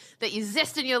 mate. That you're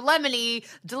zesting your lemony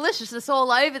deliciousness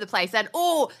all over the place, and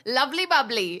lovely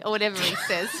bubbly or whatever he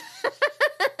says.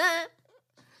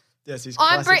 Yes, he's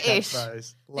I'm classic British. catchphrase.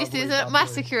 This Lovely, isn't bubbly.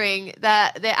 massacring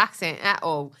their accent at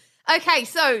all. Okay,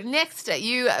 so next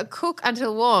you cook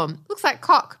until warm. Looks like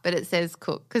cock, but it says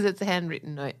cook because it's a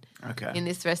handwritten note Okay. in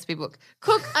this recipe book.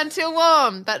 Cook until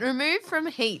warm, but remove from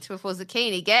heat before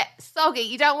zucchini get soggy.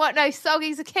 You don't want no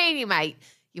soggy zucchini, mate.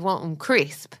 You want them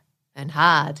crisp and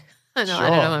hard. I don't know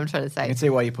what I'm trying to I say. can see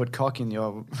why you put cock in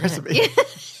your recipe.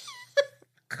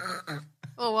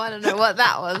 Oh, I don't know what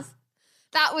that was.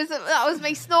 That was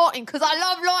me snorting because I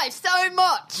love life so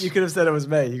much. You could have said it was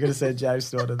me. You could have said Joe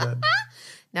snorted then.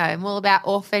 No, I'm all about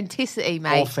authenticity,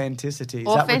 mate. Authenticity. Is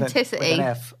Authenticity. That with an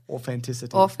F?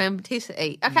 Authenticity.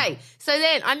 Authenticity. Okay, so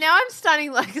then I'm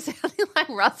sounding like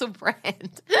Russell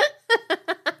Brand.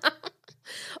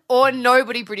 Or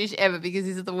nobody British ever because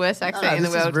this is the worst accent in the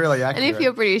this is world. really And if accurate.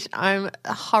 you're British, I'm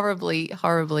horribly,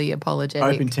 horribly apologetic.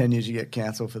 I hope in 10 years you get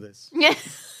cancelled for this. Yeah,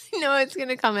 no, it's going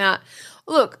to come out.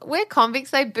 Look, we're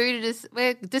convicts. They booted us.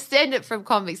 We're descended from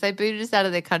convicts. They booted us out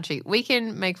of their country. We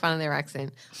can make fun of their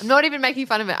accent. I'm not even making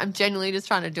fun of it. I'm genuinely just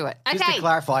trying to do it. Just Okay. to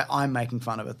clarify, I'm making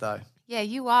fun of it though. Yeah,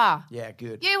 you are. Yeah,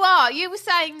 good. You are. You were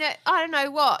saying that, I don't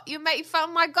know what, you make fun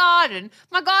of my garden.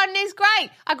 My garden is great.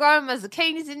 I grow my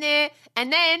zucchinis in there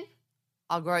and then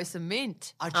I'll grow some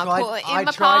mint. I I'll tried, put it in I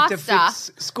my tried to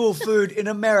pasta. fix school food in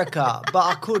America, but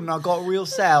I couldn't. I got real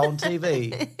sour on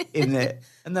TV in it.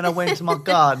 And then I went to my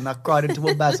garden. I cried into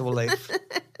a basil leaf.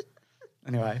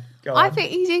 Anyway, go on. I think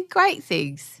he did great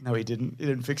things. No, he didn't. He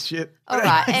didn't fix shit. All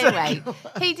right, anyway,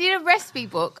 he did a recipe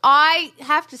book. I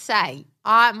have to say,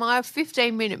 my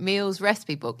 15-minute meals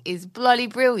recipe book is bloody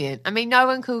brilliant. I mean, no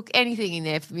one cook anything in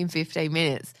there in 15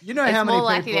 minutes. You know It's how many more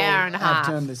like people an hour and a have half.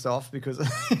 turned this off because of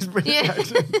his British Yeah,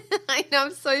 accent? I know.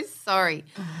 I'm so sorry.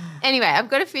 Anyway, I've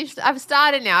got to finish. I've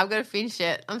started now. I've got to finish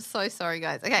it. I'm so sorry,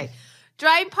 guys. Okay,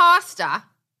 drain pasta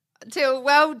till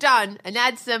well done and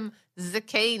add some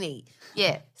zucchini.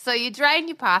 Yeah. So you drain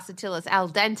your pasta till it's al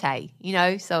dente,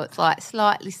 so it's like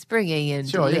slightly springy and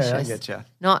Sure, delicious. yeah, I get you.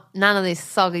 None of this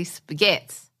soggy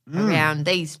spaghetti around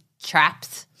these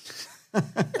traps.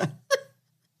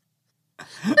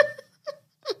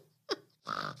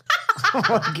 Oh,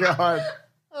 my God.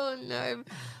 Oh, no.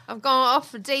 I've gone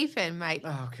off the deep end, mate.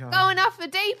 Oh, God. Going off the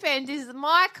deep end is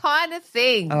my kind of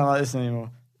thing. I don't like this anymore.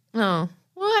 Oh,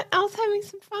 what? I was having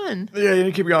some fun. Yeah,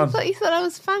 you keep going. I thought you thought I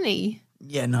was funny.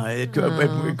 Yeah, no, it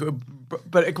could,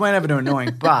 but it went over to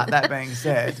annoying. But that being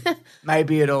said,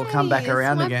 maybe it'll come back Hey,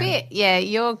 around it's my again. Bit. Yeah,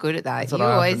 you're good at that. That's what You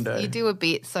I always often do. you do a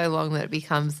bit so long that it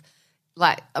becomes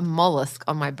like a mollusk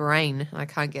on my brain. I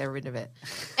can't get rid of it.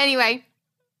 Anyway,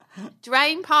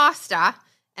 drain pasta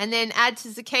and then add to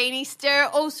zucchini. Stir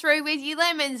it all through with your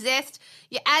lemon zest.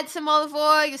 You add some olive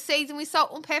oil. You season with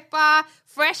salt and pepper,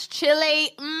 fresh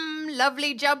chili.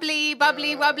 Lovely jubbly,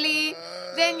 bubbly, wobbly.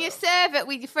 Then you serve it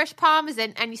with your fresh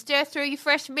parmesan and you stir through your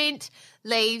fresh mint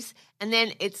leaves, and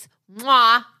then it's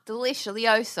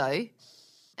delicioso.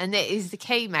 And that is the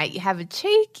key, mate. You have a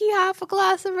cheeky half a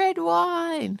glass of red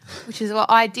wine, which is what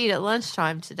I did at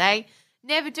lunchtime today.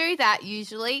 Never do that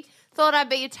usually. Thought I'd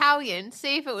be Italian,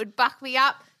 see if it would buck me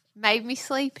up. Made me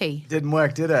sleepy. Didn't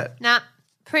work, did it? Nah,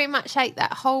 pretty much ate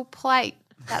that whole plate.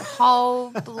 That whole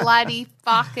bloody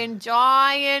fucking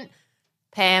giant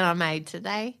pan I made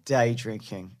today. Day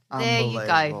drinking. There you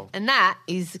go. And that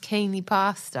is zucchini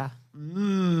pasta.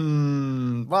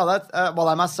 Well, that's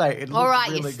I must say it looks All right,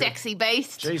 really you good. sexy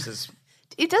beast. Jesus.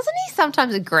 Doesn't he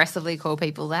sometimes aggressively call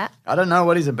people that? I don't know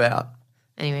what he's about.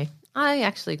 Anyway, I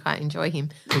actually quite enjoy him.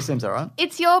 He seems all right.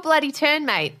 It's your bloody turn,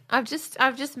 mate. I've just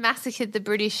massacred the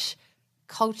British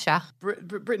culture.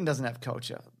 Britain doesn't have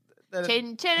culture.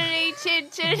 Chin chinny chin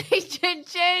chinny chin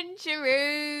chin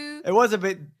chiroo. It was a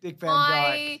bit Dick Van Dyke.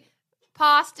 My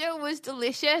pasta was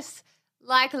delicious,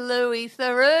 like Louis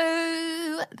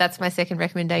Theroux. That's my second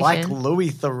recommendation. Like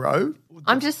Louis Theroux?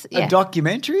 I'm just A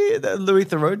documentary? The Louis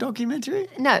Theroux documentary?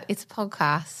 No, it's a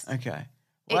podcast. Okay.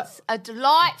 It's a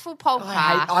delightful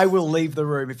podcast. I will leave the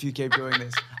room if you keep doing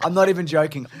this. I'm not even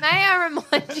joking. May I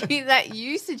remind you that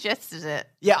you suggested it?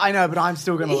 Yeah, I know, but I'm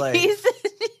still going to leave.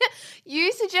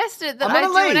 You suggested that I'm I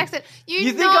gonna do an leave. accent.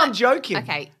 You think I'm joking?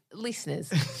 Okay, listeners,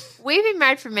 we've been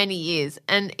married for many years,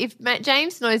 and if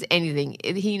James knows anything,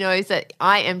 he knows that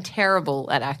I am terrible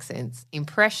at accents,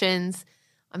 impressions.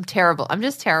 I'm terrible. I'm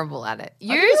just terrible at it. I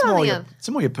think You, it's on more the your, other- it's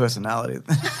more your personality.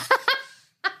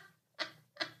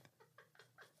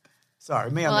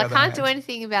 Sorry, me on well, the I other can't hand. do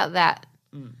anything about that.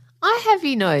 I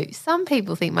have some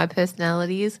people think my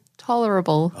personality is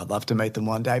tolerable. I'd love to meet them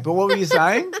one day. But what were you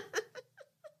saying?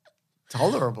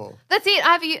 Tolerable. That's it.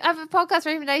 I have a podcast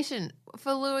recommendation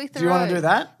for Louis Theroux. Do you want to do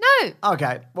that? No.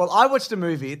 Okay. Well, I watched a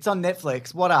movie. It's on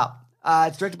Netflix. What up?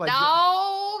 It's directed by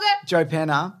Dog. Joe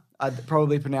Penner. I'd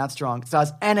probably pronounced wrong. It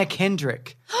stars Anna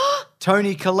Kendrick,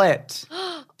 Toni Collette,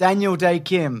 Daniel Day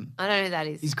Kim. I don't know who that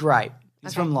is. He's great.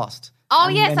 He's Okay. from Lost. Oh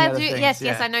and yes, many I other do. things, Yes,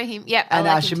 yeah. I know him. Yep, And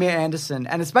I like him Shamir too. Anderson,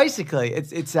 and it's basically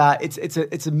it's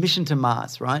a mission to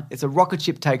Mars, right? It's a rocket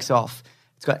ship takes off.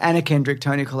 It's got Anna Kendrick,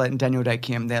 Toni Collette, and Daniel Day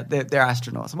Kim. They're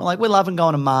astronauts, and we're like, we're loving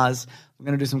going to Mars. We're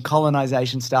going to do some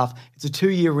colonization stuff. It's a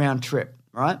 2-year round trip,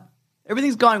 right?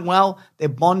 Everything's going well. They're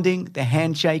bonding. They're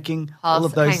handshaking. all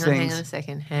of those things.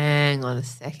 Hang on a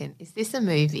second. Is this a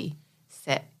movie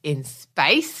set in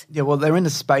space? Yeah, well, they're in a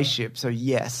spaceship, so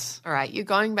yes. All right, you're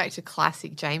going back to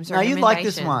classic James. No, you like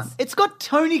this one. It's got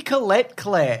Toni Collette,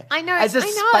 Claire. I know, as a I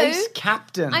know. space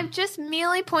captain. I'm just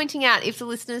merely pointing out, if the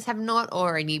listeners have not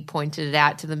already pointed it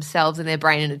out to themselves in their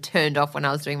brain and it turned off when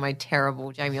I was doing my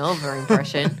terrible Jamie Oliver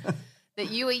impression,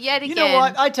 that you are yet again You know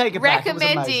what? I take it back. It was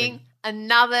recommending amazing.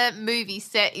 another movie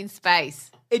set in space.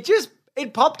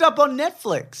 It popped up on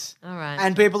Netflix. All right.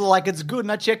 And people are like, it's good,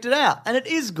 and I checked it out. And it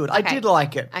is good. I Okay. did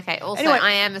like it. Okay, also, Anyway,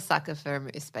 I am a sucker for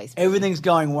a space movie. everything's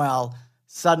going well.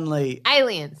 Suddenly,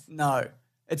 Aliens. no.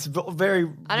 It's very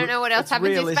I don't know what else it's happens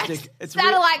realistic. in space. It's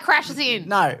Satellite crashes in.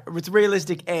 No, it's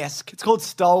realistic-esque. It's called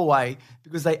Stowaway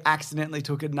because they accidentally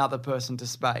took another person to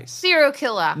space. Serial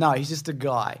killer. No, he's just a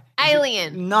guy.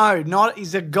 Alien.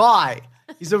 He's a guy.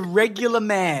 He's a regular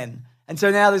man. And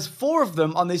so now there's 4 of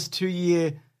them on this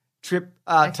 2-year trip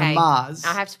to Okay, Mars.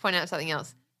 I have to point out something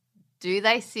else. Do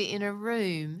they sit in a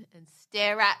room and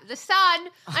stare at the sun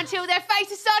until their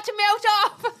faces start to melt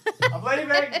off? I'm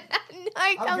leaving.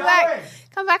 No, come going. back.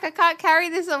 Come back. I can't carry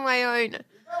this on my own.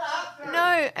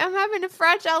 No, I'm having a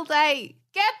fragile day.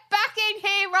 Get back in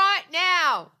here right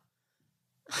now.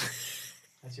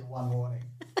 That's your one warning.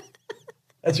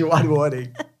 That's your one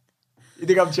warning. You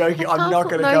think I'm joking? I'm not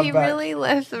going to No, come he back. really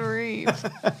left the room.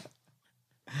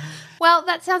 Well,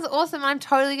 that sounds awesome. I'm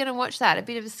totally going to watch that. A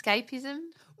bit of escapism.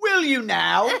 Will you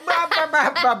now? Bah, bah,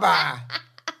 bah, bah, bah.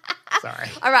 Sorry.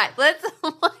 All right,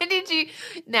 why did you?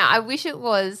 Now, I wish it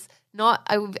was not.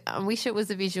 I wish it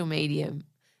was a visual medium,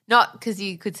 not because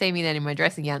you could see me then in my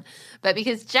dressing gown, but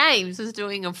because James was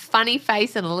doing a funny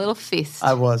face and a little fist.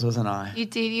 I wasn't I? You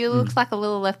did. You looked like a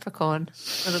little leprechaun,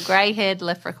 little grey-haired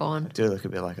leprechaun. I do look a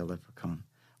bit like a leprechaun.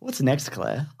 What's next,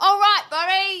 Claire? All right,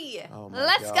 buddy. Oh my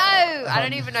Let's God. go. I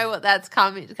don't even know what that's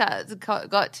got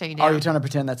to now. Oh, you're trying to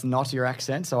pretend that's not your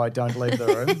accent so I don't leave the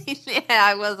room? Yeah,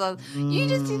 I was. You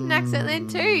just did an accent then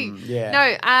too. yeah.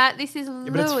 No, this is Louis.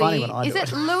 but it's funny when I is do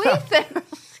it it. Louis?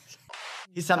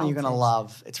 Here's something you're going to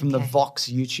love. It's from the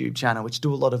Vox YouTube channel, which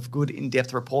do a lot of good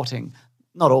in-depth reporting.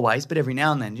 Not always, but every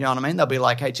now and then. You know what I mean? They'll be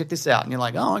like, hey, check this out. And you're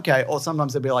like, oh, okay. Or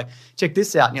sometimes they'll be like, check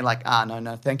this out. And you're like,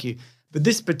 no, thank you. But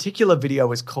this particular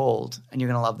video is called, and you're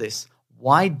going to love this,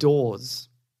 Why Doors,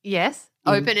 Yes,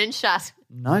 open and shut.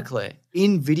 no Claire,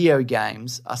 in video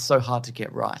games are so hard to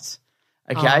get right.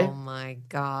 Okay? Oh my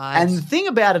God. And the thing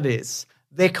about it is,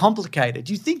 they're complicated.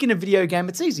 You think in a video game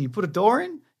it's easy. You put a door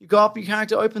in, you go up, your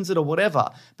character opens it or whatever.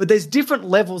 But there's different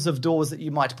levels of doors that you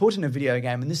might put in a video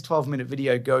game, and this 12-minute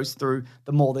video goes through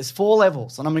them all. There's 4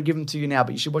 levels, and I'm going to give them to you now,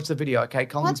 but you should watch the video, okay?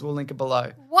 Collins will link it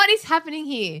below. What is happening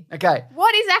here? Okay.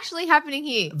 What is actually happening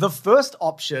here? The first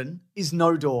option is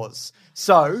no doors.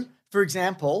 So, for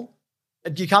example,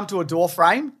 you come to a door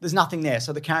frame, there's nothing there,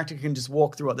 so the character can just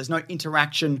walk through it. There's no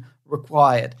interaction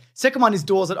required. Second one is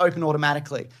doors that open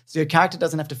automatically. So your character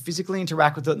doesn't have to physically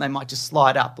interact with it, and they might just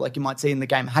slide up, like you might see in the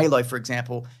game Halo, for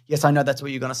example. Yes, I know that's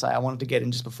what you're going to say. I wanted to get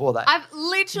in just before that. I've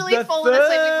literally fallen asleep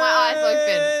with my eyes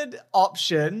open. Third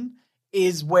option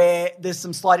is where there's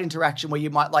some slight interaction where you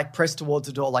might like press towards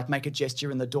the door, like make a gesture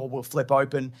and the door will flip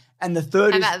open. And the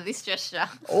third How is... about this gesture?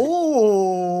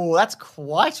 Oh, that's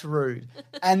quite rude.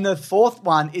 And the fourth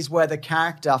one is where the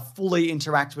character fully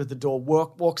interacts with the door,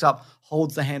 walks up,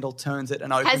 holds the handle, turns it,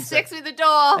 and opens Has sex it. with the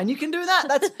door. And you can do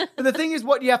that. But the thing is,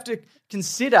 what you have to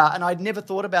consider, and I'd never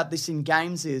thought about this in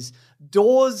games, is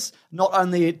doors not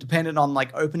only dependent on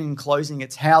like opening and closing,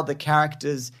 it's how the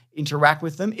characters interact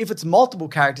with them. If it's multiple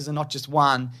characters and not just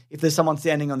one, if there's someone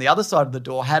standing on the other side of the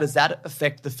door, how does that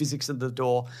affect the physics of the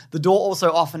door? The door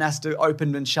also often has to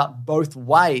open and shut both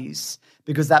ways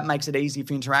because that makes it easy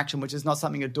for interaction, which is not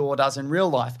something a door does in real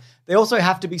life. They also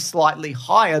have to be slightly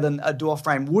higher than a door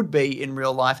frame would be in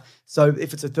real life. So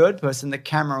if it's a third person, the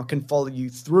camera can follow you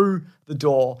through the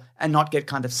door and not get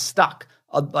kind of stuck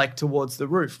like towards the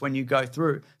roof when you go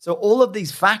through. So all of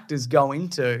these factors go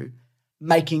into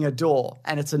making a door,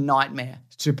 and it's a nightmare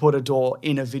to put a door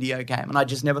in a video game. And I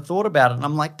just never thought about it. And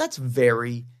I'm like, that's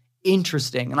very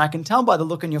interesting. And I can tell by the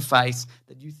look on your face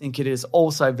that you think it is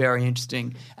also very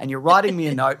interesting. And you're writing me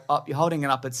a note up, you're holding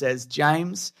it up, it says,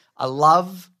 James, I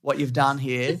love what you've done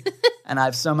here, and I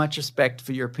have so much respect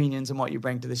for your opinions and what you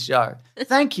bring to the show.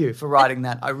 Thank you for writing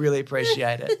that. I really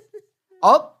appreciate it.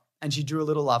 Oh, and she drew a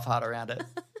little love heart around it.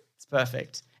 It's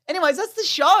perfect. Anyways, that's the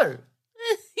show.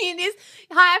 It is.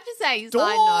 I have to say,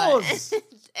 Doors. side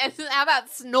note. How about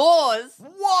snores?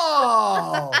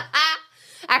 Whoa.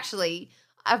 Actually,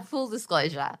 a full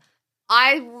disclosure,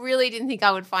 I really didn't think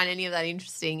I would find any of that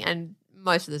interesting, and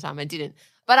most of the time I didn't.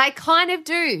 But I kind of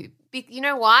do. You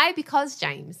know why? Because,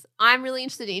 James, I'm really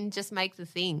interested in just make the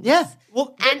things. Yeah.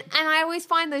 Well, And I always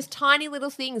find those tiny little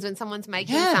things when someone's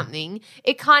making something,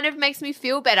 it kind of makes me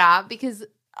feel better because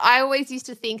I always used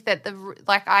to think that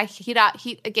I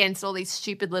hit against all these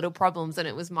stupid little problems and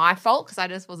it was my fault because I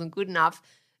just wasn't good enough.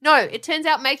 No, it turns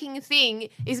out making a thing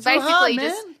is basically hard,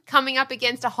 just man. coming up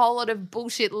against a whole lot of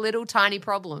bullshit little tiny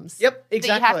problems. Yep, That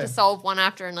exactly. you have to solve one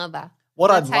after another. What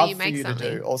That's I'd how love you for make you something.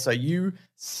 to do, also, you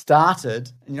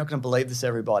started, and you're not going to believe this,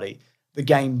 everybody, the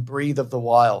game Breathe of the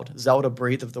Wild, Zelda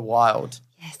Breathe of the Wild.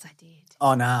 Yes, I did.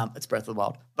 Oh, no, it's Breath of the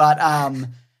Wild. But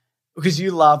because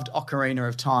you loved Ocarina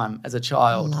of Time as a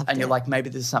child, Loved and you're it. like, maybe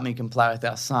this is something you can play with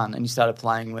our son, and you started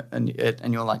playing with it,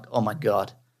 and you're like, oh, my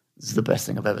God, this is the best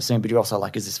thing I've ever seen. But you're also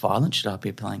like, is this violent? Should I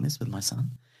be playing this with my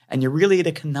son? And you're really at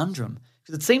a conundrum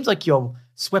because it seems like you're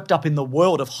swept up in the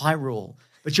world of Hyrule,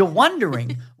 but you're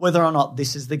wondering whether or not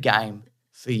this is the game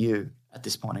for you at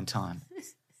this point in time.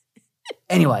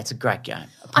 Anyway, it's a great game,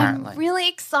 apparently. I'm really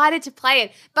excited to play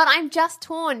it, but I'm just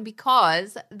torn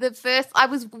because I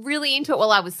was really into it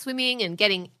while I was swimming and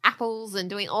getting apples and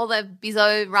doing all the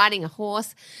bizzo, riding a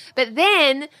horse. But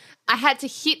then I had to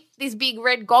hit this big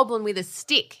red goblin with a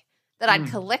stick that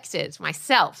I'd collected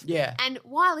myself. Yeah. And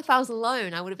while if I was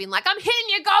alone, I would have been like, I'm hitting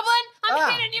you, goblin.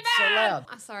 I'm hitting you so bad. loud.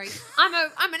 I'm sorry. I'm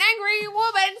an angry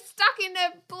woman stuck in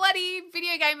a bloody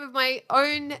video game of my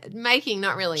own making.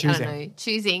 Not really. I don't know.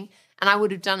 Choosing. And I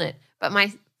would have done it. But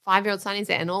my 5-year-old son is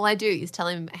there, and all I do is tell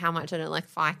him how much I don't like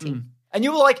fighting. And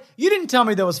you were like, you didn't tell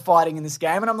me there was fighting in this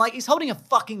game. And I'm like, he's holding a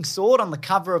fucking sword on the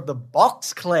cover of the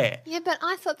box, Claire. Yeah, but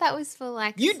I thought that was for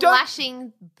like You don't-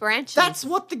 slashing branches. That's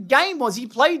what the game was. He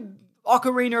played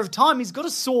Ocarina of Time. He's got a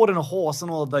sword and a horse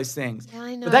and all of those things. Yeah,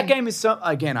 I know. But that game is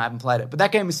again, I haven't played it, but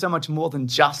that game is so much more than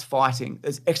just fighting.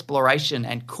 There's exploration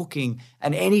and cooking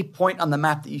and any point on the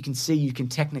map that you can see you can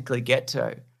technically get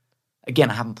to. Again,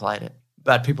 I haven't played it,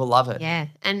 but people love it. Yeah,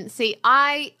 and see,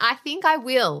 I think I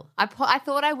will. I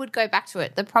thought I would go back to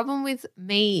it. The problem with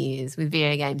me with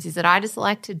video games is that I just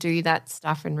like to do that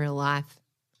stuff in real life.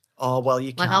 Oh, well, you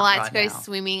can't Like I like right to go now.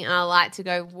 swimming and I like to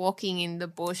go walking in the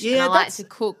bush Yeah, and I like that's- to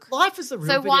cook. Life is a real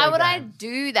So why video would I game.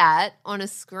 do that on a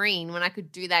screen when I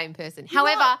could do that in person?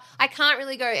 However, I can't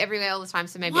really go everywhere all the time,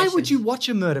 so maybe I Why should. would you watch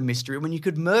a murder mystery when you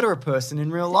could murder a person in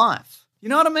real life? You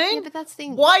know what I mean? Yeah, but that's the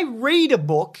thing. Why read a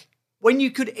book when you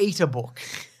could eat a book?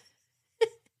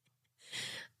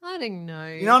 I don't know.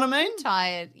 You know what I mean? I'm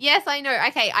tired. Yes, I know.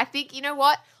 Okay, I think, you know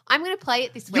what? I'm going to play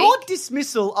it this week. Your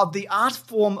dismissal of the art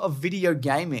form of video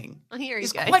gaming Oh, here he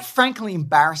is goes. quite frankly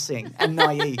embarrassing and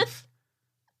naive.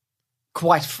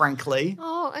 Quite frankly.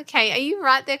 Oh, okay. Are you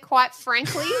right there, quite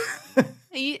frankly?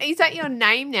 Is that your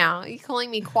name now? Are you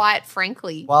calling me quite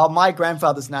frankly? Well, my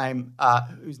grandfather's name,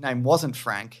 whose name wasn't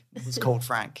Frank, was called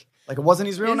Frank. Like it wasn't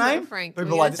his real It's not name. Frank. People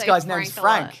We were like, don't this say guy's name's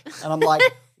Frank a Frank. lot. And I'm like,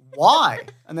 why?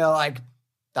 And they're like,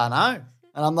 don't know.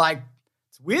 And I'm like,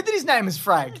 it's weird that his name is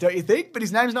Frank, don't you think? But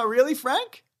his name's not really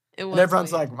Frank. It And was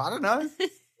everyone's weird. like, I don't know.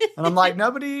 And I'm like,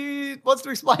 nobody wants to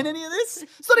explain any of this?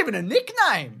 It's not even a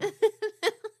nickname.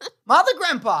 My other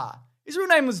grandpa, his real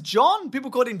name was John. People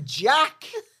called him Jack.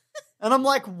 And I'm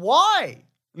like, why?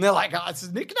 And they're like, oh, it's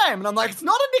his nickname. And I'm like, it's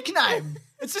not a nickname.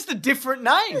 It's just a different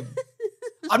name.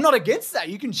 I'm not against that.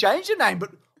 You can change your name,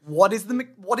 but what is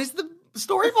the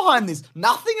story behind this?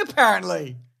 Nothing,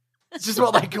 apparently. It's just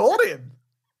what they called him.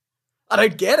 I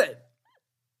don't get it.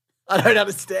 I don't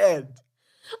understand.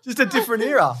 Just a different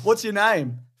era. What's your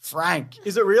name? Frank.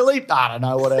 Is it really? I don't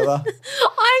know, whatever.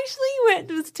 I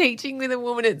actually was teaching with a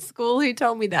woman at school who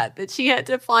told me that she had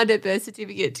to find her birth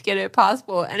certificate to get her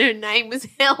passport and her name was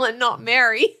Helen, not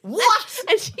Mary. What?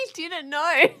 And she didn't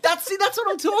know. That's what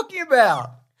I'm talking about.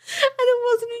 And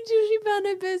it wasn't until she found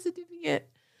her birth certificate.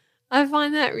 I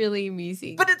find that really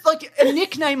amusing. But it's like a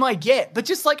nickname I get, but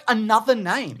just like another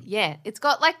name. yeah, it's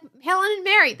got like Helen and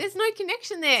Mary. There's no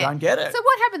connection there. Don't get it. So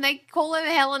what happened? They call her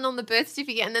Helen on the birth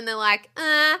certificate and then they're like,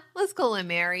 let's call her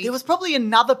Mary. There was probably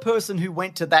another person who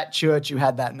went to that church who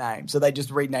had that name, so they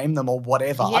just renamed them or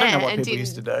whatever. I don't know what and people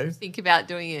used to didn't do. think about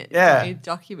doing it Yeah. in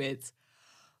documents.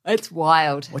 It's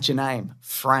wild. What's your name?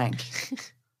 Frank.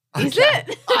 Is Okay.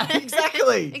 it?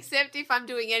 Exactly. Except if I'm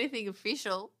doing anything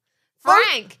official. Frank?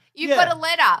 Frank, you've Yeah. got a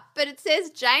letter, but it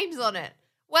says James on it.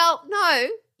 Well, no.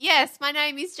 Yes, my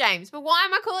name is James, but why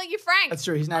am I calling you Frank? That's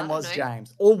true. His I name don't was know.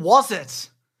 James. Or was it?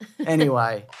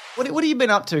 Anyway, what have you been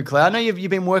up to, Claire? I know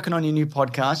you've been working on your new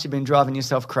podcast. You've been driving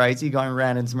yourself crazy, going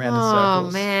round and round in circles.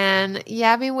 Oh, man.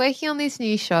 Yeah, I've been working on this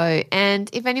new show. And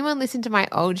if anyone listened to my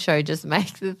old show, Just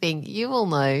Make the Thing, you will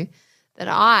know that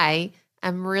I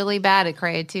am really bad at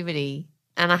creativity.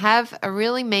 And I have a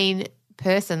really mean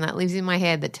person that lives in my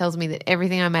head that tells me that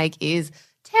everything I make is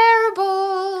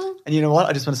terrible. And you know what?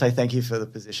 I just want to say thank you for the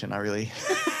position. I really...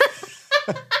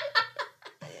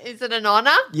 Is it an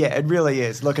honor? Yeah, it really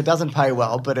is. Look, it doesn't pay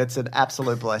well, but it's an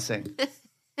absolute blessing.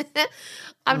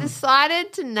 I've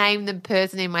decided to name the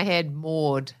person in my head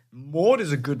Maud. Maud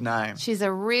is a good name. She's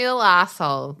a real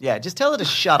asshole. Yeah, just tell her to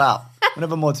shut up.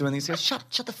 Whenever Maud's doing things, go,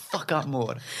 shut the fuck up,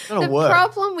 Maud. It's not The a word.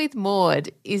 problem with Maud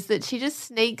is that she just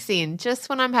sneaks in just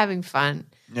when I'm having fun.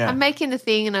 Yeah. I'm making a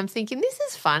thing and I'm thinking, this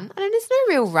is fun. And there's no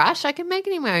real rush. I can make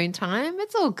it in my own time.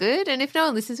 It's all good. And if no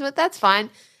one listens to it, that's fine.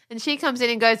 And she comes in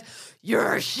and goes,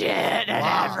 you're shit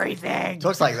at everything.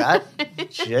 Talks like that.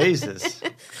 Jesus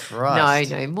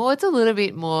Christ. No, Maud's a little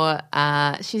bit more,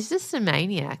 she's just a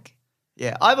maniac.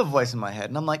 Yeah, I have a voice in my head,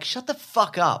 and I'm like, shut the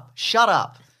fuck up. Shut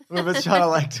up. Whoever's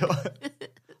trying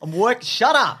to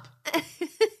shut up.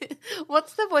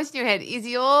 What's the voice in your head? Is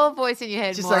your voice in your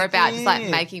head Just more like, about just like "Meh,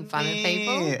 making fun of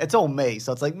people? meh." It's all me,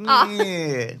 so it's like,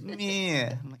 meh, meh.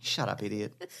 I'm like, shut up,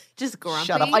 idiot. Just grumpy?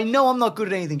 Shut up. I know I'm not good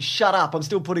at anything. Shut up. I'm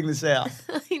still putting this out.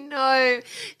 I know.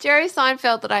 Jerry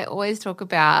Seinfeld that I always talk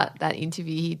about that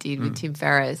interview he did Hmm. with Tim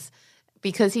Ferriss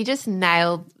because he just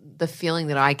nailed the feeling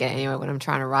that I get anyway when I'm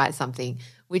trying to write something,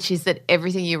 which is that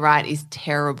everything you write is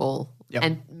terrible Yep.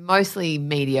 and mostly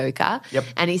mediocre. Yep.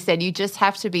 And he said you just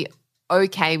have to be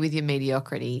okay with your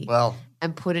mediocrity. Well,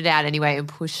 and put it out anyway and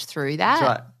push through that. That's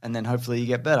right. And then hopefully you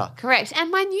get better. Correct. And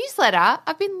my newsletter,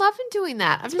 I've been loving doing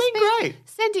that. I've just been great.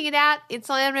 sending it out. It's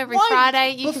on every Why-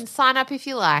 Friday. You can sign up if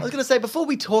you like. I was going to say, before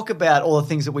we talk about all the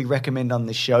things that we recommend on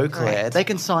this show, Claire, Correct. they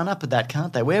can sign up at that,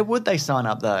 can't they? Where would they sign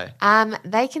up, though?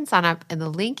 They can sign up in the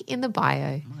link in the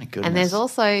bio. My goodness. And there's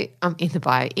also in the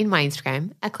bio, in my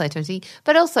Instagram, at Claire20,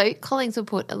 but also Collings will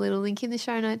put a little link in the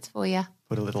show notes for you.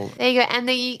 Put a little... There you go.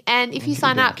 And if you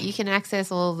sign up, you can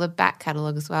access all the back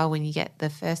catalogue as well when you get the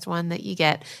first one that you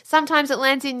get. Sometimes it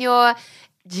lands in your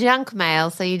junk mail,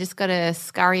 so you just got to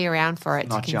scurry around for it to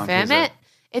Not junk, confirm is it. it?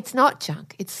 It's not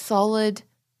junk. It's solid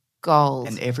gold.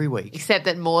 And every week. Except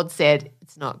that Maud said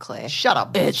it's not Claire. Shut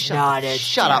up, Maud. It's Shut not. up. It's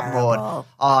Shut up, Maud. terrible.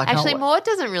 Oh, I can't Actually, wa- Maud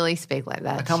doesn't really speak like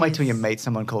that. I can't wait till you She's- meet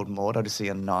someone called Maud. I'll just see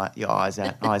your eyes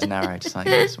narrow, just like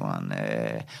this one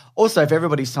there. Also, if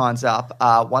everybody signs up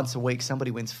once a week,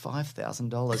 somebody wins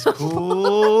 $5,000.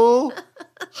 Cool,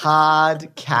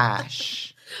 hard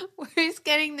cash. Who's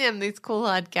getting them this cool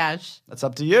hard cash? That's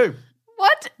up to you.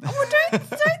 What? Oh,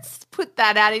 don't put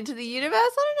that out into the universe.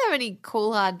 I don't have any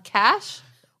cool hard cash.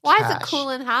 Why is it Cash. cool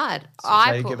and hard?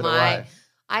 how you give it away.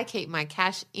 I keep my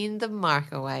cash in the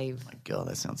microwave. My God,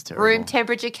 that sounds terrible. Room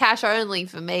temperature cash only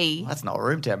for me. That's not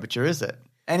room temperature, is it?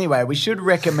 Anyway, we should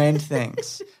recommend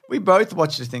things. We both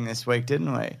watched a thing this week,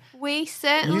 didn't we? We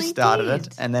certainly You started did.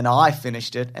 it, and then I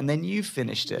finished it, and then you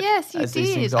finished it. Yes, you as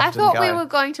these things did. I often thought we go. were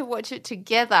going to watch it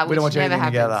together, which don't watch never anything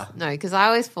happens. together. No, because I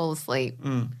always fall asleep.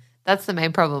 That's the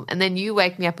main problem. And then you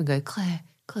wake me up and go, Claire,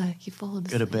 you've fallen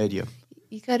Go asleep. to bed, you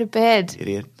You go to bed.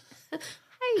 idiot. Hey,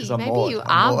 'Cause I'm maybe Maud. you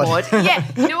I'm are Maud. Maud. Yeah,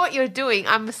 you know what you're doing?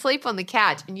 I'm asleep on the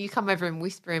couch and you come over and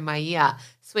whisper in my ear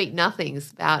sweet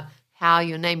nothings about how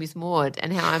your name is Maud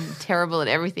and how I'm terrible at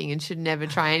everything and should never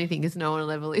try anything because no one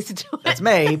will ever listen to it. That's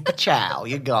me. Pachow,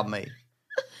 you got me.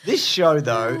 This show,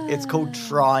 though, it's called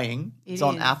Trying. It's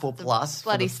on is. Apple The Plus.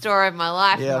 Bloody story of my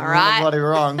life, Yeah, am I right? bloody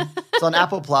wrong. It's on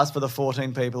Apple Plus for the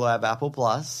 14 people who have Apple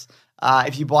Plus.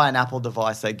 If you buy an Apple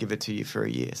device, they give it to you for a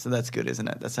year. So that's good, isn't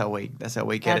it? That's how we get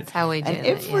it. That's how we do and it,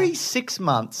 every yeah. 6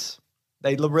 months,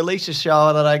 they release a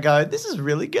show that I go, this is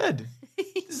really good.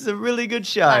 This is a really good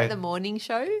show. Like the morning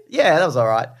show. Yeah, that was all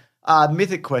right.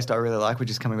 Mythic Quest I really like,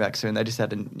 which is coming back soon. They just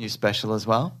had a new special as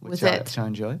well, which Was it? I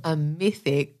enjoy. A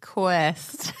mythic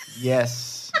quest.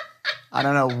 Yes. I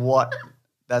don't know what.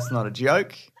 That's not a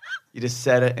joke. You just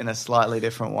said it in a slightly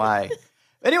different way.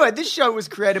 Anyway, this show was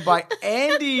created by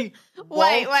Andy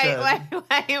Wait. Walton.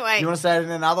 You want to say it in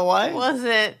another way? Was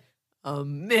it a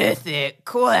mythic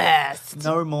quest?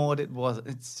 No more. It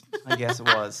was. I guess it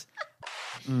was.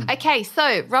 Okay,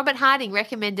 so Robert Harding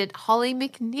recommended Holly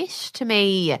McNish to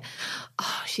me.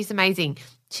 Oh, she's amazing.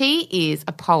 She is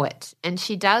a poet and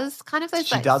she does kind of those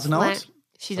She does know slam- it?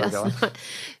 She Sorry, does go on. not.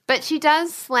 But she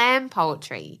does slam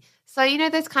poetry. So, you know,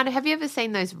 those kind of, have you ever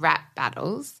seen those rap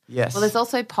battles? Yes. Well, there's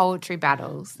also poetry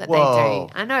battles that Whoa.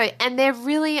 they do. I know. And they're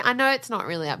really, I know it's not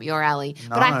really up your alley,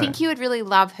 but I No. think you would really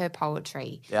love her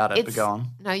poetry. Doubt it, but go on.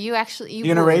 No, you actually, You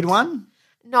going to read one?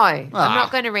 No, I'm Ah.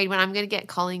 not going to read one. I'm going to get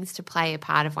Collings to play a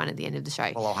part of one at the end of the show.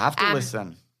 Well, I'll have to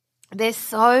listen. There's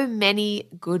so many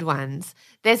good ones.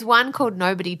 There's one called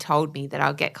Nobody Told Me that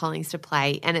I'll get Collings to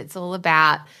play, and it's all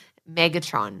about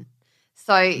Megatron.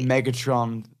 So,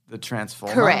 Megatron, the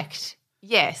Transformer. correct.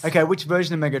 Yes. Okay, which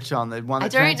version of Megatron? The one I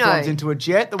that don't transforms know. into a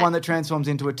jet, the one that transforms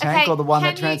into a tank, Okay, or the one can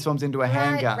that you- transforms into a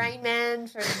handgun? Rain Man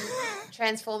from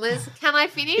Transformers. Can I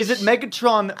finish? Is it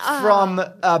Megatron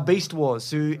from Beast Wars,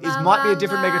 who might be a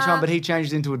different Megatron, but he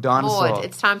changes into a dinosaur? Maud,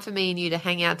 it's time for me and you to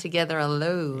hang out together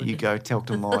alone. Here you go, tell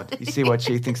to Maud. You see what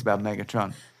she thinks about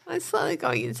Megatron. I'm slowly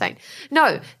going insane.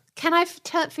 No, can I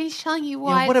finish telling you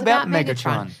why Yeah, what it's about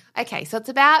Megatron? Megatron? Okay, so it's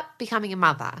about becoming a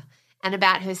mother and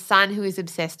about her son who is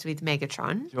obsessed with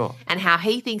Megatron Sure. and how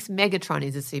he thinks Megatron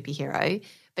is a superhero,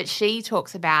 but she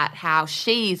talks about how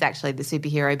she is actually the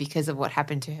superhero because of what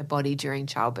happened to her body during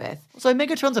childbirth. So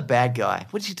Megatron's a bad guy.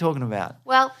 What is she talking about?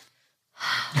 Well,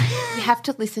 you have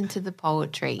to listen to the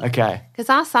poetry. Okay. Because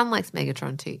our son likes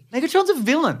Megatron too. Megatron's a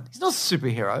villain. He's not a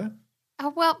superhero.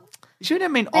 Oh, well, You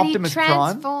shouldn't mean but Optimus he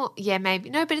Prime. Yeah,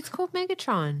 maybe. No, but it's called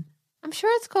Megatron. I'm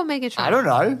sure it's called Megatron. I don't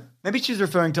know. Maybe she's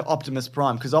referring to Optimus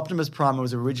Prime because Optimus Prime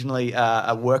was originally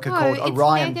a worker No, called it's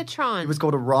Orion. Megatron. He was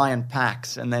called Orion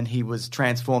Pax, and then he was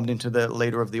transformed into the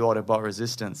leader of the Autobot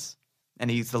Resistance.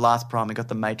 And he's the last Prime. He got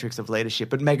the Matrix of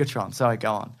leadership. But Megatron, sorry,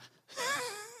 go on.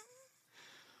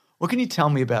 What can you tell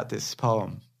me about this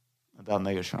poem about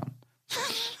Megatron?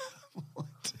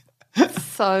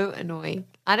 So annoying.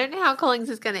 I don't know how Collings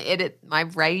is going to edit my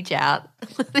rage out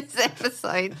this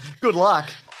episode. Good luck.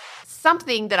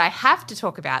 Something that I have to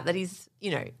talk about that is,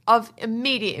 of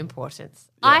immediate importance.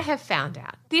 I have found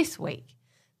out this week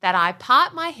that I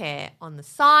part my hair on the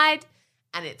side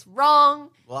and it's wrong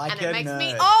Like and a it makes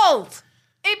me nerd. old.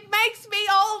 It makes me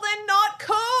old and not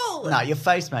cool. No, your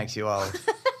face makes you old.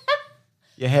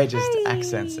 Your hair just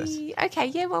accents it. Okay,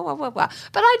 yeah, well. But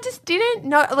I just didn't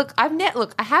know. Look,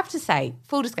 I have to say,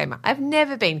 full disclaimer, I've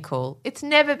never been cool. It's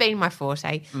never been my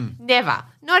forte. Never.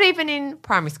 Not even in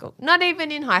primary school. Not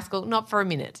even in high school. Not for a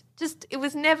minute. Just, it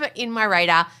was never in my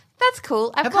radar. That's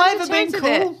cool. Have I ever been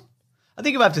cool? I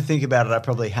think if I have to think about it, I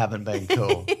probably haven't been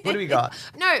cool. What do we got?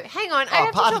 No, hang on. I have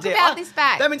to part talk of it. about this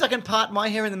back. That means I can part my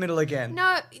hair in the middle again.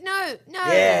 No.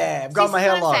 Yeah, I've got This my is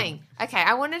hair what I'm long. saying. Okay,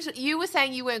 you were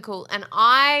saying you weren't cool, and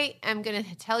I am going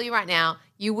to tell you right now,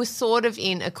 you were sort of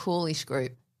in a coolish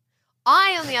group.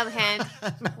 I, on the other hand,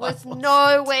 was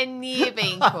nowhere near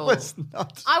being cool. I was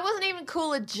not. I wasn't even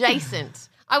cool adjacent.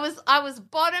 I was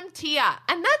bottom tier,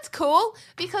 and that's cool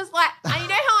because, you know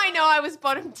how I know I was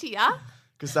bottom tier?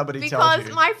 Because somebody told Because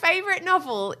you. my favourite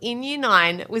novel in Year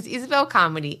 9 was Isabel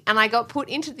Carmody, and I got put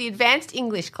into the advanced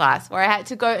English class where I had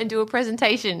to go and do a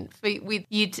presentation for the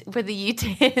Year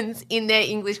 10s in their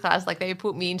English class, like they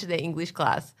put me into their English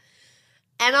class.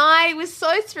 And I was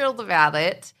so thrilled about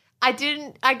it.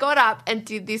 I got up and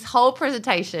did this whole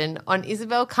presentation on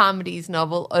Isabel Carmody's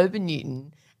novel Ober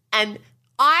Newton, and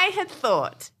I had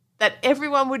thought that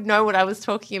everyone would know what I was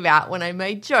talking about when I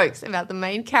made jokes about the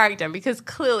main character, because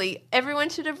clearly everyone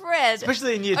should have read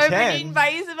Especially in Year Ober 10. Newton by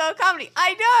Isabel Carmody.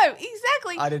 I know,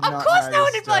 exactly. I did of not course know no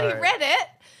one this had bloody story. read it.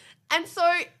 And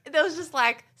so there was just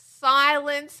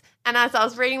silence, and as I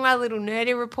was reading my little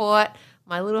nerdy report,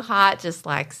 my little heart just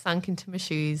sunk into my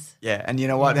shoes. Yeah, and you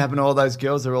know what happened to all those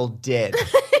girls? They're all dead.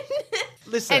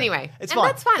 Listen, Anyway, it's and fine.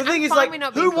 that's fine. The thing I'm is, fine with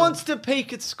not being who cool. wants to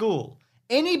peak at school?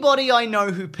 Anybody I know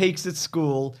who peaks at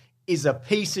school is a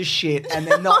piece of shit, and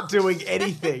they're not doing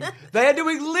anything. They are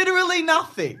doing literally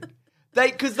nothing.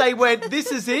 Because they went,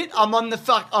 this is it. I'm on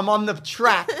the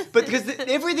track. But because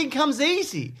everything comes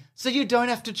easy, so you don't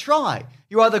have to try.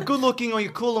 You're either good looking or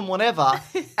you're cool and whatever.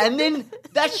 And then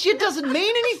that shit doesn't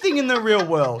mean anything in the real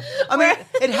world. I mean,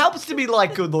 it helps to be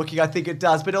good looking. I think it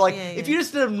does. But if you're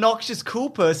just an obnoxious cool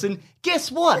person, guess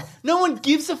what? No one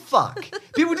gives a fuck.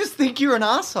 People just think you're an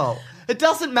asshole. It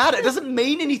doesn't matter. It doesn't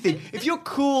mean anything. If you're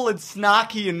cool and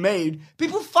snarky and mean,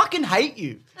 people fucking hate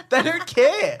you. They don't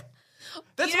care.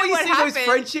 That's why you see those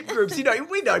friendship groups.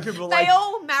 We know people They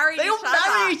all marry they all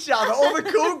marry each other, all the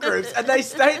cool groups, and they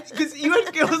stay because you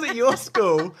had girls at your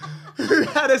school who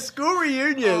had a school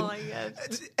reunion Oh my God.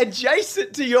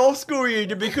 adjacent to your school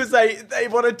reunion because they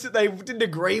didn't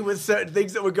agree with certain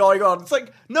things that were going on. It's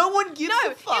no one gives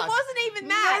a fuck. It wasn't even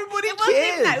that. Nobody It wasn't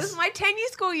even that. It cares. was my 10-year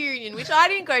school reunion, which I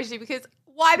didn't go to because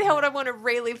why the hell would I want to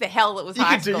relive the hell that was You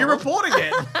high can school? do your report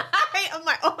again. On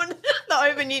my own, the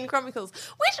Ober Newton Chronicles,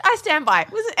 which I stand by.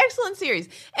 It was an excellent series.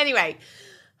 Anyway,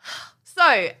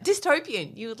 so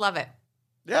dystopian, you would love it.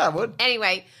 Yeah, I would.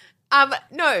 Anyway,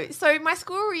 no. So my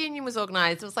school reunion was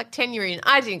organised. It was 10-year reunion.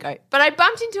 I didn't go, but I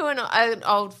bumped into an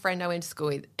old friend I went to school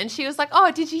with, and she was like,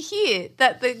 "Oh, did you hear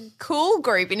that the cool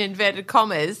group in inverted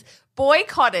commas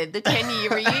boycotted the 10-year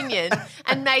reunion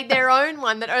and made their own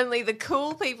one that only the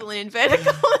cool people in inverted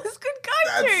commas could go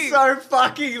That's to?" so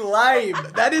fucking lame.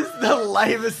 That is the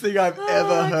lamest thing I've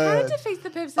ever It heard. kind of defeats the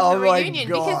purpose Oh of the my reunion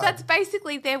God. because that's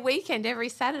basically their weekend every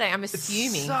Saturday. I'm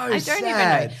assuming. so I don't sad.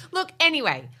 even know. Look,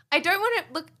 anyway, I don't want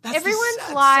to look. That's Everyone's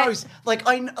so,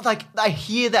 I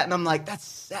hear that and I'm like, that's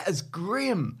sad as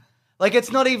grim.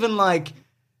 It's not even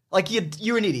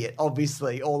you're an idiot,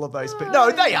 obviously, all of those people. No,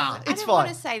 they are. It's I don't fine. want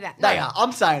to say that. They No. are.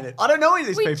 I'm saying it. I don't know any of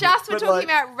these We people. just were but, talking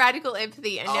about radical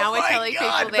empathy, and now oh we're my telling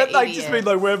God, people they're but they idiots. just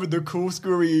mean we're having the cool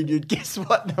school reunion. Guess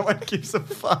what? No one gives a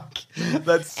fuck.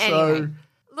 That's Anyway, so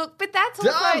look, but that's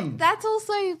dumb.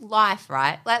 also life,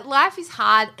 right? Life is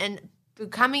hard, and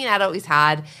becoming an adult is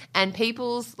hard, and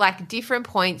people's different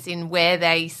points in where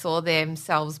they saw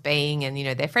themselves being, and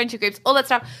their friendship groups, all that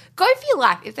stuff. Go for your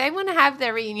life. If they want to have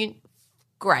their reunion,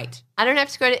 great. I don't have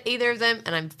to go to either of them,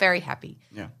 and I'm very happy.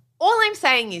 Yeah. All I'm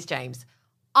saying is, James,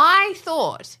 I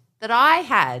thought that I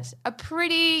had a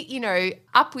pretty,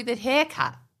 up with it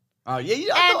haircut. Oh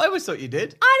yeah, I always thought you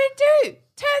did. I did too.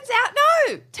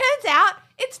 Turns out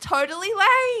it's totally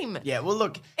lame. Yeah, well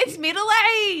look, It's middle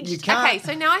aged. You can't- Okay,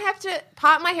 so now I have to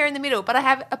part my hair in the middle, but I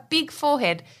have a big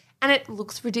forehead and it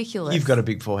looks ridiculous. you've got a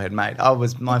big forehead, mate. My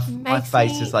makes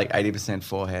face me- is 80%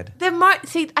 forehead.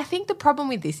 See, I think the problem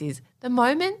with this is the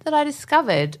moment that I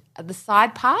discovered the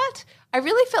side part, I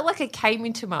really felt like I came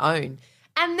into my own.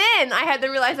 And then I had the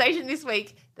realization this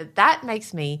week that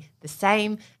makes me the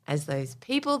same as those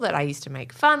people that I used to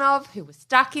make fun of who were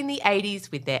stuck in the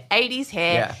 80s with their 80s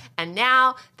hair Yeah. and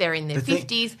now they're in their The thing-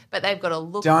 50s, but they've got a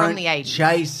look Don't from the 80s.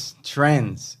 chase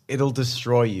trends. It'll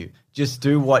destroy you. Just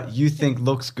do what you think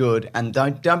looks good and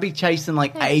don't be chasing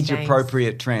like Thanks, James.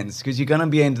 age-appropriate trends because you're going to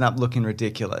be ending up looking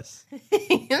ridiculous. Do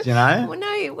you know? Well,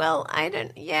 no, well, I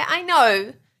don't. Yeah, I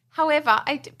know. However,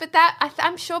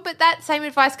 I'm sure, but that same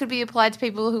advice could be applied to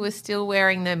people who are still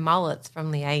wearing their mullets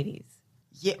from the 80s.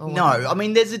 Yeah, no. I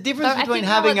mean, there's a difference So I between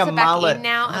think having a mullets are back in mullet.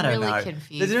 now. I I'm don't really know.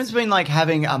 confused. There's a difference between like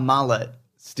having a mullet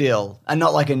still and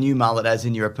not like a new mullet, as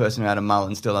in you're a person who had a mullet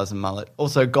and still has a mullet.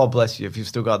 Also, God bless you if you've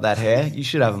still got that hair. You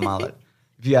should have a mullet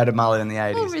if you had a mullet in the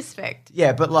 80s. Full respect.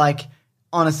 Yeah, but like,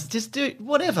 honestly, just do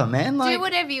whatever, man. Like, Do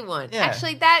whatever you want. Yeah.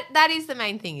 Actually, that is the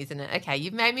main thing, isn't it? Okay,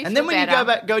 you've made me and feel then when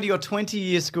better. you go to your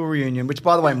 20-year school reunion, which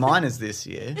by the way, mine is this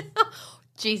year.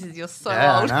 Jesus, you're so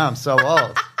Yeah, I old. know, I'm so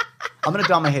old. I'm going to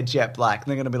dye my hair jet black, and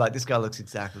they're going to be like, this guy looks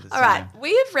exactly the All same. right,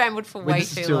 we have rambled for way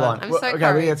This is too too long. long. I'm Well, so okay,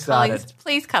 sorry. we get started. Collings,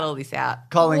 please cut all this out.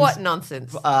 Collings, What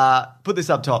nonsense. Put this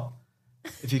up top,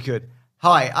 if you could.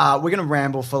 Hi, we're going to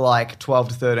ramble for like 12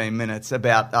 to 13 minutes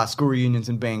about school reunions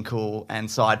and being cool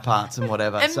and side parts and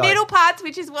whatever. and So- middle parts,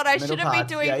 which is what I middle should have been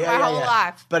parts. doing Yeah, for yeah, my yeah, whole yeah.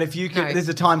 life. But if you could, No. there's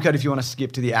a time code if you want to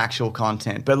skip to the actual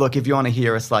content. But look, if you want to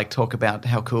hear us like talk about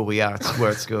how cool we are,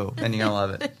 we're at school, then you're going to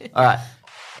love it. All right.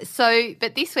 So,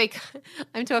 but this week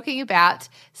I'm talking about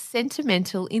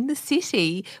Sentimental in the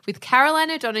City with Caroline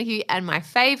O'Donoghue and my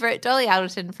favourite, Dolly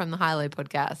Alderton from the High Low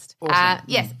podcast. Awesome.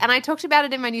 Yes, and I talked about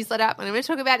it in my newsletter, and I'm going to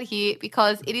talk about it here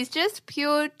because it is just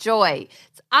pure joy.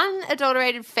 It's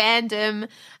unadulterated fandom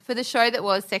for the show that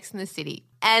was Sex and the City.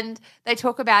 And they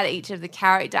talk about each of the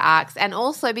character arcs, and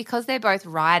also because they're both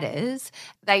writers,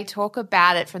 they talk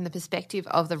about it from the perspective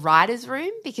of the writer's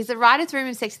room, because the writer's room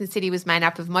in Sex and the City was made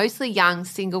up of mostly young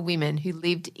single women who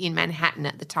lived in Manhattan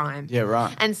at the time. Yeah,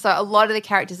 right. And so a lot of the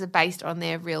characters are based on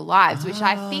their real lives, which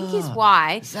I think is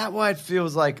why Is that why it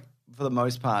feels like, for the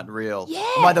most part, real?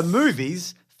 Yes. Why the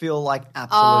movies feel like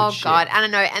absolute Oh shit. God, I don't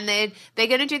know. And they're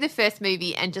going to do the first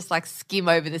movie and just like skim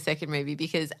over the second movie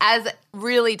because as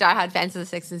really diehard fans of the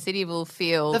Sex and the City will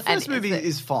feel, The first and movie it's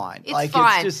is fine. It's like,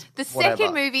 fine. It's just the whatever.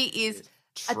 second movie is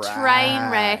a train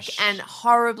wreck Trash. and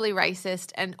horribly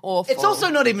racist and awful. It's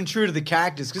also not even true to the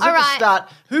characters because at All the right.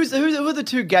 start, who are the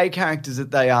two gay characters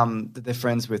that they're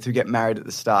friends with who get married at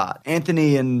the start?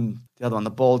 Anthony and the other one,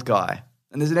 the bald guy.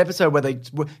 And there's an episode where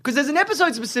because there's an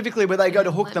episode specifically where they go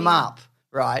to hook them up,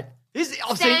 right?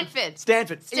 Stanford.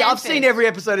 Stanford. Yeah, I've seen every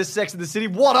episode of Sex and the City.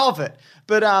 What of it?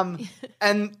 But and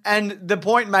the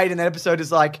point made in that episode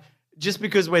is like, just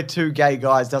because we're two gay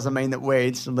guys doesn't mean that we're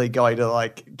instantly going to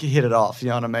like hit it off. You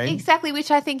know what I mean? Exactly, which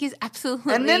I think is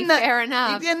absolutely fair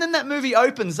enough. And then that movie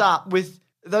opens up with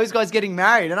those guys getting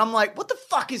married, and I'm like, what the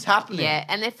fuck is happening? Yeah,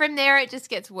 and then from there it just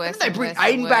gets worse. And they and bring worse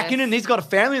and Aiden back worse. in, and he's got a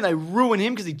family, and they ruin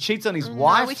him because he cheats on his No,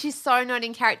 wife. which is so not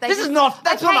in character. This is not-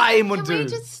 that's what Aiden would Can we do.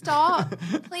 just stop,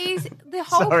 please? The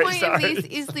whole Sorry, point of sorry. this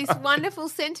is this wonderful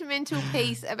sentimental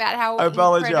piece about how I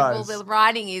apologise. incredible the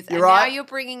writing is, and You're right. now you're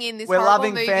bringing in this We're horrible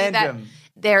loving movie that fandom.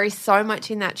 there is so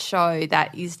much in that show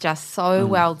that is just so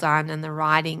well done, and the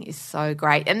writing is so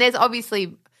great. And there's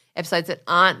obviously episodes that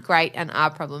aren't great and are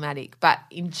problematic, but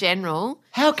in general,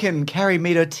 How can Carrie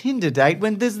meet her Tinder date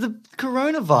when there's the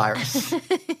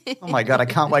coronavirus? Oh my God, I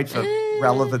can't wait for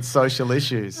relevant social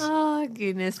issues. oh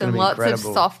goodness, gonna and be lots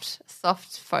incredible. of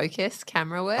soft focus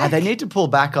camera work. They need to pull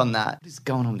back on that. What is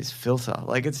going on with this filter?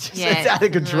 Like, it's just, Yeah, it's out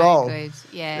of control. no good.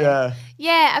 Yeah. Yeah.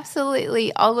 Yeah,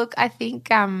 absolutely. Oh, look, I think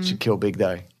Should kill Big,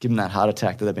 though. Give him that heart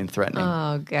attack that they've been threatening.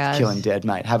 oh god. Kill him dead,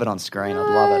 mate. Have it on screen. I'd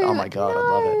love it. Oh my God, I'd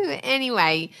love it. No.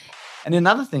 Anyway, And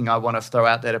another thing I want to throw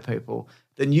out there to people,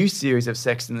 the new series of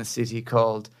Sex and the City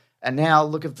called, and now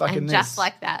look at fucking And this. Just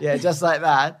Like That. Yeah, just like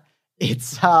that.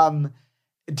 It's,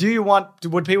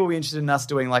 would people be interested in us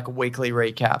doing like weekly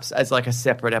recaps as like a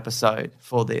separate episode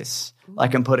for this?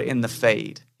 Like, and put it in the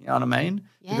feed. You know what I mean?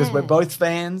 Because we're Yeah. both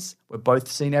fans. We've both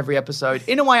seen every episode.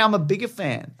 In a way, I'm a bigger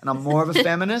fan and I'm more of a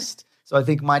feminist. So I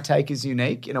think my take is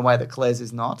unique in a way that Claire's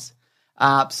is not.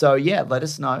 So yeah, let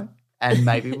us know and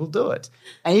maybe we'll do it.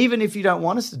 And even if you don't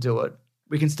want us to do it,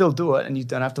 we can still do it and you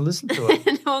don't have to listen to it.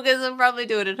 no, because I'll probably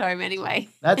do it at home anyway.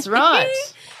 That's right.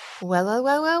 Well.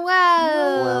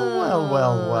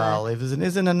 Well. It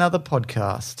isn't another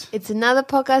podcast. It's another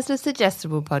podcast, a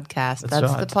suggestible podcast.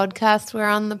 That's right. the podcast. We're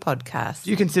on the podcast.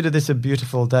 Do you consider this a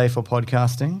beautiful day for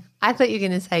podcasting? I thought you were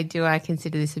going to say, do I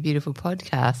consider this a beautiful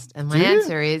podcast? And my Do you?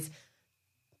 answer is,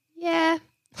 yeah.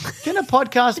 Can a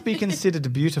podcast be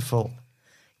considered beautiful?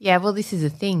 Yeah, well, this is a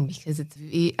thing because it's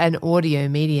an audio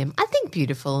medium. I think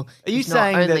beautiful Are you is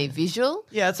saying not that- only visual.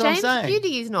 Yeah, that's what I'm James' saying.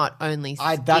 beauty is not only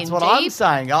skin That's what I'm deep.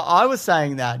 saying. I was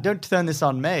saying that. Don't turn this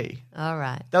on me. All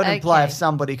right. That would imply if Okay.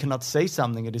 somebody cannot see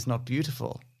something, it is not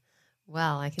beautiful.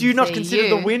 Well, I can Do you not see consider you.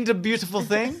 the wind a beautiful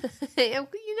thing?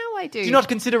 You know I do. Do you not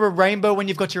consider a rainbow when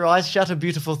you've got your eyes shut a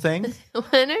beautiful thing?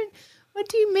 What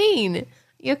do you mean?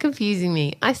 You're confusing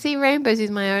me. I see rainbows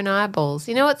with my own eyeballs.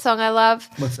 You know what song I love?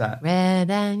 What's that? Red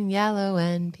and yellow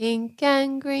and pink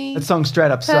and green. That song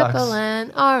straight up Purple sucks.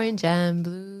 and orange and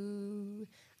blue.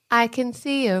 I can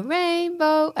see a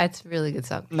rainbow. That's a really good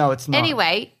song. No, it's not.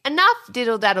 Anyway, enough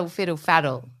diddle daddle fiddle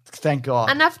faddle. Thank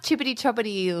God. Enough chippity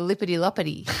choppity lippity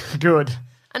loppity. Good.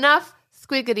 Enough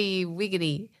squiggity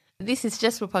wiggity. This is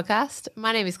Just a Podcast.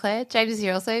 My name is Claire. James is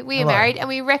here also. We are Hello. married and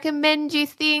we recommend you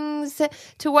things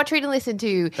to watch, read and listen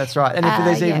to. That's right. And if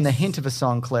there's even yes. the hint of a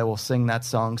song, Claire will sing that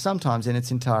song sometimes in its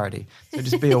entirety. So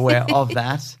just be aware of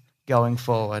that going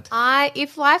forward.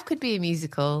 If life could be a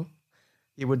musical,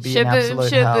 It would be an shaboom,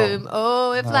 absolute shaboom. hell.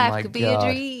 Oh, if Oh life my could be God.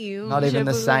 a dream. Not even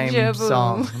the Shaboom, same shaboom.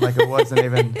 song. Like it wasn't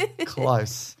even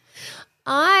close.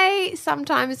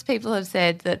 Sometimes people have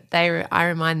said that I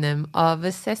remind them of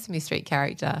a Sesame Street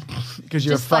character. Because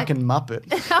you're Just a like- fucking Muppet.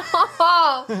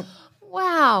 Oh,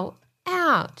 wow.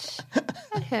 Ouch.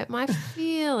 That hurt my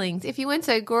feelings. If you weren't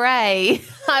so grey,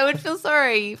 I would feel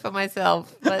sorry for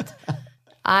myself. But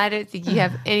I don't think you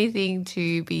have anything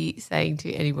to be saying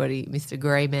to anybody, Mr.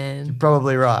 Grey Man.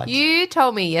 Probably right. You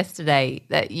told me yesterday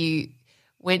that you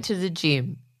went to the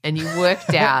gym and you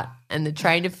worked out and the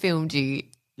trainer filmed you.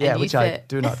 Yeah, and you which I said-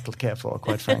 do not care for,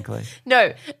 quite frankly.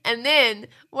 No. And then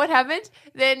what happened?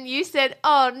 Then you said,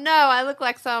 oh, no, I look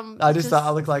like some. I just thought I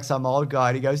look like some old guy.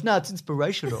 And he goes, no, it's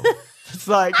inspirational. It's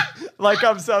like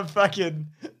I'm some fucking...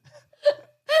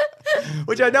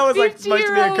 Which I know is like supposed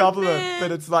to be a 50-year-old compliment, man.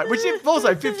 but it's like, which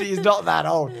also 50 is not that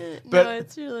old. But,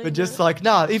 it's really but just like,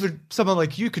 nah, even someone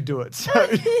like you could do it. So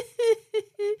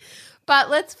But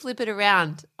let's flip it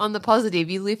around. On the positive,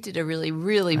 you lifted a really,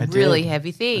 really, I did. really heavy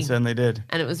I thing. certainly did.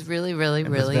 And it was really, really,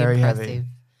 was really very impressive. heavy.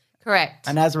 Correct.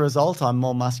 And as a result, I'm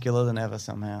more muscular than ever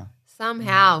somehow.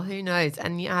 Somehow, who knows?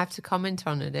 And you have to comment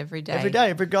on it every day. Every day,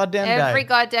 every goddamn day. Every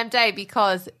goddamn day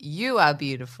because you are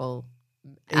beautiful.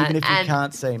 Even if you And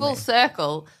can't see full me.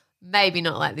 circle, maybe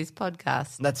not like this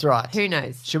podcast. That's right. Who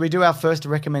knows? Should we do our first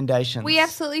recommendations? We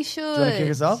absolutely should. Do you want to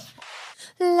kick us off?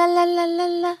 La la la la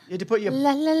la. You had to put your...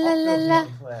 La la la la la.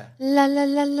 Claire. La la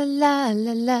la la la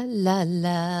la la la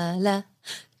la la.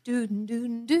 Do do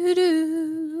do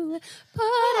do.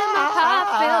 Putting my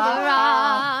pop filter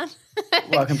on.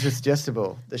 Welcome to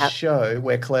Suggestible, the show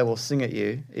where Claire will sing at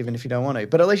you, even if you don't want to.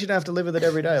 But at least you don't have to live with it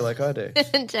every day like I do.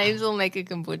 And James will make a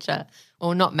kombucha.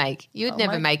 Or not make. You would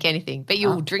never make anything, but Ah.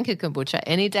 you'll drink a kombucha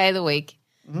any day of the week.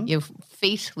 Mm-hmm. Your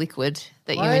feet liquid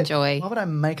that you enjoy. Why would I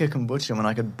make a kombucha when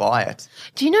I could buy it?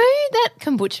 Do you know that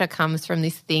kombucha comes from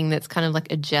this thing that's kind of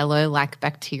like a jello-like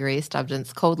bacteria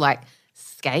substance called like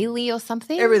scaly or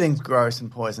something? Everything's gross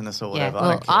and poisonous or Yeah, whatever. I well,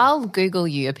 don't care. I'll Google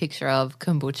you a picture of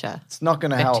kombucha. It's not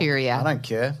going to help. bacteria. I don't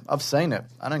care. I've seen it.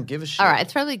 I don't give a shit. All right,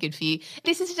 it's probably good for you.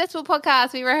 This is a Suggestible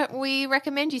Podcast. We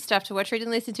recommend you stuff to watch, read, and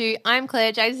listen to. I'm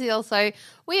Claire. James is also.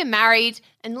 We are married,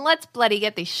 and let's bloody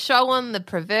get this show on the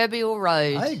proverbial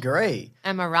road. I agree.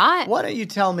 Am I right? Why don't you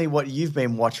tell me what you've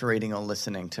been reading, or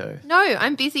listening to? No,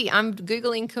 I'm busy. I'm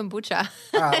Googling kombucha.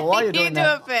 All right, well, while you're doing you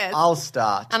that, do it first. I'll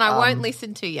start. and I won't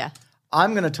listen to you.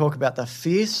 I'm going to talk about the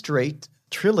Fear Street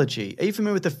trilogy. Are you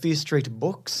familiar with the Fear Street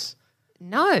books?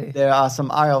 No. There are some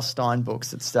R.L. Stein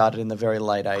books that started in the very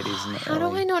late 80s. And How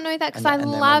do I not know that? Because and I then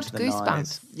went loved to the Goosebumps.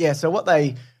 90s. Yeah, so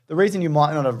the reason you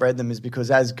might not have read them is because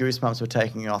as Goosebumps were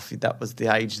taking off, that was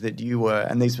the age that you were,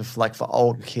 and these were for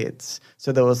older kids.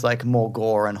 So there was like more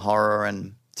gore and horror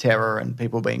and terror and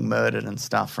people being murdered and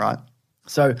stuff, right?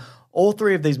 So all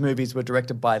three of these movies were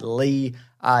directed by Lee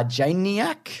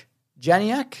Janiak?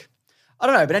 I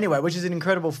don't know, but anyway, which is an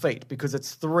incredible feat because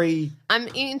it's three... I'm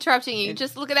interrupting you.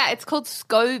 Just look at that. It's called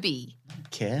SCOBY.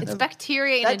 Care? It's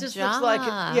bacteria in That a just jar. looks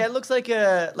like... it looks like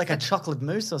a chocolate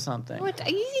mousse or something. What,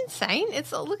 are you insane?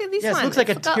 Look at this Yes, one. it looks like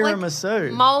a It's got,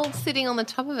 tiramisu. mold sitting on the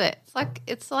top of it.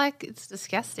 It's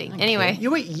disgusting. Anyway,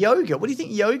 You eat yogurt. What do you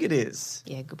think yogurt is?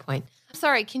 yeah, good point.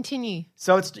 Sorry, continue.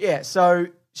 So so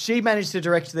she managed to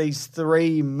direct these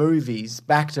three movies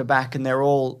back to back, and they're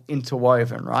all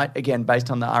interwoven, right? Again, based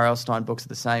on the R.L. Stein books of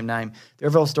the same name. The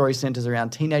overall story centers around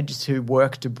teenagers who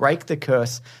work to break the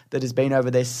curse that has been over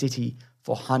their city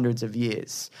for hundreds of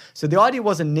years. So the idea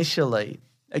was initially,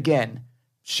 again,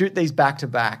 shoot these back to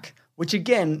back, which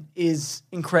again is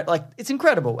it's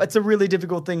incredible. It's a really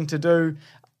difficult thing to do.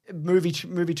 Movie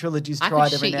trilogies I tried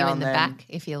could every shoot you now in and the then. back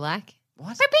if you like.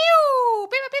 What? Pew, pew,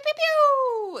 pew, pew, pew,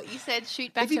 pew. You said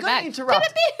shoot back If you're to going back. to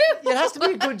interrupt, it has to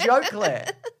be a good joke,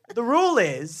 Claire. The rule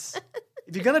is,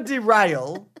 if you're going to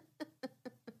derail,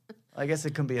 I guess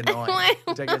it can be annoying,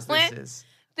 which I guess this is.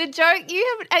 The joke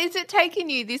you have is it taken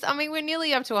you this? I mean, we're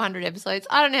nearly up to 100 episodes.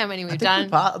 I don't know how many we've done.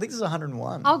 I think this is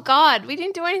 101. Oh God, we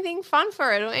didn't do anything fun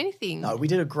for it or anything. No, we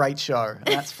did a great show, and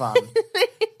that's fun. Was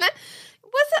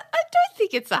it? I don't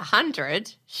think it's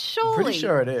 100. Surely. Pretty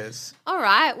sure it is. All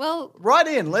right. Well, Right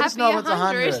in. Let us happy know if it's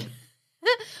 100. 100.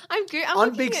 I'm good. I'm On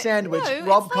looking Big at- Sandwich, no,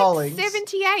 Rob it's Collins. Like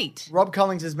 78. Rob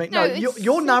Collins has been... No, No, it's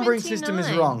your numbering system is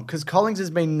 79. wrong because Collins has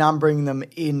been numbering them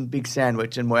in Big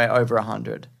Sandwich and we're over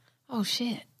 100. Oh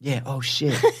shit. Yeah, oh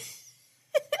shit.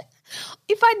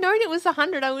 If I'd known it was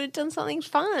 100, I would have done something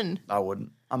fun. I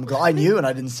wouldn't. I'm glad I knew and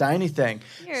I didn't say anything.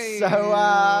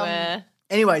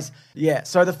 Anyways, yeah.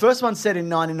 So the first one's set in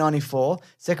 1994,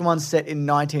 second one's set in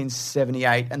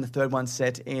 1978, and the third one's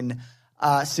set in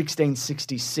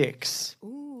 1666.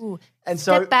 Ooh. And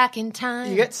so Step back in time.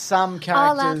 you get some characters.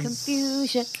 all our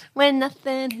confusion when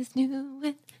nothing is new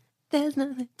and there's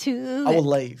nothing to I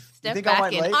will it. leave. Step you think back I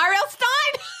might in. leave? R.L.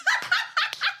 Stein.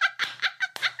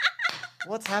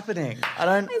 What's happening? I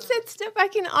don't. I said step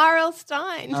back in R.L.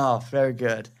 Stein. Oh, very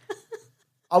good.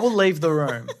 I will leave the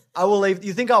room. I will leave.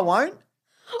 You think I won't?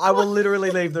 I will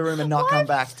literally leave the room and not Why come have you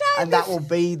back. stayed And that this- will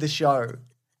be the show.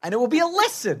 And it will be a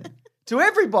lesson to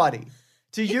everybody,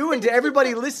 to you and to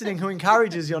everybody listening who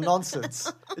encourages your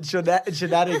nonsense and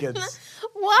shenanigans.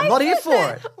 Why I'm not is here it for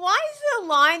that- it. Why is the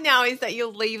line now is that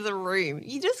you'll leave the room?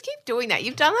 You just keep doing that.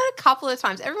 You've done that a couple of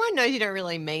times. Everyone knows you don't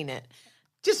really mean it.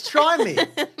 Just try me.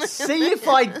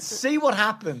 See what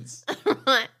happens.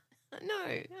 Right. No,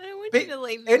 I don't want you to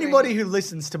leave the Anybody room. who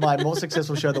listens to my more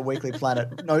successful show, The Weekly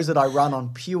Planet, knows that I run on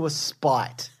pure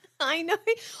spite. I know. I've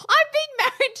been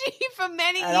married to you for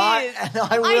many And years.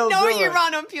 I will know do you it.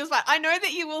 run on pure spite. I know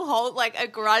that you will hold like a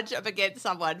grudge up against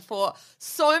someone for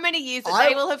so many years that I-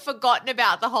 they will have forgotten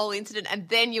about the whole incident, and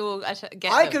then you will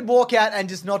get. I them. could walk out and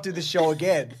just not do the show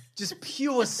again. Just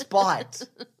pure spite.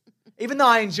 Even though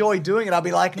I enjoy doing it, I'll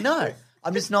be like, no,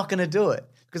 I'm just not going to do it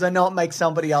because I know it makes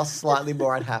somebody else slightly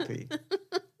more unhappy.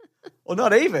 Or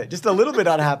not even, just a little bit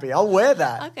unhappy. I'll wear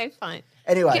that. Okay, fine.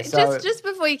 Anyway, so Just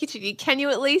before you continue, can you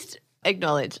at least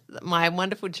acknowledge my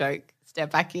wonderful joke? Step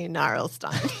back in, R.L.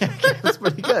 Stein. it was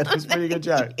pretty good. It was a pretty good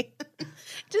joke.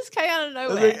 Just came out of It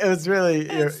nowhere. was really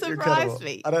It incredible. surprised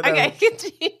me. I don't know, Okay,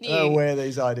 continue. I don't know where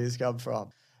these ideas come from.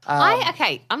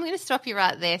 Okay, I'm going to stop you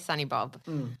right there, Sonny Bob.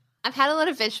 I've had a lot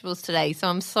of vegetables today, so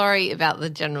I'm sorry about the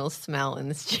general smell in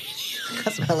the studio. I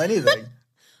can't smell anything.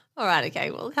 All right, okay.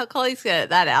 Well, how colleagues get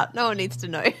that out? No one needs to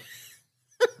know.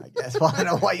 I guess. Well, I don't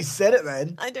know why you said it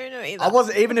then. I don't know either. I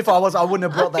wasn't. Even if I was, I wouldn't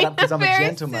have brought that up because I'm a very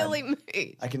gentleman. silly mood.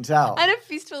 I can tell. I had a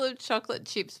fistful of chocolate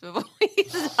chips before we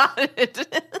started.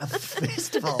 A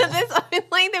festival. There's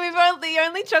only the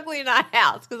only chocolate in our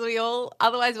house because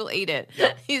otherwise we'll eat it.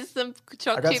 Is some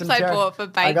chocolate chips I bought for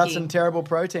baking. I got some terrible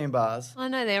protein bars. I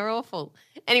know they're awful.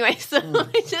 Anyway, so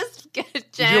I just you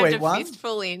jammed eat a one?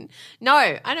 fistful in. No,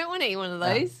 I don't want to eat one of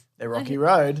those. They're Rocky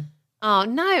Road. Oh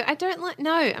no, I don't like.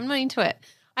 No, I'm not into it.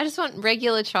 I just want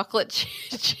regular chocolate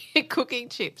cooking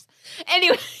chips.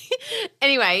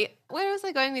 Anyway, where was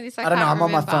I going with this? I don't know. can't I'm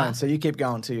on my remember. phone, so you keep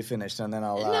going till you're finished, and then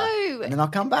I'll No. and then I'll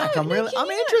come back. No, I'm can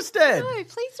you interested. No, please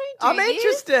don't do I'm this.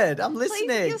 interested. I'm Please,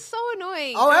 listening. you're so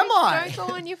annoying. Oh, am Don't- I? Don't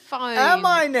go on your phone. Am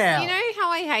I now? You know how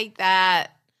I hate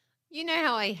that. You know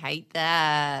how I hate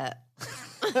that.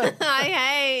 I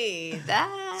hate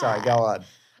that. Sorry, go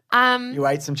on. You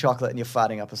ate some chocolate and you're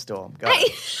farting up a storm. Go. Hey,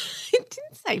 I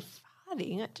didn't say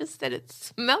farting. I just said it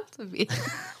smelt a bit.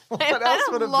 What I've else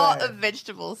had would a it lot be? of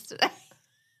vegetables today.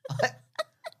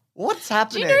 What's Do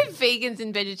happening? you know vegans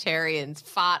and vegetarians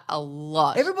fart a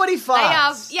lot? Everybody They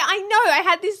are, farts. yeah, I know. I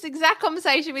had this exact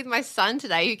conversation with my son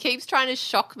today who keeps trying to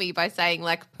shock me by saying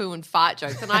like poo and fart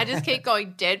jokes. And I just keep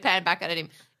going deadpan back at him.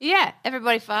 Yeah,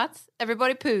 everybody farts,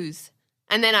 everybody poos.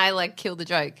 And then I like kill the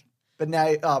joke. But now,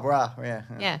 bruh, yeah.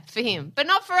 Yeah, for him. But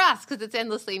not for us because it's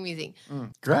endlessly amusing.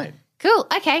 Great. Cool.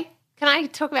 Okay. Can I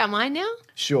talk about mine now?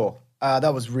 Sure.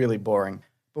 That was really boring.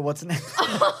 But what's next?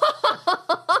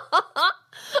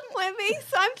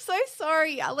 I'm so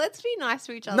sorry. Let's be nice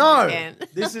to each other No, again.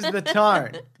 this is the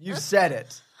tone. You've said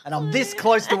it. And I'm this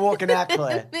close to walking out,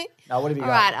 Claire. Now, what have you All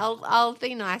got? right, I'll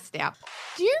be nice now.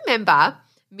 Do you remember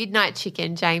Midnight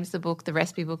Chicken, James the book, the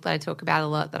recipe book that I talk about a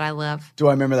lot that I love? Do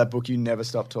I remember that book you never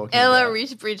stopped talking Ella about?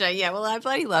 Richbridger. Yeah, well, I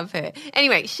bloody love her.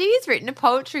 Anyway, she has written a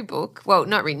poetry book. Well,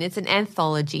 not written. It's an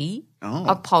anthology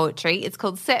of poetry. It's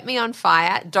called Set Me on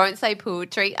Fire. Don't say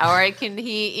poetry, or I can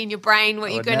hear in your brain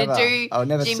what you're going to do. I would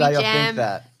never Jimmy say or Jam, think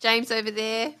that. James over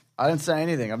there. I didn't say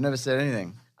anything. I've never said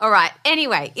anything. All right.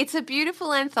 Anyway, it's a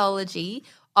beautiful anthology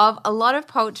of a lot of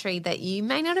poetry that you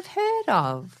may not have heard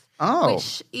of. Oh.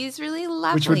 Which is really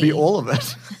lovely. Which would be all of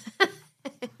it.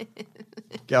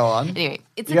 Go on. Anyway,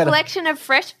 it's a collection of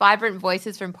fresh, vibrant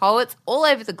voices from poets all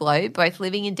over the globe, both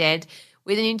living and dead,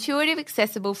 with an intuitive,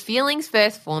 accessible,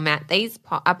 feelings-first format. These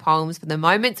are poems for the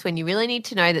moments when you really need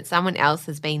to know that someone else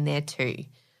has been there too.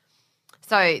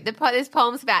 So there's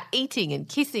poems about eating and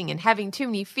kissing and having too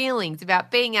many feelings, about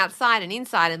being outside and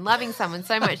inside and loving someone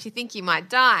so much you think you might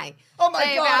die. Oh,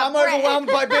 my God, I'm overwhelmed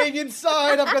by being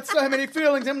inside. I've got so many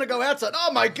feelings. I'm going to go outside.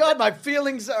 Oh, my God, my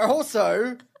feelings are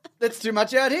also... That's too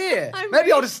much out here.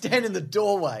 Maybe I'll just stand in the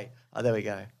doorway. Oh, there we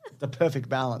go. The perfect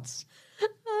balance.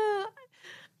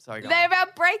 Sorry, go on. They're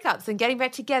about breakups and getting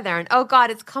back together and, oh,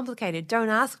 God, it's complicated. Don't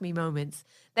ask me moments.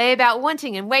 They're about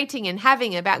wanting and waiting and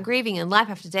having, about grieving and life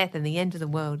after death and the end of the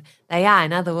world. They are,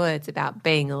 in other words, about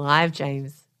being alive,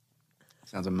 James.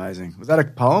 Sounds amazing. Was that a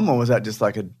poem or was that just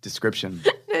like a description?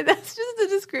 No, that's just a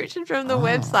description from the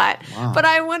website. Wow. But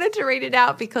I wanted to read it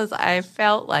out because I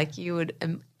felt like you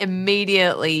would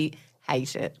immediately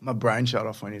hate it. My brain shut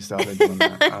off when you started doing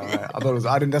that. I thought it was.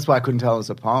 That's why I couldn't tell it was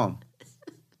a poem.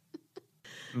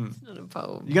 It's not a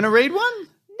poem. You going to read one?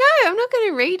 No, I'm not going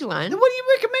to read one. Then what are you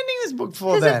recommending this book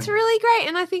for Because then? it's really great,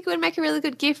 and I think it would make a really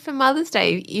good gift for Mother's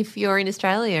Day if you're in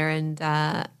Australia and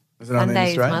Is it on in Sunday is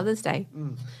Australia? Mother's Day.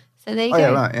 So there you Oh, go.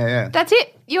 yeah, right. Yeah. That's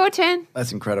it. Your turn.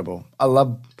 That's incredible. I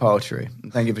love poetry.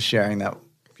 And thank you for sharing that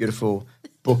beautiful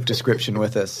book description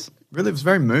with us. Really, it was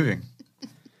very moving.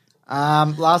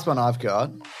 Last one I've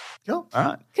got. Cool. All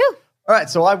right. Cool. All right,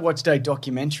 so I watched a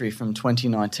documentary from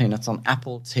 2019. It's on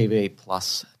Apple TV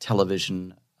Plus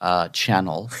television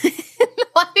channel.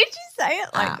 Why did you say it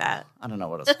like that? I don't know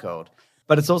what it's called.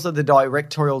 But it's also the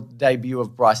directorial debut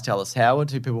of Bryce Dallas Howard,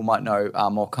 who people might know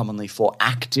more commonly for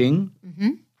acting.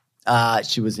 Mm-hmm.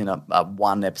 She was in a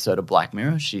one episode of Black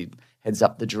Mirror. She heads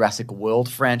up the Jurassic World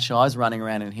franchise, running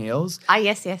around in heels. Ah,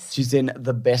 yes, yes. She's in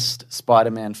the best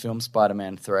Spider-Man film,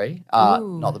 Spider-Man 3.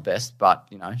 Not the best, but,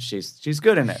 you know, she's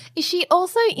good in it. Is she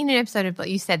also in an episode of,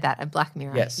 you said that, of Black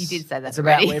Mirror? Yes. You did say that It's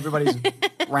already. about where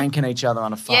everybody's ranking each other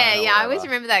on a phone. Yeah, I always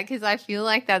remember that because I feel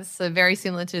like that's very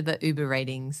similar to the Uber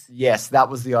ratings. Yes, that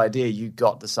was the idea. You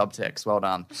got the subtext. Well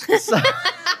done. So,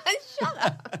 Shut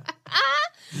up.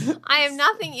 I am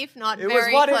nothing if not it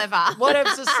very was clever. what if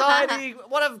society,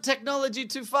 what if technology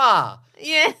too far?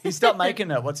 Yeah. He stopped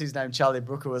making it. What's his name? Charlie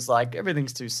Brooker was like,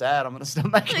 everything's too sad. I'm going to stop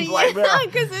making Black Mirror.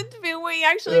 because we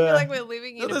actually feel like we're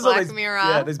living in a There's all Black these- Mirror.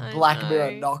 Yeah, there's I Black know.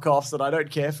 Mirror knockoffs and I don't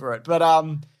care for it. But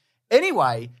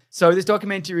anyway, so this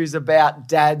documentary is about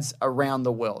dads around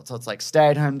the world. So it's like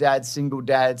stay-at-home dads, single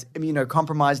dads,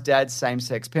 immunocompromised dads,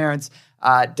 same-sex parents,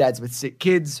 dads with sick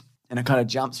kids. And it kind of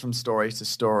jumps from story to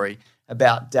story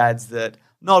about dads that,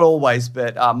 not always,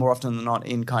 but more often than not,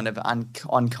 in kind of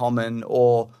uncommon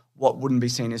or what wouldn't be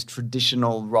seen as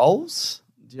traditional roles.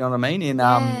 Do you know what I mean? In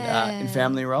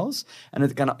family roles. And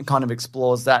it kind of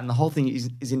explores that. And the whole thing is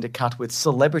intercut with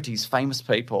celebrities, famous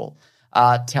people,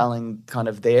 telling kind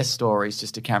of their stories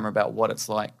just to camera about what it's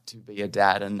like to be a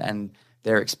dad and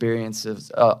their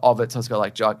experiences of it. So it's got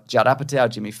like Judd Apatow,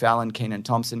 Jimmy Fallon, Kenan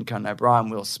Thompson, Conan O'Brien,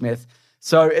 Will Smith.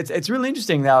 So it's really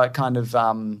interesting how it kind of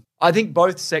I think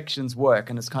both sections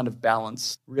work and it's kind of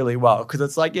balanced really well because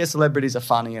it's like, yeah, celebrities are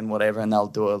funny and whatever and they'll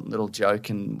do a little joke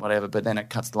and whatever, but then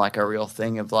it cuts to like a real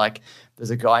thing of like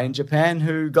there's a guy in Japan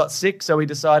who got sick so he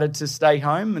decided to stay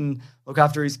home and look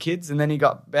after his kids and then he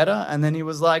got better and then he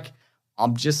was like,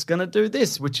 I'm just going to do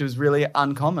this, which is really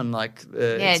uncommon. Like,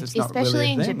 it's not especially really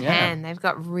a in thing. Japan, they've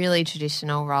got really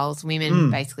traditional roles.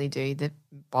 Women basically do the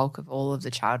bulk of all of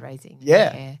the child raising.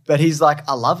 Yeah, but he's like,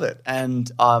 I love it, and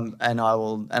I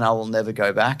will never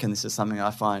go back, and this is something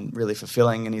I find really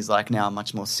fulfilling. And he's like, now I'm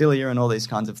much more sillier and all these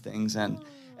kinds of things, and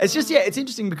it's just it's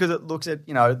interesting because it looks at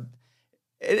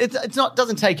it's not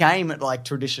doesn't take aim at like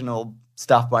traditional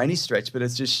stuff by any stretch, but it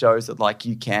just shows that like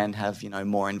you can have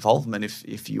more involvement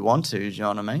if you want to. Do you know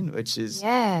what I mean? Which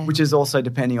is also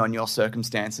depending on your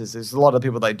circumstances. There's a lot of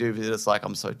people they do visit. It's like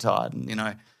I'm so tired, and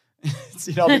it's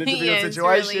I'm in a difficult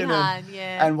situation really hard,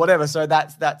 and whatever. So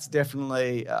that's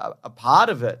definitely a part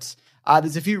of it.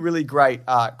 There's a few really great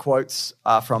quotes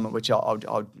from it, which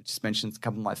I'll just mention a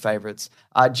couple of my favorites.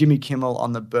 Jimmy Kimmel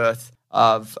on the birth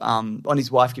of on his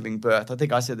wife giving birth. I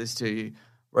think I said this to you.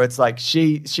 Where it's like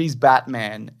she's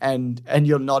Batman and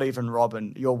you're not even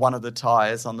Robin. You're one of the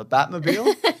tires on the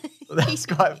Batmobile. That's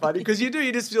quite funny because you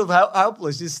just feel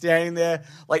helpless just standing there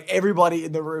like everybody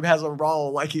in the room has a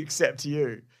role like except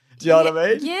you. Do you know what I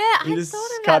mean? Yeah, you I just thought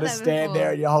about kind of that stand before.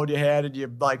 there and you hold your hand and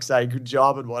you like say good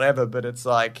job and whatever. But it's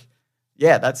like,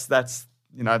 yeah, that's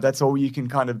you know, that's all you can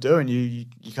kind of do, and you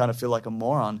kind of feel like a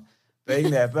moron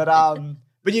being there. But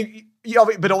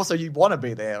but also you want to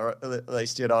be there, or at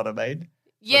least, you know what I mean?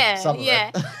 Yeah, Some of yeah.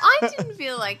 it. I didn't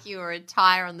feel like you were a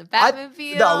tire on the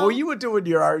Batmobile. No, well, you were doing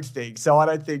your own thing, so I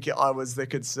don't think I was the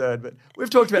concern. But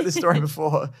we've talked about this story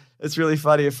before. It's really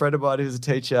funny. A friend of mine who's a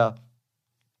teacher,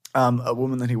 a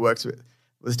woman that he works with,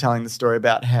 was telling the story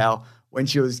about how when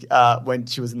she was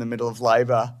in the middle of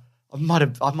labour, I might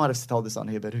have told this on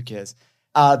here, but who cares?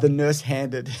 The nurse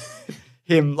handed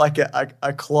him like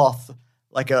a cloth,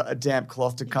 like a damp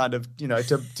cloth to kind of, you know,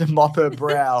 to mop her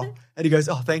brow. And he goes,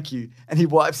 "Oh, thank you." And he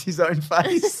wipes his own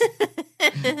face.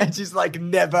 And she's like,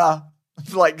 never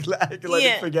let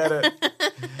him forget it.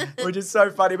 Which is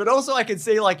so funny. But also I can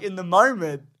see, like, in the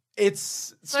moment,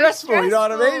 it's stressful, you know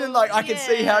what I mean? And like I can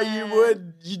see how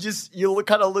you'll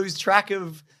kind of lose track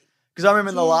of, because I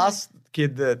remember the last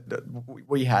kid that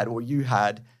we had, or you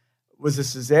had, was a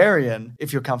cesarean,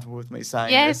 if you're comfortable with me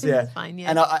saying this. Yeah, it's fine,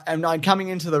 yeah. And I'm coming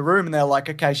into the room and they're like,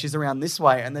 okay, she's around this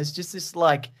way. And there's just this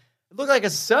like, it looked like a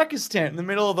circus tent in the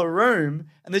middle of the room,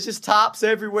 and there's just tarps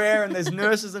everywhere, and there's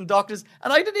nurses and doctors,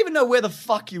 and I didn't even know where the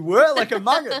fuck you were, like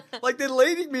among it. Like they're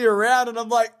leading me around, and I'm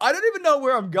like, I don't even know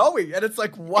where I'm going, and it's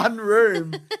like one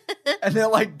room, and they're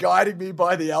like guiding me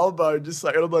by the elbow, just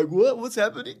like, and I'm like, what's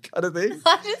happening, kind of thing.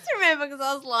 I just remember because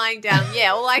I was lying down.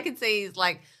 Yeah, all I could see is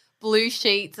like blue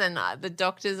sheets, and the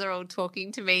doctors are all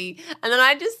talking to me, and then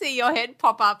I just see your head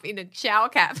pop up in a shower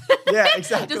cap. Yeah,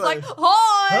 exactly. Just like,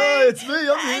 hi. Hey, it's me,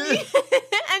 I'm here.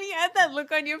 And you had that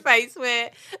look on your face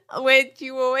where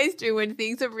you always do when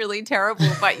things are really terrible,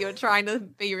 but you're trying to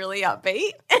be really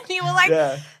upbeat, and you were like,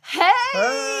 hey,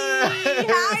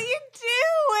 how you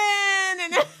doing?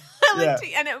 And I looked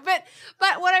at you,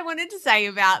 but what I wanted to say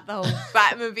about the whole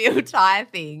Batmobile tire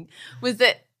thing was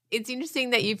that it's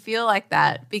interesting that you feel like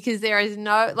that, because there is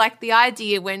no, like, the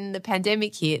idea when the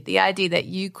pandemic hit, the idea that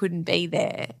you couldn't be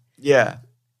there. Yeah.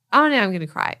 Oh, no, I'm going to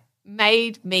cry.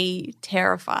 Made me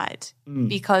terrified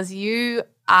because you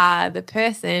are the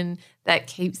person that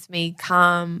keeps me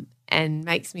calm and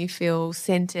makes me feel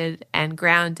centered and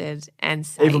grounded and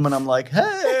safe. Even when I'm like,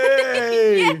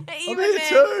 hey, I'm here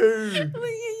too. Look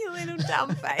at your little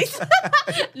dumb face.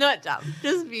 Not dumb,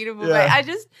 just beautiful. Yeah.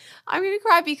 I'm going to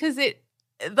cry because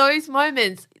those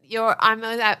moments, I'm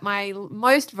at my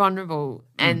most vulnerable,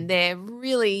 and they're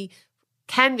really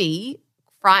can be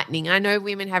frightening. I know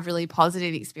women have really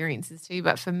positive experiences too,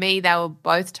 but for me, they were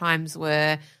both times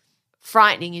were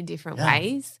frightening in different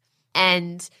ways.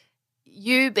 And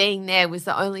you being there was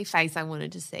the only face I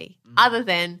wanted to see, other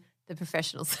than the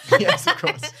professionals. Yes, of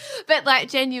course. But like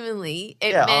genuinely,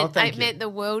 it meant the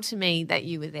world to me that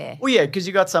you were there. Well, yeah, because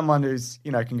you got someone who's,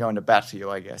 you know, can go into bat for you,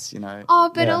 I guess, you know.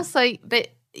 Oh, but also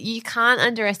you can't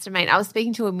underestimate. I was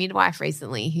speaking to a midwife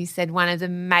recently who said one of the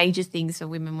major things for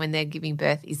women when they're giving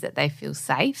birth is that they feel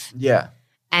safe. Yeah.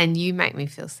 And you make me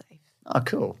feel safe. Oh,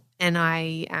 cool. And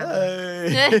I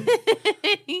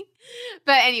Hey.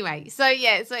 But anyway, so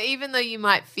even though you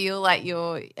might feel like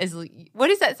you're what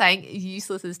is that saying?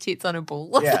 Useless as tits on a bull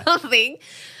or something.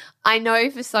 I know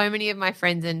for so many of my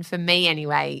friends, and for me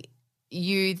anyway,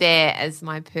 you there as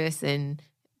my person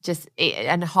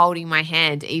and holding my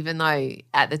hand, even though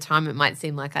at the time it might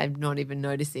seem like I'm not even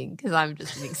noticing because I'm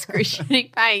just in excruciating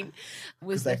pain,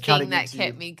 was the thing that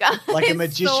kept me going. Like a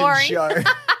magician show.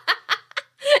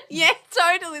 Yeah,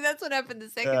 totally. That's what happened the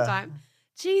second time.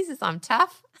 Jesus, I'm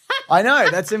tough. I know.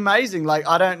 That's amazing. Like,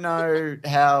 I don't know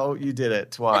how you did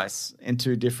it twice in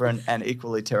two different and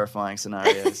equally terrifying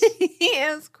scenarios.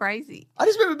 Yeah, it was crazy. I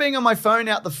just remember being on my phone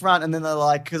out the front, and then they're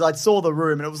like, because I saw the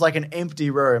room and it was like an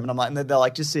empty room, and I'm like, and they're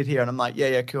like, just sit here, and I'm like,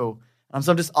 yeah, cool. And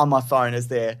so I'm just on my phone as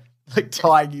they're like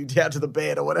tying you down to the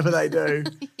bed or whatever they do.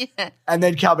 Yeah. And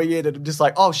then coming in, and I'm just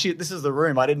like, oh shit, this is the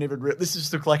room. I didn't even this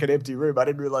just looked like an empty room. I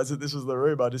didn't realize that this was the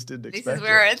room. I just didn't expect it. This is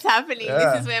where it's happening.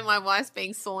 Yeah. This is where my wife's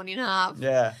being sawn in half.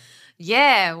 Yeah.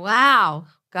 Yeah, wow.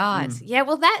 God. Yeah,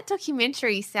 well, that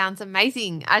documentary sounds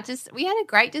amazing. We had a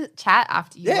great chat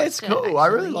after you watched it. Yeah, it's cool. I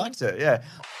really liked it, yeah.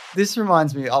 This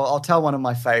reminds me, I'll tell one of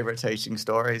my favorite teaching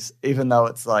stories, even though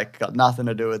it's like got nothing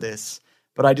to do with this.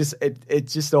 But it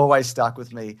just always stuck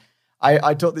with me.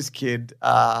 I taught this kid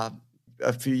a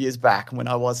few years back when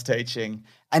I was teaching,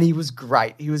 and he was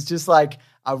great. He was just like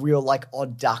a real like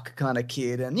odd duck kind of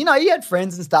kid, and you know, he had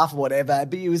friends and stuff or whatever,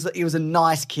 but he was a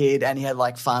nice kid, and he had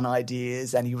like fun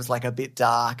ideas, and he was like a bit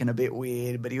dark and a bit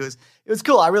weird, but it was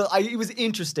cool. He was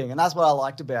interesting, and that's what I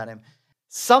liked about him.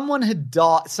 Someone had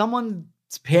died, someone's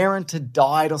parent had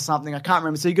died or something, I can't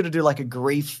remember, so you got to do like a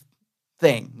grief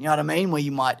thing, you know what I mean, where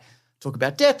you might talk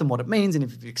about death and what it means and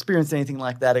if you've experienced anything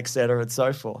like that, etc. and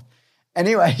so forth.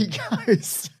 Anyway,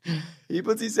 he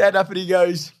puts his hand up and he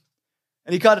goes,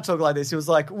 and he kind of talked like this. He was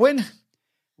like, when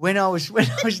I was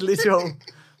little,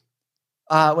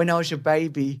 when I was a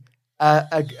baby,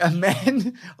 a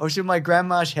man, I was in my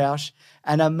grandma's house,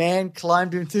 and a man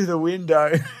climbed in through the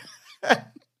window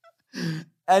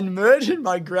and murdered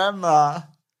my grandma.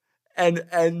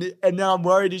 And now I'm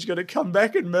worried he's going to come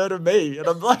back and murder me. And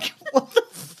I'm like, what the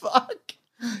fuck?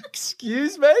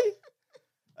 Excuse me?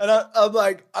 And I'm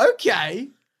like, okay,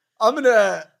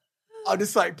 I'll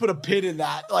just like put a pin in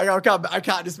that. Like I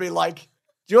can't just be like,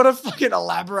 do you want to fucking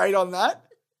elaborate on that?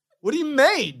 What do you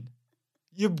mean?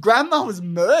 Your grandma was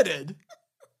murdered?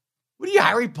 What are you,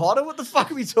 Harry Potter? What the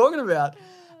fuck are we talking about?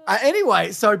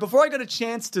 Anyway, so before I got a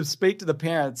chance to speak to the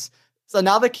parents, so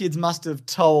now the kids must have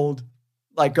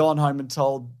gone home and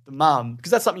told the mum,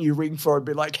 because that's something you ring for and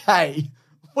be like, hey,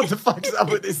 what the fuck's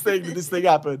up with this thing? Did this thing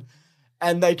happen?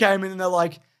 And they came in and they're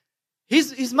like,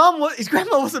 his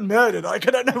grandma wasn't murdered. Like,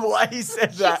 I don't know why he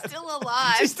said that. She's still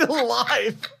alive. She's still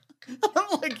alive.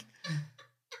 I'm like,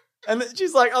 and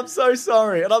she's like, I'm so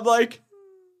sorry. And I'm like,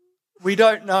 we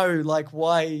don't know, like,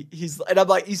 why and I'm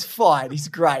like, he's fine. He's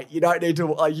great. You don't need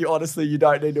to, you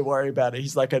don't need to worry about it.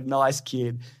 He's like a nice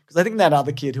kid. Because I think that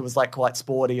other kid who was like quite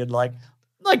sporty and like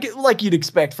you'd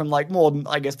expect from like more,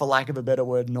 I guess, for lack of a better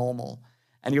word, normal.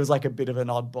 And he was like a bit of an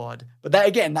odd bod. But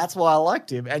that's why I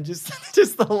liked him. And just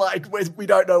the like, we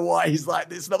don't know why he's like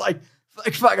this. And I'm like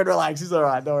fucking relax. He's all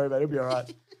right. Don't worry about it. He'll be all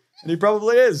right. And he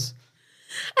probably is.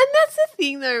 And that's the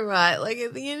thing though, right? Like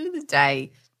at the end of the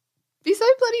day, it'd be so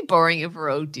bloody boring if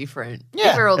we're all different.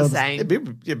 Yeah. If we're all the same.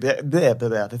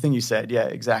 The thing you said. Yeah,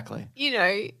 exactly. You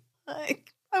know,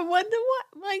 like I wonder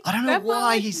what, like, I don't know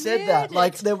why he said that.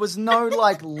 Like there was no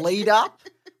like lead up,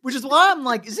 which is why I'm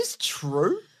like, is this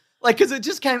true? Like, because it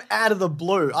just came out of the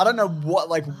blue. I don't know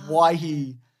why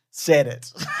he said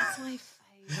it. That's my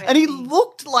favorite. And he thing.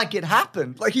 looked like it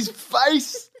happened. Like his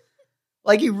face,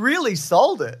 like he really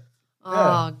sold it.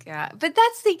 Oh God! But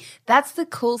that's the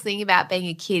cool thing about being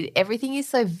a kid. Everything is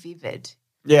so vivid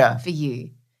Yeah. for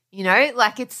you. You know,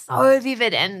 like it's so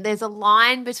vivid, and there's a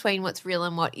line between what's real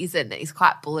and what isn't that is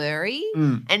quite blurry.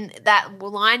 And that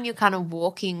line you're kind of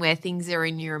walking where things are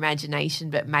in your imagination,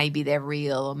 but maybe they're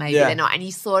real or maybe they're not, and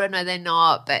you sort of know they're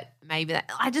not, but maybe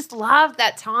that. I just love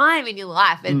that time in your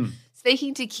life, and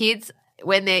speaking to kids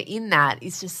when they're in that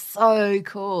is just so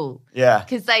cool. Yeah.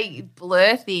 Because they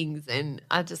blur things, and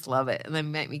I just love it, and they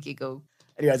make me giggle.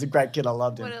 Anyway, he's a great kid. I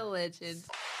loved him. What a legend.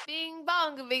 Bing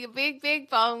bong, a big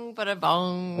bong, but a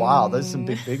bong. Wow, there's some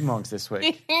big mongs this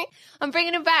week. I'm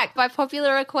bringing them back by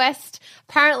popular request.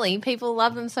 Apparently, people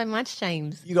love them so much,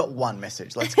 James. You got one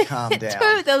message. Let's calm down.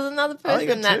 Two. There was another Oh, you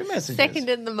person got two that messages.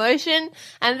 seconded the motion,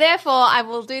 and therefore I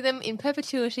will do them in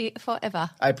perpetuity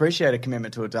forever. I appreciate a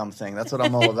commitment to a dumb thing. That's what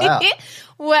I'm all about.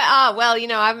 Well, you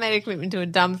know, I've made a commitment to a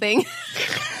dumb thing.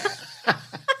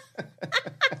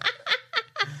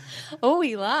 Oh,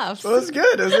 he laughs. It was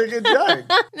good. It was a good joke.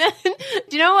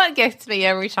 Do you know what gets me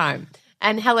every time?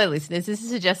 And hello, listeners. This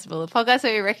is Suggestible, a podcast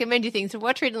where we recommend you things to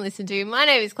watch, read, and listen to. My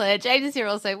name is Claire. James is here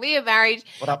also. We are married.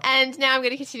 What up? And now I'm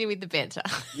going to continue with the banter.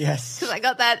 Yes. Because I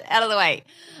got that out of the way.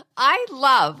 I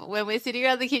love when we're sitting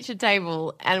around the kitchen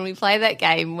table and we play that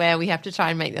game where we have to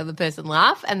try and make the other person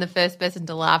laugh, and the first person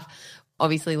to laugh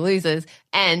obviously loses.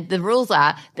 And the rules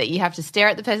are that you have to stare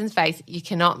at the person's face. You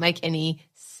cannot make any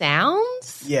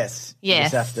sounds. Yes. Yes. You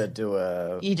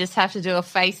just have to do a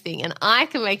face thing, and I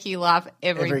can make you laugh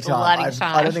every every bloody time.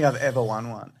 time. I don't think I've ever won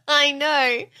one. I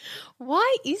know.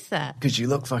 Why is that? Because you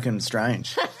look fucking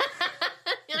strange.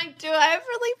 I do. I have a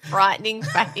really frightening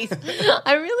face.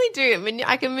 I really do. I mean,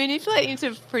 I can manipulate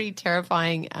into pretty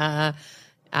terrifying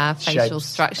facial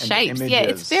shapes. Images. Yeah,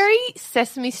 it's very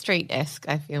Sesame Street-esque,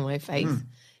 I feel, my face.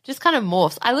 Just kind of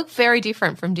morphs. I look very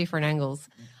different from different angles.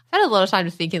 I've had a lot of time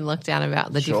to think in lockdown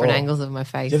about the different angles of my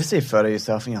face. Do you ever see a photo of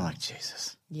yourself and you're like,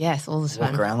 Jesus? Yes, all the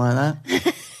time. Walk around like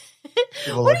that?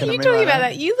 What are you talking about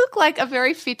that? You look like a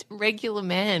very fit, regular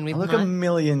man. With I look a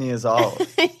million years old.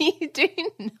 You do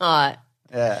not.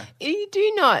 Yeah. You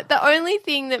do not. The only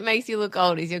thing that makes you look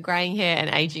old is your greying hair and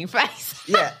aging face.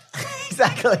 Yeah,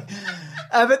 exactly.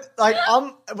 But like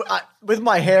with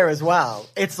my hair as well,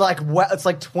 it's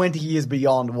like 20 years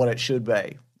beyond what it should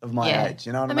be of my age.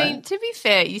 You know what I mean? I mean, to be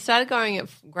fair, you started going at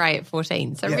grey at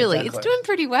 14, so Yeah, really, exactly. it's doing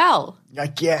pretty well. I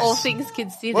guess. All things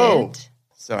considered. Whoa.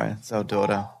 Sorry, it's our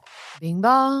daughter. Bing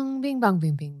bong, bing bong,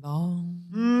 bing bing bong.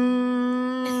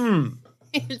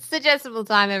 It's suggestible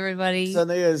time, everybody. So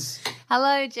there's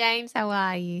Hello, James. How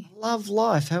are you? love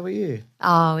life. How are you?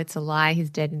 Oh, it's a lie. He's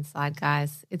dead inside,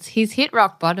 guys. He's hit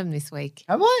rock bottom this week.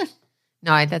 Am I?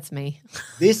 No, that's me.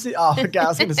 Okay, I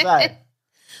was going to say.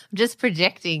 just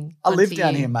projecting. I live onto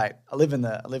down you. here, mate. I live in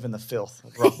the filth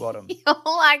of rock bottom. You're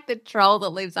like the troll that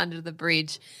lives under the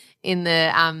bridge in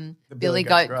the Billy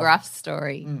Goat Gruff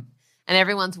story. Mm. And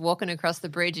everyone's walking across the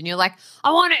bridge and you're like,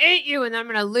 I want to eat you and then I'm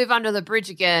going to live under the bridge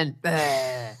again.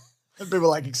 And people are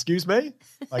like, excuse me?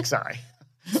 Like, sorry.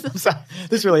 I'm sorry.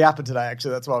 This really happened today,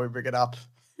 actually. That's why we bring it up.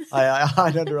 I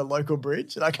hide under a local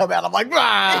bridge and I come out, I'm like,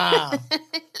 rah!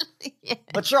 Yeah.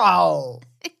 Patrol!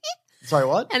 Sorry,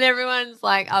 what? And everyone's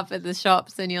like up at the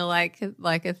shops and you're like a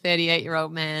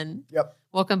 38-year-old man Yep.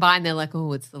 walking by and they're like,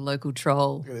 oh, it's the local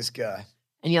troll. Look at this guy.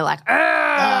 And you're like,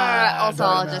 also,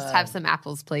 I'll just have some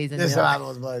apples, please. And There's you're some like,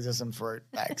 apples, please. There's some fruit.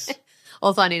 Thanks.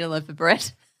 also, I need a loaf of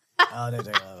bread. Oh, no,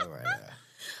 take a right there.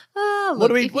 Oh, What look,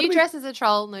 do we- if what you do we- dress as a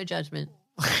troll, no judgment.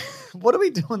 What are we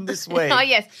doing this week Oh,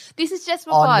 yes. This is just for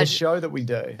on the pod. show that we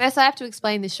do? First, I have to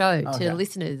explain the show Okay. to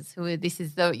listeners who are, this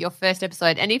is your first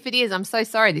episode. And if it is, I'm so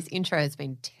sorry. This intro has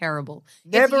been terrible.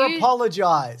 If Never you-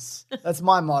 apologise. That's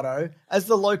my motto. As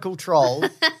the local troll,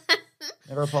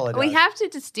 never apologise. We have to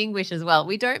distinguish as well.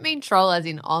 We don't mean troll as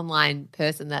in online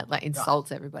person that like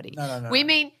insults everybody. No. We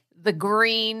mean the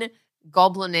green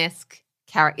goblin-esque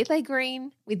character. Are they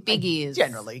green with big ears?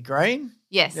 Generally green.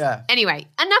 Yes. Yeah. Anyway,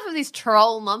 enough of this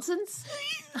troll nonsense.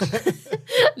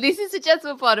 This is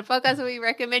Adjustable Pod, a podcast where we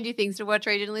recommend you things to watch,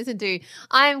 read, and listen to.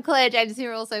 I am Claire. James is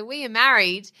here also. We are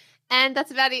married, and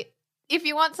that's about it. If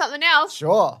you want something else,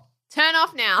 Sure. turn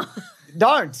off now.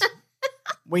 Don't.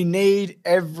 We need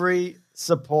every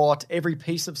support, every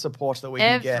piece of support that we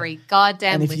can get. Every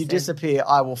goddamn And if listen. you disappear,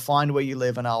 I will find where you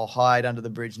live and I'll hide under the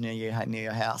bridge near your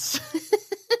house.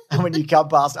 And when you come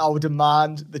past, I will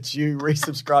demand that you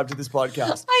resubscribe to this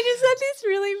podcast. I just had this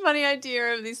really funny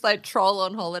idea of this like troll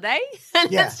on holiday,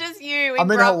 and Yeah. it's just you. I'm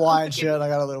in a gruff Hawaiian looking- shirt. I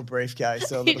got a little briefcase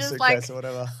or a You're little just suitcase like- or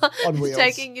whatever on wheels.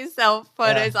 taking yourself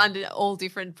photos under all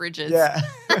different bridges. Yeah.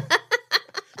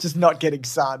 Just not getting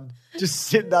sun. Just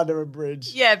sitting under a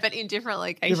bridge. Yeah, but in different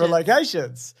locations. Different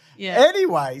locations. Yeah.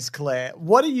 Anyways, Claire,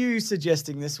 what are you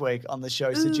suggesting this week on the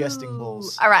show Suggesting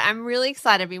Balls? All right, I'm really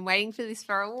excited. I've been waiting for this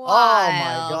for a while. Oh,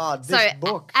 my God, this so,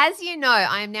 book. As you know,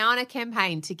 I am now on a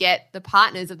campaign to get the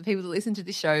partners of the people that listen to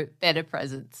this show better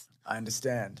presents. I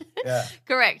understand. Yeah.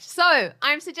 Correct. So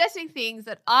I'm suggesting things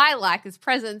that I like as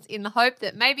presents in the hope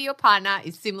that maybe your partner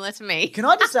is similar to me. Can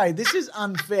I just say, this is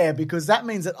unfair because that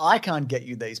means that I can't get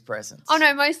you these presents. Oh,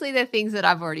 no, mostly they're things that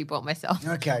I've already bought myself.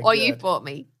 Okay, Or good. you've bought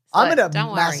me. So I'm at a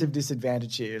don't massive worry.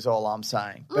 disadvantage here is all I'm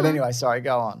saying. But anyway, sorry,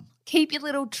 go on. Keep your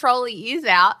little trolley ears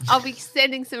out. I'll be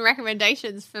sending some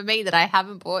recommendations for me that I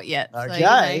haven't bought yet. So,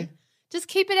 Okay. just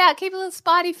keep it out. Keep a little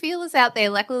Spidey feelers out there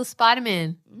like little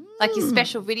Spider-Man. Like your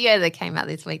special video that came out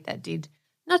this week that did.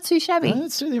 Not too shabby.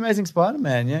 Let's do the Amazing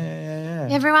Spider-Man. Yeah.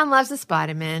 Everyone loves a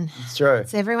Spider-Man. It's true.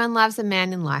 So everyone loves a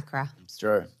man in Lycra. It's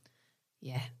true.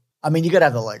 Yeah. I mean, you got to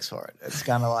have the legs for it. It's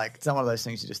kind of like, it's not one of those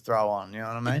things you just throw on, you know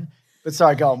what I mean? But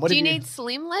sorry, go on. What Do have you need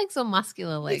slim legs or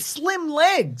muscular It's legs? slim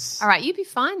legs. All right, you'd be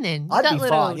fine then. You've I'd got be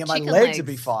little fine. Yeah, my chicken legs would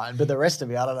be fine, but the rest of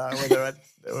me, I don't know whether it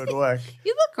would work.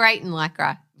 You look great in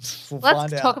Lycra. We'll Let's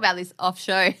find talk out. about this off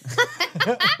show.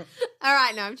 All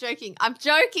right, no, I'm joking. I'm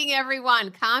joking,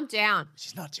 everyone. Calm down.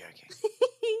 She's not joking.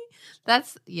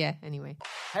 Anyway.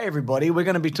 Hey, everybody. We're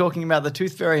going to be talking about the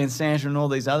Tooth Fairy and Santa and all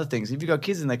these other things. If you've got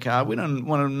kids in the car, we don't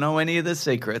want to know any of the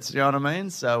secrets. You know what I mean?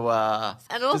 So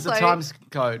And there's a also- times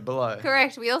code below.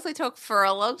 Correct. We also talk for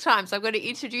a long time, so I'm going to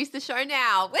introduce the show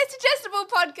now. We're Suggestible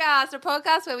Podcast, a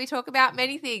podcast where we talk about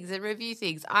many things and review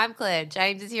things. I'm Claire.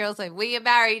 James is here also. We are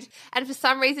married. And for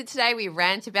some reason today, we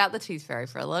rant about the Tooth Fairy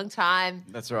for a long time.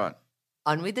 That's right.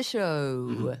 On with the show.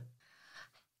 Mm-hmm.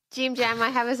 Jim Jam, I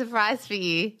have a surprise for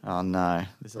you. Oh, no.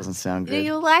 This doesn't sound good.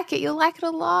 You'll like it. You'll like it a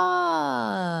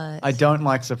lot. I don't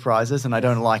like surprises and I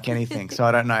don't like anything, so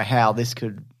I don't know how this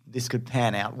could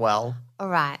pan out well. All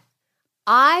right.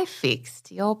 I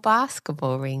fixed your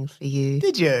basketball ring for you.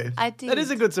 Did you? I did. That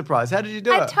is a good surprise. How did you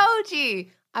do I it? told you.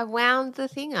 I wound the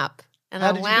thing up. And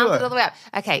How I did you wound do it it? all the way up.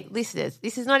 Okay, listeners,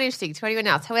 this is not interesting to anyone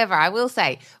else. However, I will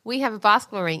say we have a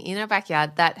basketball ring in our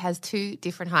backyard that has two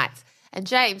different heights. And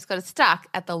James got it stuck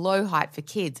at the low height for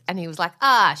kids. And he was like,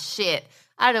 shit,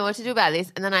 I don't know what to do about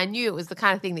this. And then I knew it was the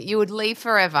kind of thing that you would leave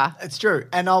forever. It's true.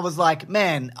 And I was like,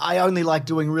 man, I only like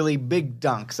doing really big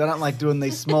dunks. I don't like doing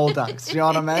these small dunks. You know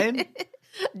what I mean?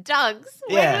 Dunks?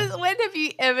 Yeah. When have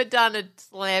you ever done a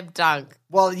slam dunk?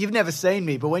 Well, you've never seen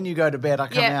me, but when you go to bed, I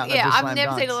come out and I do I've slam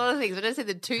never seen a dunks. lot of things. But I don't see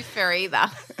the Tooth Fairy either.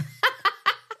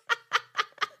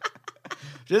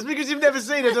 Just because you've never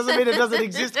seen it doesn't mean it doesn't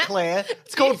exist, Claire.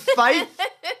 It's called faith.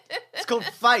 It's called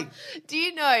fate. Do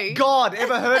you know? God,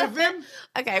 ever heard of him?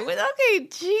 Okay, we're not getting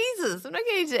Jesus. I'm not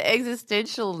getting into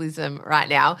existentialism right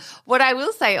now. What I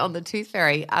will say on the tooth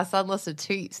fairy, our son lost a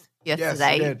tooth yesterday.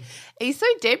 Yes, he did. He's so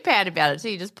deadpan about it too.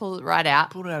 He just pulls it right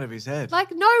out. Pulled it out of his head.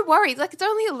 Like, no worries. Like, it's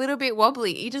only a little bit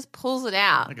wobbly. He just pulls it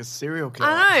out. Like a serial killer.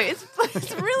 I know.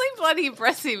 It's really bloody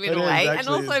impressive in It a is, way, and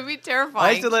actually. also a bit terrifying. I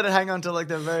used to let it hang on to like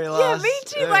the very last. Yeah, me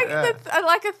too. Like yeah.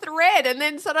 like a thread, and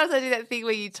then sometimes I do that thing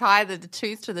where you tie the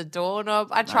tooth to the doorknob.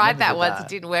 I tried never that did once. that. It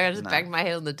didn't work. I just No. banged my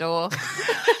head on the door.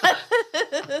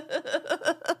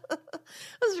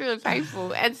 It was really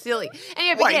painful and silly.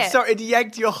 Anyway, but Wait, yeah, so it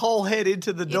yanked your whole head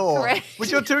into the door. correct.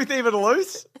 Was your tooth even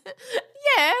loose?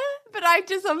 yeah, but I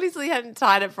just obviously hadn't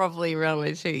tied it properly around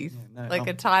my teeth. no, like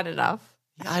I tied it enough.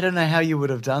 I don't know how you would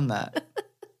have done that.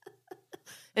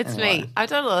 It's Anyway. me. I've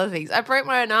done a lot of things. I broke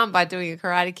my own arm by doing a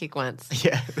karate kick once.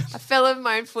 Yeah. I fell over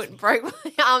my own foot and broke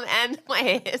my arm and my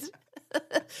head.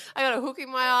 I got a hook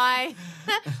in my eye.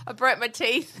 I broke my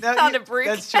teeth on a brick.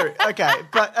 That's true.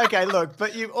 Okay, look,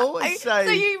 but you always say.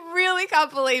 So you really can't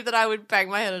believe that I would bang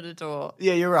my head on a door.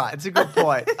 Yeah, you're right. It's a good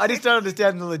point. I just don't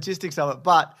understand the logistics of it.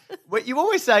 But you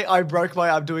always say, I broke my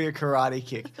arm doing a karate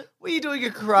kick. Were you doing a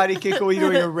karate kick or were you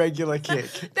doing a regular kick?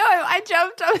 No, I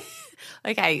jumped up.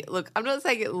 Okay, look, I'm not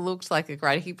saying it looked like a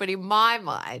karate kick, but in my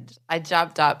mind, I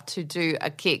jumped up to do a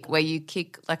kick where you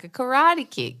kick like a karate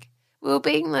kick. We were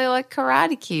being like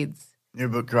karate kids. You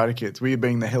were karate kids. Were you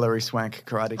being the Hilary Swank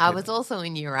karate kid? I was also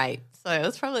in year 8, so it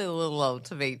was probably a little old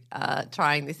to be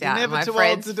trying this out in never my too old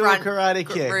friend's to do a front karate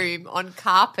kick. room on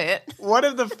carpet. One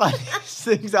of the funniest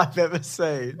things I've ever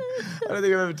seen, I don't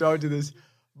think I've ever told you this,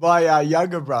 my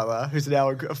younger brother, who's now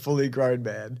a fully grown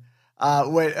man,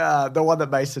 the one that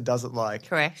Mason doesn't like.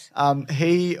 Correct. When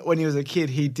he was a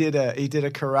kid, he did a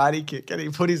karate kick and he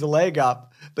put his leg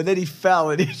up, but then he fell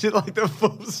and he did like the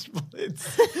full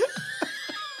splits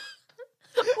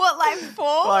What, like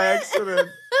 4? by accident.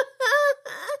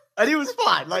 And he was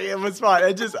fine. Like it was fine.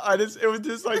 It was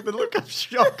just like the look of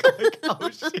shock. Like, oh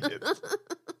shit.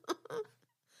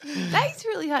 That's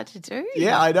really hard to do.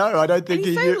 Yeah, I know. I don't think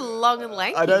He's he so knew. long and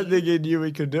lanky. I don't think he knew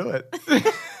he could do it.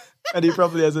 And he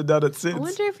probably hasn't done it I since.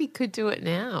 wonder if he could do it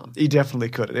now. He definitely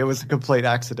couldn't. It was a complete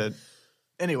accident.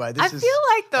 Anyway, I feel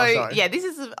like though, sorry. yeah, this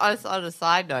is on a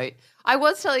side note. I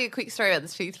was telling you a quick story about the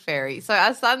tooth fairy. So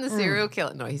our son, the serial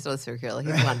killer, no, he's not a serial killer.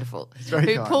 He's wonderful. very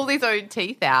who kind. pulled his own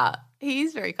teeth out.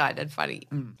 He's very kind and funny.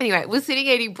 Anyway, we're sitting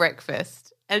eating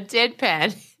breakfast and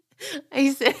deadpan.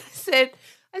 I said,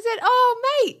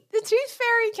 oh mate, the tooth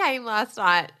fairy came last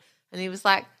night, and he was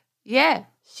like, yeah,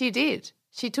 she did.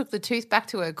 She took the tooth back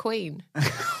to her queen.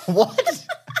 What?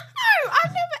 No,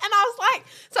 I've never. And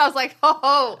I was like,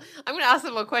 oh, I'm going to ask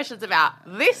some more questions about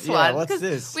this Yeah, one. what's 'cause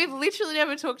this? We've literally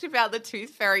never talked about the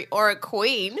tooth fairy or a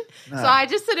queen. So I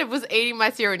just sort of was eating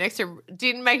my cereal next to him,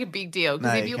 didn't make a big deal.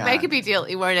 Because No, if you you make a can't. big deal,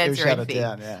 it won't answer shut it anything.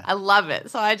 down, yeah. I love it.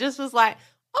 So I just was like,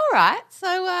 all right,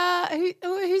 so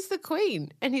who's the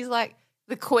queen? And he's like,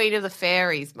 the queen of the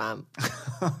fairies, mum.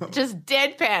 Just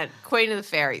deadpan, queen of the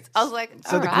fairies. I was like,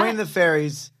 So all the right. queen of the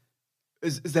fairies,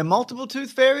 is there multiple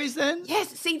tooth fairies then? Yes,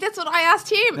 see, that's what I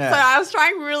asked him. Yeah. So I was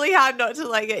trying really hard not to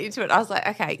like get into it. I was like,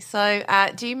 okay, so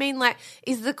do you mean like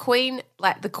is the queen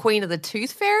like the queen of the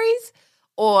tooth fairies,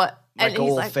 or Like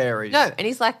all fairies? No, and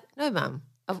he's like, no, mum,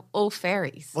 of all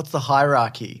fairies. What's the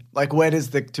hierarchy? Like, where does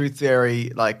the tooth fairy,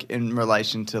 like, in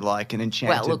relation to, like, an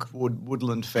enchanted look-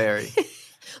 woodland fairy?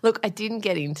 Look, I didn't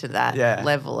get into that Yeah.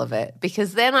 level of it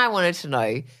because then I wanted to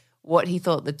know what he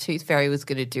thought the tooth fairy was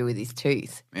going to do with his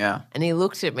tooth, Yeah. and he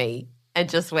looked at me and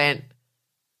just went,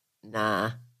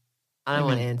 nah, I don't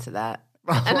want to answer that.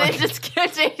 And then just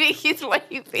kept eating his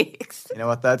Weet-Bix. You know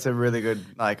what? That's a really good,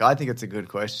 like, I think it's a good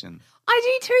question.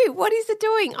 I do too. What is it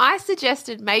doing? I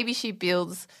suggested maybe she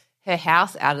builds her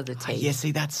house out of the teeth. Yeah,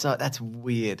 see, that's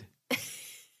weird.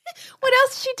 What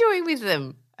else is she doing with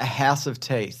them? A house of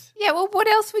teeth. Yeah, well, what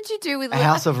else would you do with A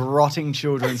house of rotting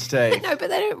children's teeth. No, but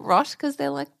they don't rot because they're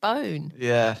like bone.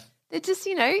 Yeah. They're just,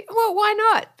 well, why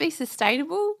not? Be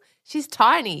sustainable. She's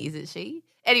tiny, isn't she?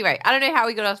 Anyway, I don't know how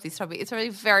we got off this topic. It's really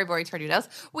very boring to anyone else.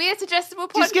 We are suggestible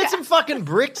podcast. Just get some fucking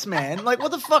bricks, man. Like,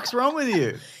 what the fuck's wrong with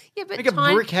you? Yeah, but make a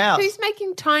brick house. Who's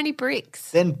making tiny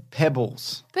bricks? Then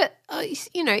pebbles. But,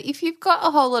 if you've got a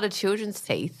whole lot of children's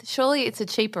teeth, surely it's a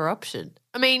cheaper option.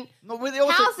 I mean, No, well, they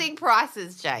also- housing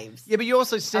prices, James. Yeah, but you're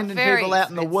also sending very people out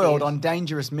in the expensive. world on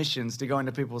dangerous missions to go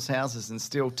into people's houses and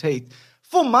steal teeth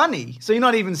for money. So you're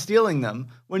not even stealing them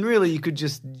when really you could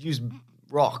just use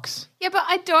rocks. Yeah, but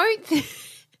I don't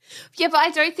Yeah, but I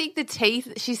don't think the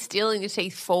teeth, she's stealing the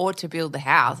teeth to build the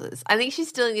houses. I think she's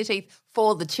stealing the teeth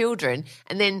for the children,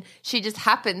 and then she just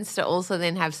happens to also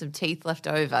then have some teeth left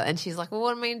over. And she's like, well,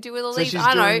 what am I going to do with all these?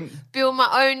 I don't know, build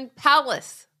my own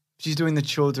palace. She's doing the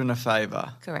children a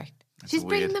favour. Correct. She's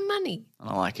bringing the money. I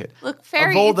don't like it. Look,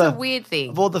 fairy, it's a weird thing.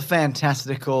 Of all the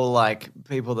fantastical,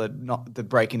 people that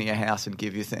break into your house and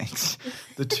give you things,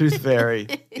 the tooth fairy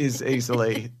is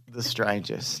easily the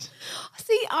strangest.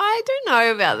 See, I don't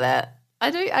know about that.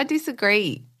 I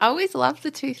disagree. I always loved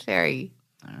the tooth fairy.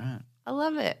 All right. I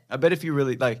love it. I bet if you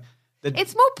really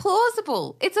it's more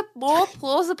plausible. It's more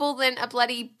plausible than a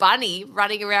bloody bunny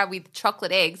running around with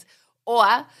chocolate eggs, or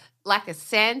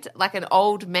like an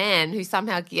old man who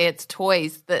somehow gets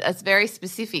toys that are very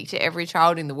specific to every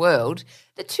child in the world.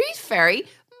 The tooth fairy,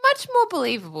 much more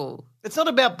believable. It's not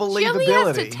about believability. She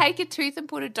only has to take a tooth and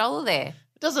put $1 there.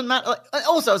 It doesn't matter.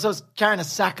 Also, as I was carrying a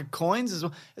sack of coins as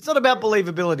well, it's not about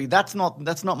believability. That's not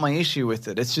my issue with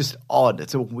it. It's just odd.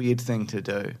 It's a weird thing to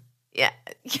do. Yeah.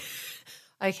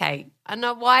 Okay. I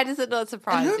know. Why does it not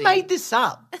surprise you? Who made this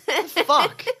up?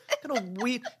 Fuck. Kind of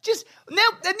weird. Just now,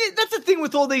 and that's the thing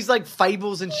with all these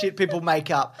fables and shit people make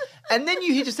up, and then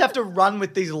you just have to run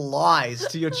with these lies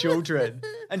to your children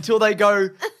until they go,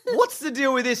 "What's the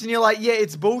deal with this?" And you're like, "Yeah,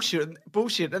 it's bullshit."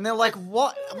 And they're like,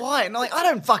 "What? Why?" And I'm like, "I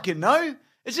don't fucking know.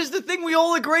 It's just the thing we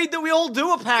all agreed that we all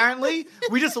do. Apparently,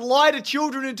 we just lie to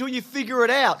children until you figure it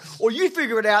out, or you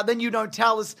figure it out, then you don't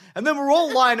tell us, and then we're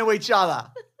all lying to each other."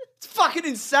 It's fucking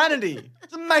insanity.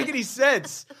 It doesn't make any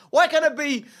sense. Why can't it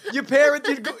be your parent,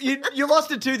 you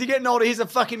lost a tooth, you're getting older, here's a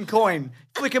fucking coin.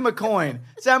 Flick him a coin.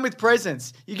 Same with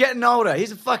presents. You're getting older,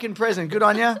 here's a fucking present. Good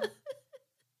on you.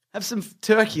 Have some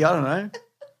turkey, I don't know.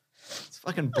 It's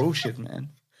fucking bullshit, man.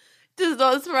 Does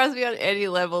not surprise me on any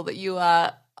level that you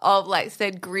are of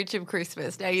said Grinch of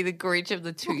Christmas. Now you're the Grinch of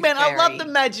the tooth Man, fairy. I love the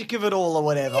magic of it all or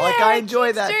whatever. Yeah, I enjoy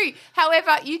kids that. do.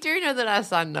 However, you do know that our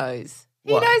son knows.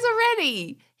 He What? knows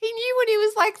already. He knew when he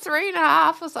was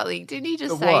 3.5 or something. Didn't he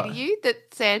just say What? to you that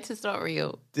Santa's not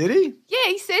real? Did he? Yeah,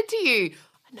 he said to you,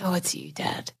 I know it's you,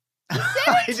 Dad. He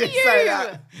He didn't you. say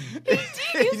that. He did.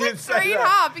 He was didn't say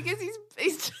 3.5 because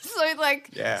he's just so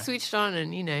Yeah. switched on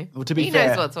and Well, to be he fair,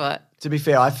 knows what's what. To be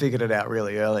fair, I figured it out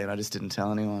really early and I just didn't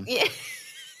tell anyone. Yeah.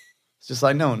 It's just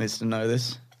no one needs to know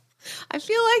this. I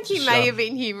feel like you may have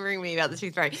been humouring me about the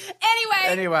tooth fairy.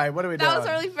 Anyway, what are we doing? That was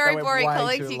really very That went boring, way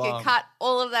colleagues. too You long. can cut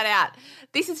all of that out.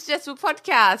 This is just a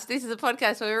podcast. This is a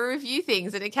podcast where we review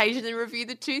things and occasionally review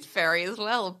the tooth fairy as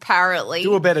well, apparently.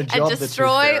 Do a better job, And the Tooth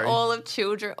destroy Fairy.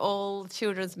 all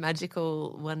children's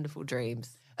magical, wonderful dreams.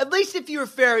 At least if you're a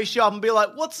fairy shop and be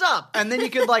like, what's up? And then you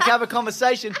could have a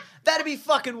conversation. That'd be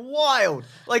fucking wild.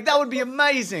 That would be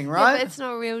amazing, Yeah, right? but it's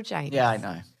not real, James. Yeah, I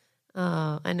know.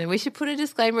 Oh, I know. We should put a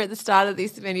disclaimer at the start of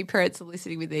this if any parents are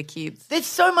listening with their kids. There's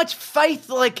so much faith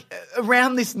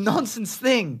around this nonsense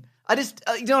thing. I just,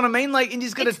 you know what I mean? You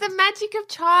just gotta. It's the magic of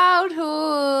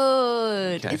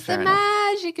childhood. Okay, It's fair the enough.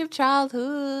 magic of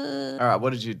childhood. All right,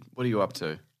 what are you up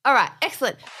to? All right,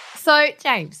 excellent. So,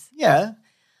 James, Yeah.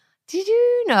 did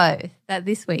you know that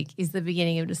this week is the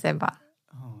beginning of December,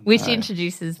 which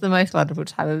introduces the most wonderful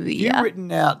time of the year? You've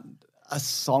written out a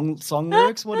song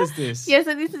lyrics? What is this? Yeah,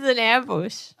 so this is an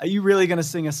ambush. Are you really going to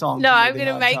sing a song? No, to me I'm the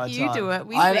gonna make entire you time? do it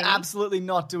with I'm me. absolutely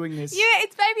not doing this. Yeah,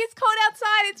 it's cold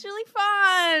outside. It's really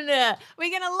fun. We're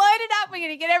going to load it up. We're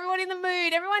going to get everyone in the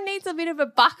mood. Everyone needs a bit of a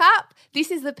buck up.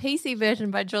 This is the PC version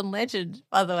by John Legend,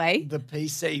 by the way. The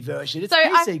PC version. It's So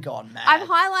PC gone mad.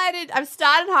 I've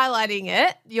started highlighting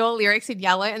it, your lyrics in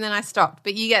yellow, and then I stopped.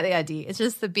 But you get the idea. It's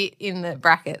just the bit in the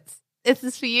brackets. This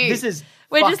is for you. This is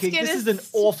We're just fucking. gonna This is an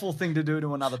awful thing to do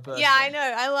to another person. Yeah, I know.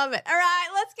 I love it. All right,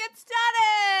 let's get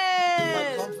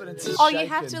started. My confidence is You have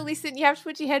shaken. to listen. You have to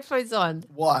put your headphones on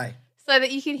Why? so that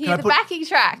you can hear I the put- backing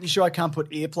track. You sure I can't put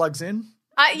earplugs in?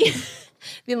 Yeah.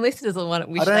 The listeners will want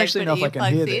to wish I don't they actually put know if I can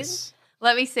earplugs hear in. this.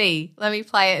 Let me see. Let me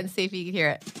play it and see if you can hear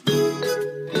it.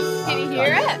 Can you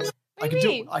hear it? What do you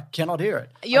mean? I cannot hear it.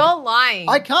 You're lying.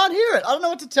 I can't hear it. I don't know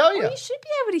what to tell you. Well, you should be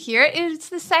able to hear it. It's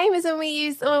the same as when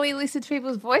we listen to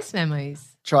people's voice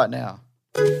memos. Try it now.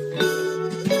 No,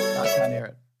 I can't hear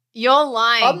it. You're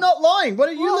lying. I'm not lying. Why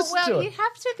don't you listen well, to you it?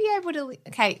 have to be able to.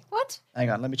 Okay, what?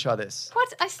 Hang on, let me try this.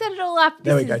 What? I set it all up.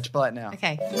 There we This go. is- Play it now.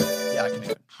 Okay. Yeah, I can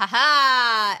hear it.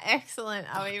 Haha. Excellent.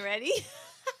 Are we ready?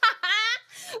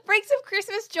 Bring some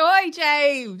Christmas joy,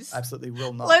 James. Absolutely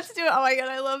will not. Let's do it. Oh my God,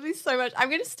 I love this so much. I'm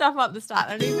going to stuff up the start.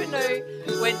 I don't even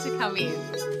know when to come in,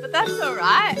 but that's all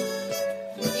right.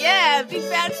 Yeah, big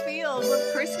bad feels of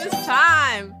Christmas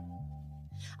time.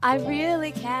 I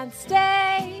really can't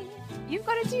stay. You've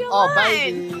got to do your line.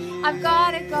 baby. I've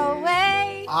got to go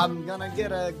away. I'm gonna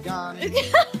get a gun.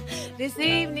 This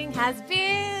evening has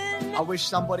been I wish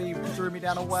somebody threw me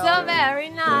down a well. so very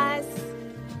nice.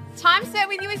 Time spent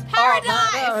with you is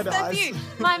paradise. paradise. That's you.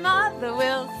 My mother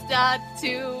will start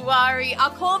to worry. I'll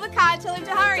call the car, tell him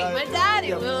to hurry. My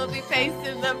daddy will be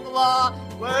pacing the floor.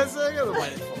 Where's the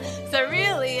waiting for? So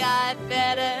really, I'd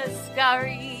better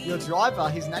scurry. Your driver,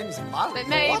 his name is Murray. But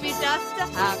maybe just to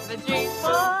have a drink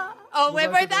more. Oh, we're You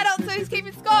both both have adults, so who's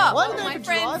keeping score? Why do they My have a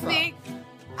friends driver? think.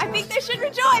 I think they should I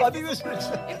rejoice. think this is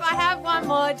If I have one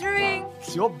more drink.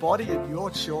 it's your body and your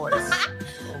choice.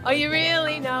 Oh, you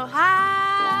really know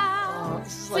how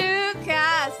this is like- to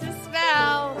cast a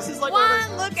spell. This is like one of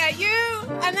one look at you,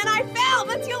 and then I fell.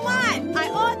 That's your line. I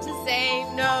ought to say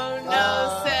no,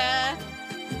 sir.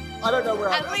 I don't know where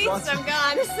At I'm least I'm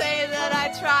gonna say that I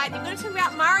tried. You're gonna talk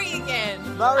about Murray again.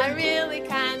 Murray. I really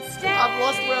can't stay. I've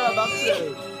lost where I'm up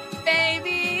to.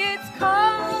 Baby, it's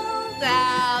cold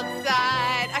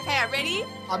outside. Okay, are you ready?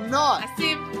 I'm not. I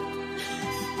sim.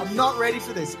 I'm not ready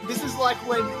for this. This is like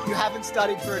when you haven't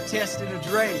studied for a test in a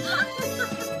dream.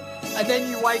 And then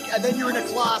you wake, and then you're in a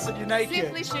class and you're naked.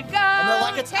 Simply should go. And they're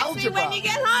like, it's Text algebra. me when you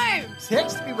get home.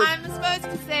 Text me with. I'm supposed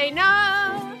to say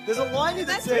no. There's a line here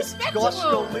that That's says, respectable. "Gosh,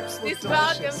 your lips look This delicious."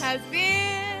 welcome has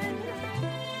been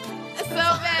so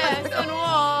vast and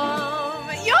warm.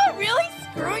 You're really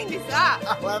screwing this up.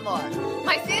 How am I?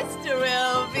 My sister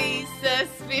will be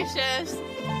suspicious.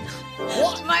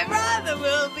 What? My brother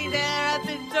will be there at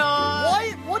the door.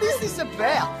 Why? What is this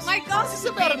about? My Is this gossipy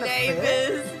about an affair?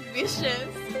 neighbor's vicious.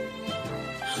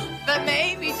 But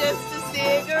maybe just a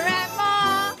cigarette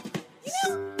more. You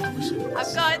know,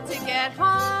 I've got to get I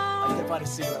home. need to find a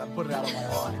cigarette and put it out of my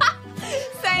eye.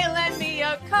 Say, lend me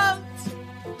your coat.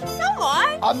 Come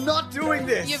on. I'm not doing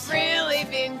this. You've really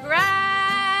been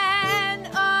grand.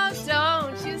 Oh,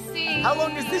 don't you see? How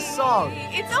long is this song?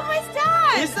 It's almost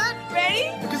done. Is it? Ready?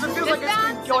 Because it feels There's like it's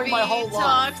been bound going to my be whole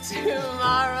life. Talk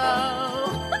tomorrow.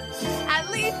 At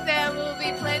least there will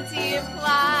be plenty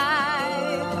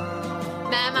implied.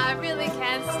 Ma'am, I really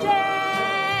can't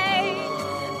stay.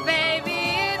 Baby,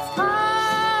 it's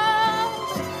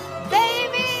cold.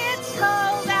 Baby, it's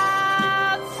cold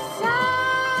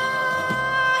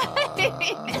outside.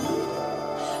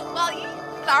 Well, you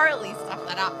thoroughly stuffed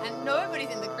that up, and nobody's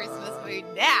in the Christmas mood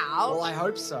now. Well, I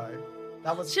hope so.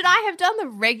 That was. Should I have done the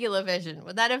regular version?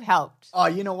 Would that have helped? Oh,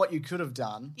 you know what you could have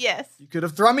done? Yes. You could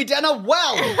have thrown me down a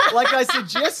well, like I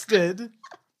suggested.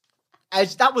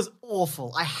 That was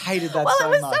awful. I hated that Well, so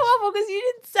it was much. so awful because you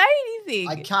didn't say anything.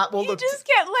 I can't- well, you look- just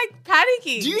kept like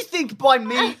panicking. Do you think by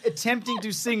me attempting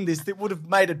to sing this, that would have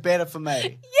made it better for me?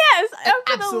 Yes, and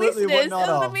for the absolutely would listeners, not it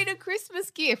would have have. been a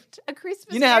Christmas gift, a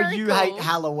Christmas. You know how you miracle. hate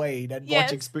Halloween and Yes.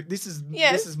 watching spook. This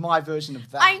Yes. is my version of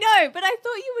that. I know, but I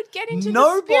thought you would get into the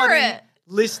Nobody spirit.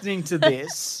 listening to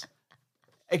this,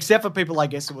 except for people I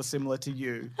guess who were similar to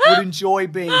you, would enjoy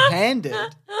being handed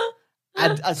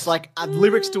and it's like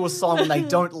lyrics to a song they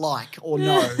don't like or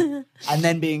know, and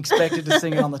then being expected to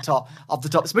sing it on the top of the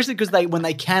top, especially because when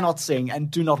they cannot sing and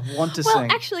do not want to Well,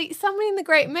 sing. actually, somebody in the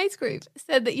Great Mates group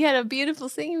said that you had a beautiful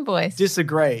singing voice.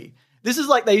 Disagree. This is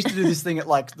like they used to do this thing at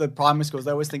like the primary schools.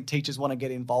 They always think teachers want to get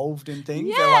involved in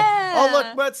things. They're like, oh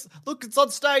look, it's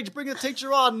on stage. Bring the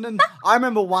teacher on. And I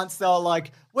remember once they were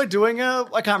like, we're doing I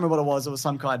can't remember what it was. It was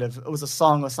it was a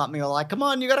song or something. They're like, come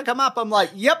on, you got to come up. I'm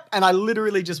like, yep. And I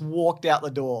literally just walked out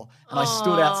the door and I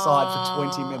stood outside for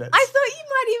 20 minutes. I thought you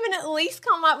might even at least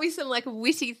come up with some like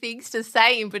witty things to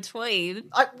say in between.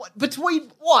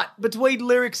 Between what? Between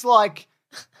lyrics like,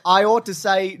 I ought to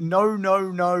say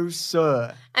no,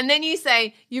 sir. And then you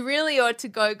say, you really ought to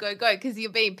go, because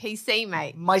you're being PC,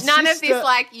 mate. My None of sister- this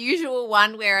like usual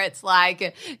one where it's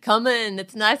like, come in,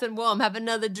 it's nice and warm, have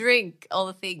another drink, all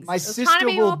the things. My It was trying sister to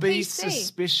be will more be PC.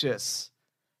 suspicious.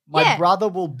 My Yeah. brother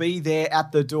will be there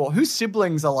at the door. Whose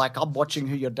siblings are like, I'm watching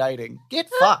who you're dating. Get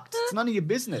fucked. It's none of your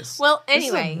business. Well, This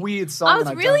is anyway, a weird song. I was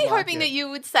and really don't like hoping it. that you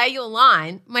would say your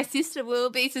line, my sister will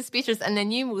be suspicious, and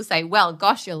then you will say, well,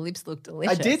 gosh, your lips look I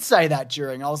delicious. did say that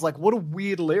during. I was like, what a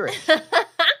weird lyric.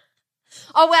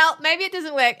 Oh, well, maybe it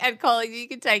doesn't work at Collings. You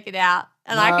could take it out,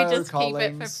 and I could No, just keep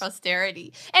it Collings. for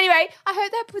posterity. Anyway, I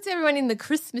hope that puts everyone in the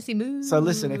Christmassy mood. So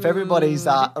listen, if everybody's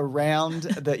around,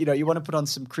 that you want to put on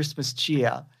some Christmas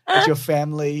cheer at your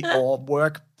family or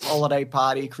work holiday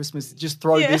party, Christmas, just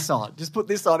throw this on. Just put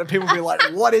this on, and people will be like,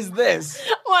 what is this?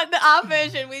 What, our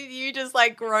version with you just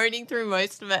like groaning through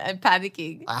most of it and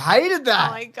panicking. I hated that.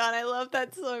 Oh my God, I love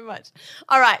that so much.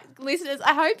 All right, listeners,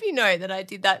 I hope you know that I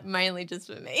did that mainly just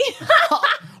for me.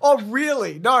 Oh,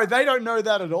 really? No, they don't know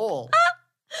that at all.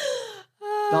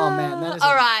 Oh, man, that is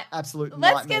All an right. absolute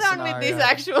Let's nightmare get on with this scenario.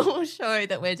 actual show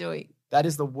that we're doing. That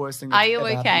is the worst thing Are that's you ever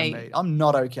happened okay? to me. I'm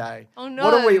not okay. Oh, no.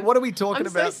 What are we talking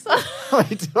I'm so about? sorry. What are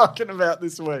we talking about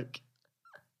this week?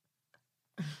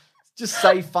 Just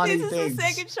say funny This things. is the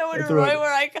second show in That's a all right. row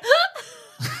where I.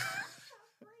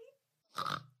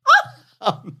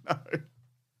 Oh no.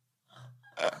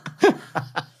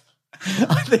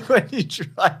 I think when you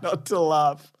try not to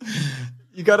laugh,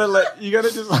 you gotta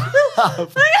just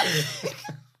laugh.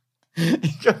 You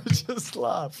gotta just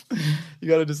laugh. You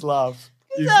gotta just laugh.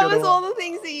 You just That gotta was all laugh. the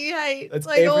things that you hate. That's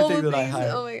like all everything the that I things. hate.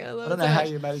 Oh my god, I love I it don't know so how much.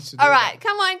 you managed to do All that. right,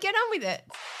 come on, get on with it.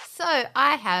 So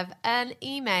I have an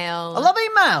email. I love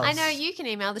emails. I know you can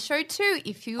email the show too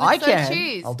if you would I so can.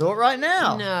 choose. I'll do it right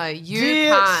now. No, you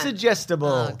Dear can't. Suggestible.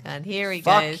 Oh god, here he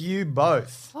Fuck goes. you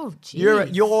both. Oh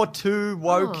jeez. You're too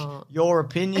woke. Oh. Your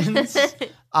opinions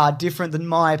are different than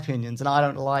my opinions, and I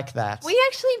don't like that. We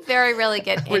actually very rarely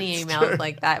get any It's emails true.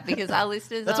 like that because our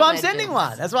listeners That's are why I'm legends. sending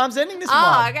one. That's why I'm sending this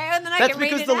Oh, one. okay, and then I That's can read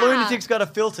because it the out. lunatics got a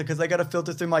filter because they got to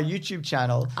filter through my YouTube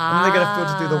channel and then they got to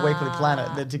filter through the Weekly Planet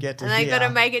and then to get to And they here. got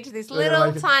to make it to this They gotta little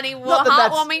make it- tiny Not that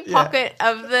that's- heartwarming yeah. pocket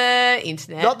of the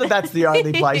internet. Not that that's the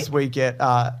only place we get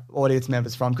audience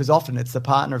members from, because often it's the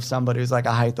partner of somebody who's like,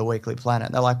 I hate the Weekly Planet.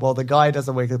 And they're like, well, the guy who does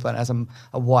the Weekly Planet has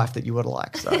a wife that you would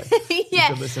like, so yeah. you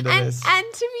should listen to and, this. And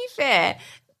to be fair,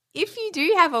 if you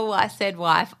do have a said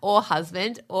wife or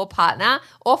husband or partner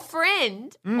or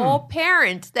friend or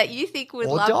parent that you think would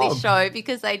Or love dog. this show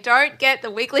because they don't get the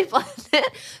Weekly Planet,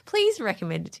 please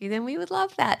recommend it to them. We would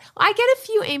love that. I get a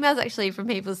few emails actually from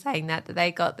people saying that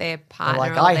they got their They're partner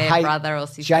like, or I their hate brother or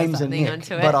sister James or and something Nick,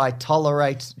 onto it. but I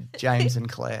tolerate James and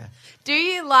Claire. Do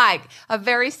you like a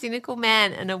very cynical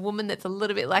man and a woman that's a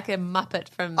little bit like a Muppet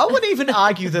from... I would even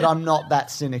argue that I'm not that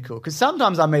cynical, because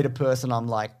sometimes I meet a person, I'm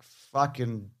like,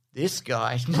 fucking this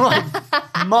guy.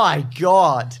 My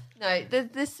God. No,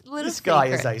 this little This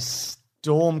guy secret. is a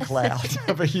storm cloud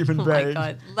of a human Oh my being.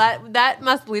 God. That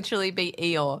must literally be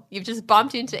Eeyore. You've just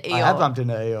bumped into Eeyore. I have bumped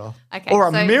into Eeyore. Okay, or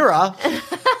a so- mirror.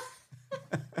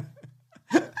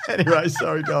 Anyway,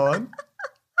 sorry, go on.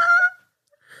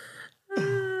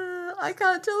 I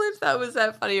can't tell if that was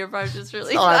that funny or if I'm just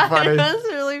really It's not funny. funny. That's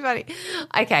really funny.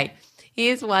 Okay,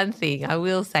 here's one thing I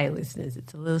will say, listeners.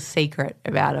 It's a little secret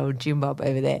about old Jim Bob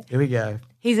over there. Here we go.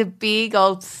 He's a big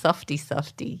old softy.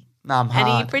 No, I'm hard.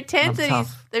 And he pretends I'm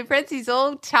that tough. he's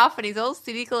all tough and he's all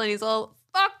cynical and he's all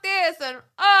fuck this and oh,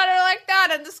 I don't like that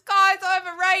and the sky's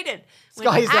overrated. When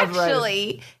Sky's actually,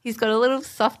 overrated. he's got a little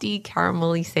softy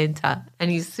caramelly centre and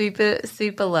he's super,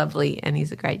 super lovely and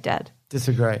he's a great dad.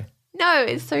 Disagree. No,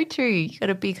 it's so true. You got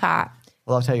a big heart.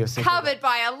 Well, I'll tell you a secret. Covered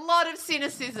by a lot of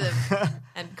cynicism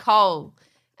and coal.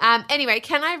 Anyway,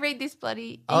 can I read this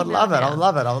bloody I would email love it. now? I would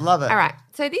love it. I would love it. All right.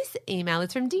 So this email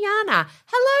is from Deanna.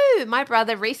 Hello. My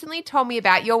brother recently told me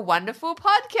about your wonderful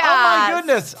podcast. Oh, my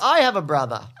goodness. I have a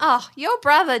brother. Oh, your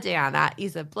brother, Deanna,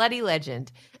 is a bloody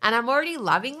legend. And I'm already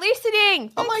loving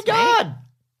listening. Oh, my Thanks, mate. God.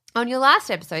 On your last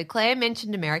episode, Claire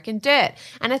mentioned American Dirt,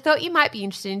 and I thought you might be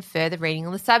interested in further reading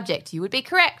on the subject. You would be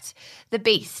correct. The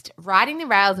Beast, Riding the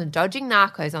Rails and Dodging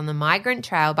Narcos on the Migrant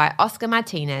Trail by Oscar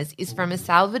Martinez, is from a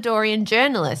Salvadorian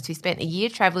journalist who spent a year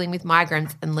traveling with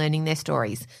migrants and learning their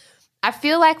stories. I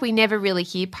feel like we never really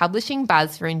hear publishing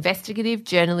buzz for investigative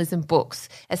journalism books,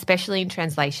 especially in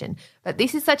translation. But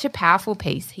this is such a powerful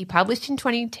piece. He published in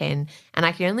 2010, and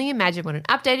I can only imagine what an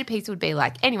updated piece would be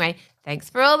like. Anyway, thanks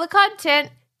for all the content,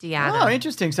 Deanna. Oh,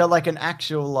 interesting. So like an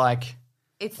actual like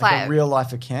It's a real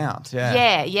life account.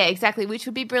 Yeah. yeah, exactly, which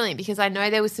would be brilliant because I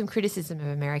know there was some criticism of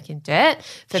American Dirt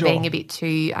for Sure. being a bit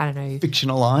too, I don't know,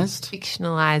 Fictionalized.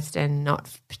 fictionalized and not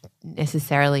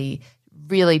necessarily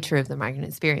really true of the migrant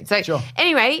experience. So Sure.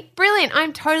 anyway, brilliant.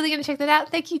 I'm totally going to check that out.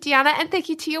 Thank you, Deanna, and thank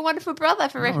you to your wonderful brother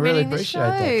for I really recommending the appreciate show.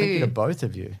 that. Thank you to both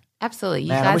of you. Absolutely. You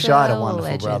Man, guys I wish are I had a all wonderful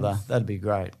legends. brother. That'd be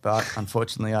great. But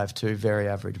unfortunately, I have two very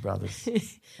average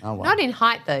brothers. Oh, well. Not in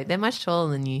height, though. They're much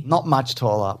taller than you. Not much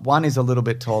taller. One is a little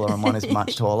bit taller and one is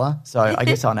much taller. So I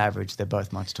guess on average, they're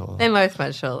both much taller. They're both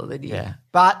much taller than you. Yeah.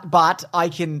 But I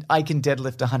can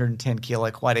deadlift 110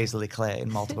 kilo quite easily, Claire,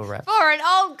 in multiple reps. For an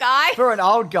old guy, For an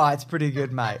old guy, it's pretty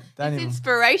good, mate. Don't it's even,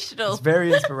 inspirational. it's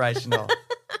very inspirational.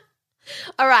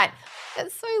 All right.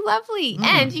 That's so lovely. Hmm.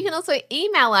 And you can also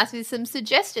email us with some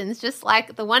suggestions, just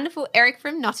like the wonderful Eric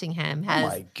from Nottingham Oh has.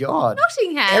 my God.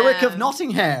 Nottingham. Eric of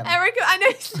Nottingham. Eric, I know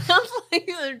it sounds like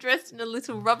you're dressed in a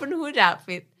little Robin Hood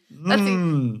outfit. That's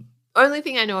the only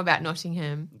thing I know about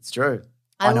Nottingham. It's true.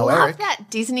 I know love Eric. that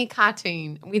Disney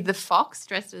cartoon with the fox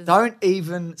dressed as. Don't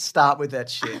even start with that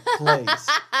shit, please.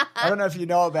 I don't know if you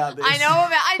know about this. I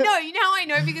know. You know how I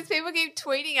know because people keep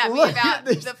tweeting at me Look at about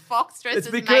this. the fox dressed It's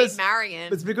as because- Maid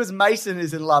Marian. It's because Mason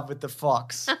is in love with the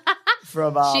fox.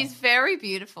 from. She's very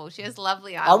beautiful. She has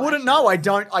lovely I eyelashes. wouldn't know.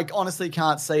 I honestly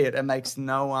can't see it. It makes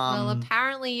no. Well,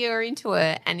 apparently you're into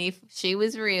her, and if she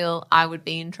was real, I would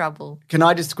be in trouble. Can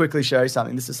I just quickly show you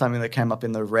something? This is something that came up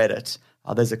in the Reddit.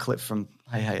 There's a clip from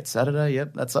Hey Hey It's Saturday.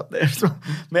 Yep, that's up there.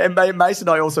 Mason and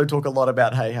I also talk a lot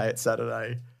about Hey Hey It's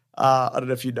Saturday. I don't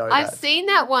know if you know that. I've seen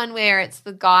that one where it's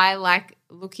the guy like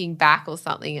looking back or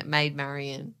something at Maid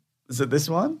Marian. Is it this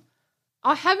one?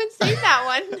 I haven't seen that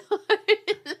one. No.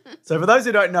 So for those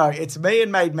who don't know, it's me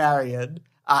and Maid Marian.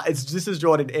 This is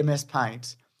drawn in MS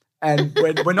Paint. And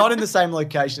we're not in the same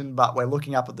location, but we're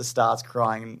looking up at the stars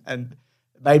crying. And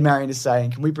Maid Marian is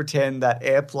saying, can we pretend that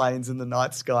airplanes in the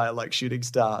night sky are like shooting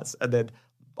stars? And then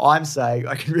I'm saying,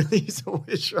 I can really use a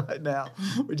wish right now,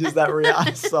 which is that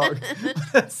Rihanna song.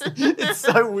 It's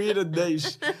so weird and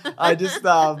niche. I just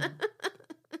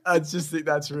think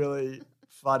that's really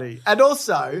funny. And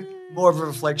also, more of a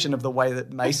reflection of the way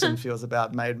that Mason feels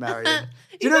about Maid Marian.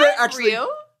 Do you know that actually real?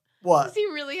 What? Does he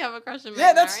really have a crush on Maid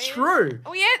Yeah, that's Marian? true.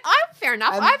 Oh, yeah, fair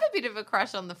enough. And- I have a bit of a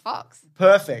crush on the fox.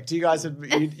 Perfect. You guys,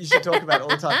 you should talk about it all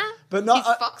the time. But not.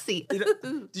 He's foxy. Did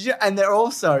you? And they're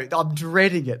also. I'm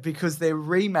dreading it because they're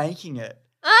remaking it,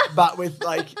 but with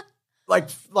like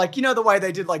you know the way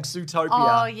they did like Zootopia.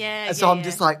 Oh, yeah, And so I'm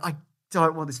just like, I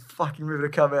don't want this fucking movie to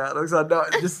come out. Because I know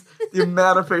just the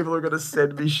amount of people who are going to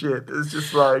send me shit is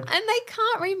just like. And they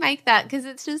can't remake that because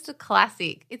it's just a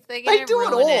classic. They're They gonna do it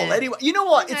ruin all anyway. You know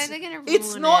what? I know, they're gonna It's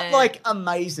ruin not it. like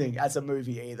amazing as a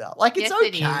movie either. Like it's Yes, okay.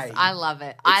 it is. I love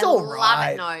it. It's I all love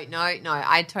right. it. No.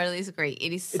 I totally disagree.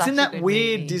 It is. It's such in a that good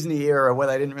weird movie. Disney era where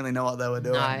they didn't really know what they were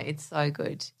doing. No, it's so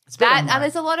good. It's a bit unlike.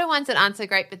 There's a lot of ones that aren't so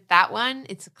great, but that one,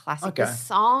 it's a classic. Okay. The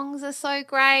songs are so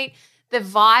great. The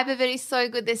vibe of it is so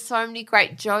good. There's so many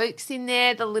great jokes in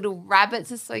there. The little rabbits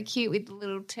are so cute with the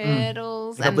little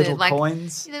turtles They got and little the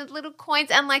coins. The little coins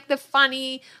and like the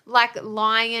funny like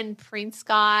lion prince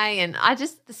guy and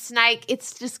the snake.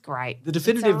 It's just great. The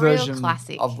definitive It's a real version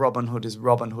classic. of Robin Hood is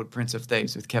Robin Hood, Prince of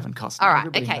Thieves with Kevin Costner. All right,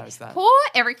 Everybody okay. knows that. Poor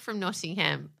Eric from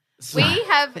Nottingham. We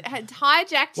have had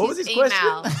hijacked What was his his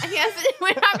email. question?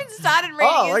 We haven't started reading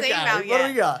Oh, his okay. email What yet.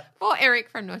 do we got? Poor Eric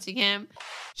from Nottingham.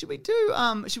 Should we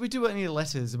do any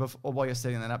letters or while you're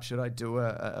setting that up? Should I do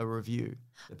a review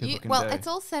that people can do? It's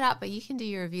all set up, but you can do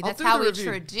your review. I'll That's do how the we review.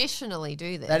 traditionally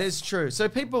do this. That is true. So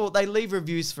people they leave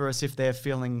reviews for us if they're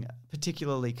feeling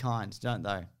particularly kind, don't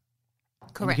they?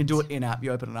 correct. And you can do it in app.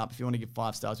 You open it up. If you want to give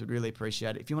 5 stars, we'd really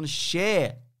appreciate it. If you want to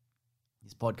share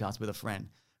this podcast with a friend,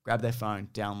 grab their phone,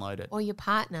 download it. Or your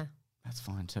partner. That's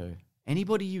fine too.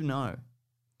 Anybody you know.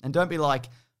 And don't be like,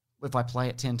 if I play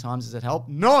it 10 times, does it help?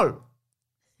 No.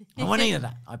 I want any of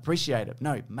that. I appreciate it.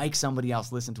 No, make somebody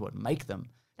else listen to it. Make them.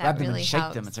 That Grab them really and shake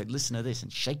helps. them and say, listen to this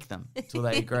and shake them until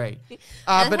they agree. But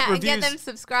And reviews, get them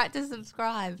subscribe. That's that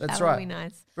right. would be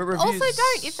nice. But Also, reviews-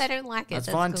 don't if they don't like it. That's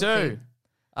That's fine cool too.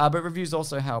 But reviews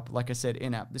also help. Like I said,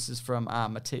 in-app. This is from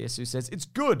Matthias, who says, it's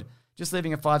good. Just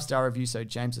leaving a 5-star review so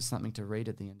James has something to read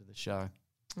at the end of the show.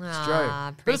 It's true.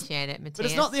 Appreciate it, Matthias. But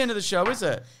it's not the end of the show, is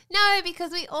it? No,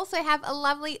 because we also have a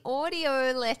lovely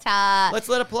audio letter. Let's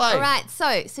let it play. All right, so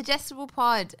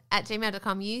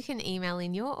suggestiblepod@gmail.com. You can email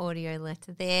in your audio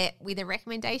letter there with a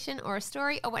recommendation or a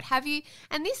story or what have you.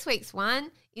 And this week's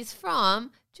one is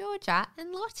from Georgia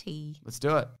and Lottie. Let's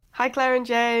do it. Hi Claire and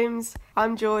James,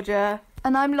 I'm Georgia.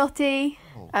 And I'm Lottie.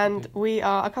 And we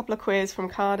are a couple of queers from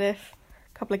Cardiff,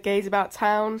 a couple of gays about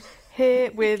town,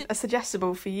 here with a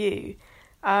suggestible for you.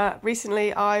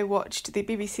 Recently I watched the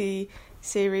BBC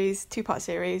series, 2-part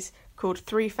series, called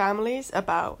 3 Families,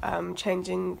 about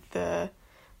changing the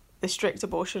strict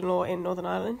abortion law in Northern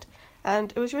Ireland.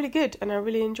 And it was really good and I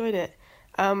really enjoyed it.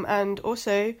 And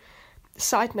also,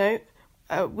 side note,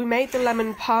 we made the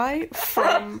lemon pie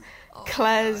from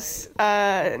Claire's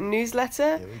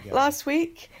newsletter last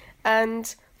week,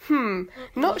 and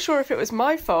not sure if it was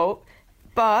my fault,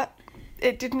 but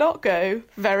it did not go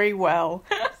very well.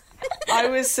 I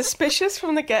was suspicious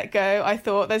from the get-go. I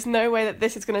thought there's no way that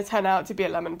this is going to turn out to be a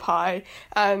lemon pie,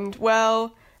 and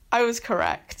well, I was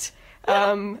correct.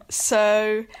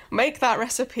 So make that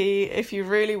recipe if you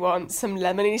really want some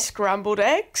lemony scrambled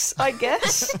eggs, I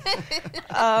guess.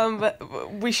 But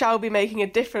we shall be making a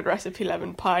different recipe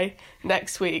lemon pie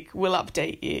next week. We'll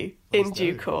update you in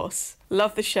due course.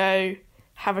 Love the show.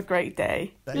 Have a great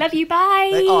day. Love you,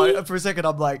 bye. Oh, for a second,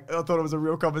 I thought it was a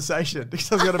real conversation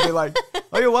because I was going to be like,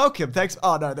 oh, you're welcome. Thanks.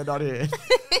 Oh, no, they're not here.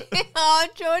 Oh,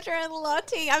 Georgia and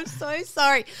Lottie, I'm so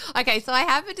sorry. Okay, so I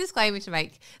have a disclaimer to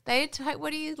make.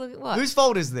 What do you look at? What? Whose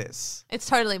fault is this? It's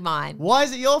totally mine. Why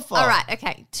is it your fault? All right,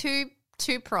 okay. Two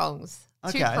prongs.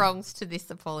 Two Okay. prongs to this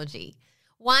apology.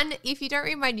 One, if you don't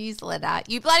read my newsletter,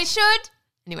 you bloody should.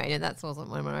 Anyway, no, that wasn't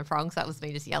one of my prongs. That was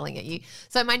me just yelling at you.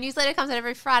 So my newsletter comes out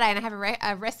every Friday and I have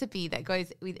a recipe that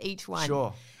goes with each one.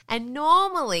 Sure. And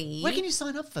normally... Where can you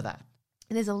sign up for that?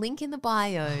 There's a link in the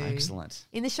bio. Oh, excellent.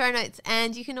 In the show notes.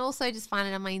 And you can also just find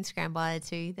it on my Instagram bio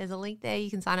too. There's a link there. You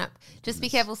can sign up. Just be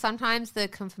careful. Sometimes the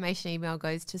confirmation email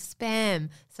goes to spam.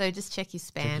 So just check your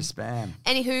spam. Check your spam.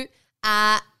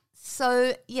 Anywho,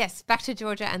 so yes, back to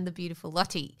Georgia and the beautiful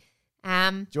Lottie.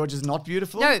 Georgia's not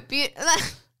beautiful? No,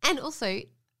 and also,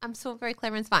 I'm still very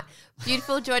clever and smart.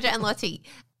 Beautiful Georgia and Lottie.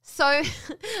 So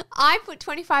I put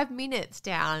 25 minutes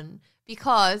down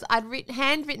because I'd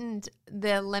handwritten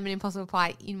the lemon impossible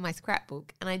pie in my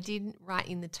scrapbook and I didn't write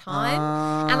in the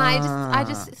time. And I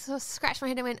just sort of scratched my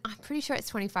head and went, I'm pretty sure it's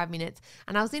 25 minutes.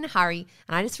 And I was in a hurry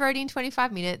and I just wrote in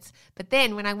 25 minutes. But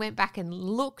then when I went back and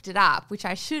looked it up, which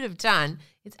I should have done,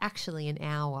 it's actually an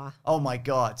hour. Oh my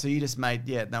God. So you just made,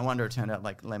 no wonder it turned out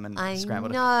like lemon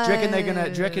scrambled. know. Do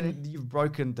you reckon you've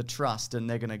broken the trust and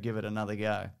they're going to give it another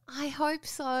go? I hope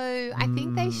so. I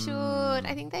think they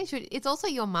should. It's also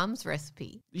your mum's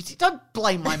recipe. Don't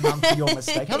blame my mum for your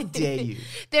mistake. How dare you?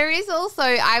 There is also,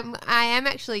 I am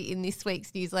actually in this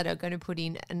week's newsletter going to put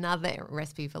in another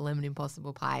recipe for lemon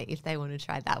impossible pie if they want to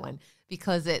try that one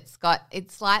because it's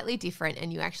slightly different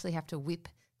and you actually have to whip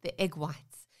the egg whites.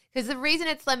 Because the reason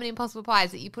it's lemon impossible pie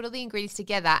is that you put all the ingredients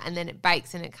together and then it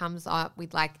bakes and it comes up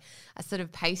with like a sort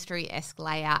of pastry-esque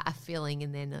layer, a filling,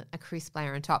 and then a crisp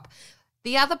layer on top.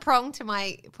 The other prong to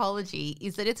my apology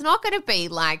is that it's not going to be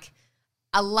like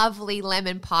a lovely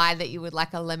lemon pie that you would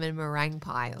like a lemon meringue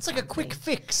pie or something. Like a quick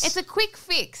fix. It's a quick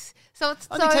fix. So it's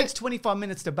only takes 25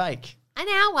 minutes to bake. An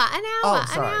hour. Oh,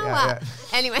 sorry. Yeah.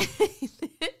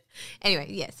 Anyway,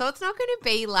 yeah. So it's not going to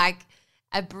be like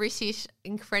a British,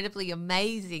 incredibly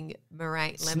amazing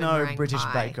lemon meringue British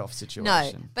pie. Bake-Off situation.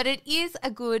 No, but it is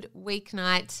a good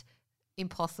weeknight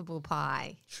impossible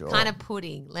pie. Sure. Kind of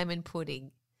pudding, lemon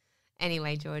pudding.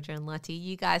 Anyway, Georgia and Lottie,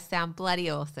 you guys sound bloody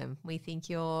awesome. We think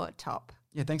you're top.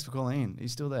 Yeah, thanks for calling in. Are you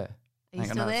still there? Are you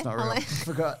still there? It's not real.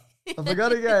 Hello? I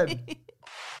forgot again.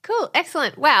 Cool.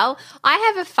 Excellent. Well,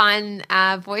 I have a fun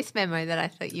voice memo that I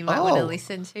thought you might want to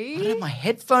listen to. I don't have my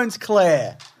headphones,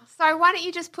 Claire. So why don't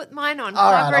you just put mine on?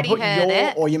 All right, I've already I'll put heard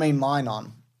it. Or you mean mine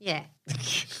on? Yeah.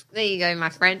 There you go, my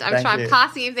friend. I'm Thank you.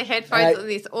 passing you the headphones on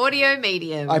this audio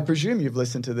medium. I presume you've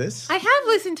listened to this. I have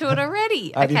listened to it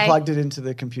already. Have okay. you plugged it into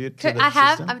the computer? I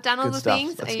have. System? I've done all Good the stuff.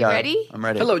 things. Let's Are you go. ready? I'm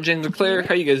ready. Hello, James and Claire.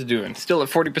 How you guys doing? Still at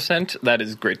 40%? That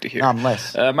is great to hear.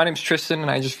 Less. My name's Tristan, and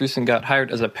I just recently got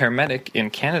hired as a paramedic in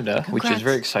Canada, which is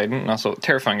very exciting and also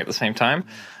terrifying at the same time.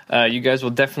 You guys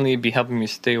will definitely be helping me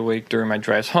stay awake during my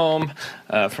drives home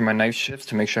for my night shifts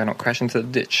to make sure I don't crash into the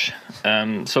ditch.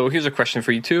 So here's a question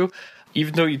for you two.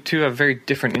 Even though you two have very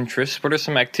different interests, what are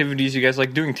some activities you guys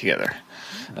like doing together?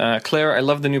 Claire, I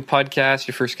love the new podcast.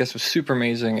 Your first guest was super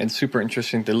amazing and super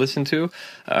interesting to listen to.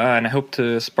 And I hope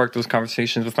to spark those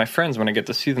conversations with my friends when I get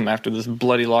to see them after this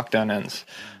bloody lockdown ends.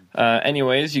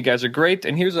 Anyways, you guys are great.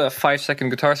 And here's a 5-second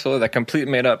guitar solo that completely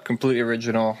made up, completely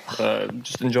original.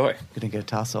 Just enjoy. Gonna get a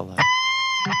guitar solo.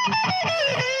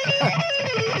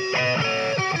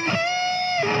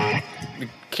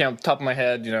 Top of my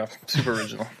head, super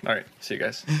original. All right, see you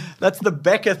guys. That's the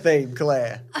Becca theme,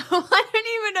 Claire. I don't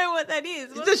even know what that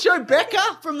is. The show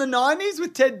Becca from the 90s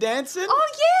with Ted Danson.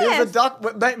 Oh, He yes. was a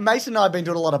duck. Mason and I have been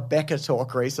doing a lot of Becca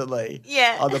talk recently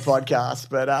on the podcast,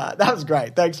 but that was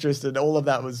great. Thanks, Tristan. All of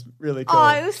that was really cool. Oh,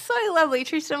 it was so lovely,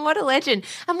 Tristan. What a legend.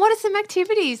 And what are some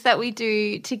activities that we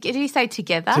do together? Did you say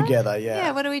together? Together, yeah.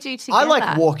 Yeah, what do we do together? I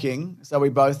like walking, so we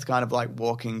both kind of like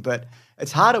walking, but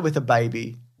it's harder with a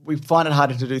baby. We find it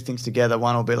harder to do things together.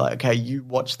 One will be like, okay, you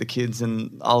watch the kids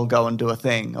and I'll go and do a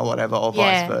thing or whatever, or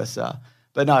vice versa.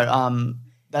 But no,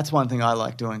 that's one thing I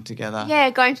like doing together. Yeah,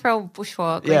 going for a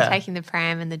bushwalk Yeah. and taking the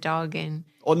pram and the dog and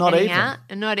Or not heading even. out.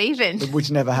 And not even.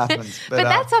 Which never happens. But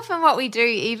that's often what we do,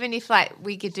 even if like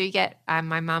we could get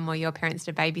my mum or your parents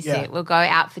to babysit. Yeah. We'll go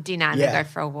out for dinner and Yeah. we'll go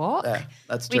for a walk. Yeah,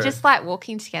 that's true. We just like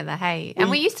walking together, hey. And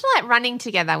we used to like running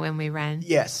together when we ran.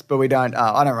 Yes, but we don't.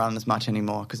 I don't run as much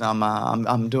anymore because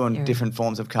I'm doing different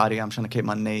forms of cardio. I'm trying to keep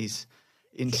my knees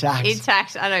intact.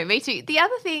 Intact, I know, me too. The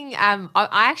other thing, I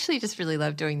actually just really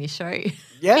love doing this show.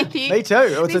 Yeah, with you. me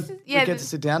too. We yeah, get to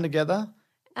sit down together.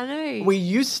 I know. We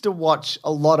used to watch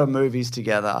a lot of movies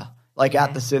together, like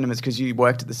at the cinemas, because you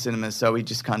worked at the cinemas. So we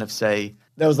just kind of see.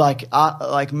 There was like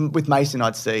with Mason,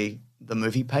 I'd see the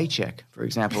movie Paycheck, for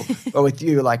example. But with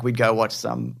you, like we'd go watch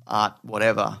some art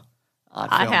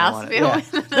house film. Yeah.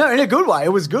 No, in a good way.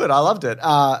 It was good. I loved it.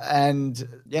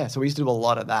 And yeah, so we used to do a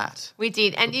lot of that. We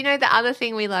did. And you know the other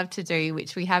thing we love to do,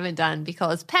 which we haven't done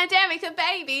because pandemic and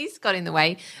babies got in the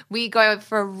way, we go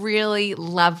for a really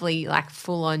lovely, like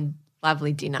full-on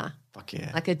lovely dinner. Fuck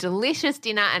yeah. Like a delicious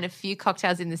dinner and a few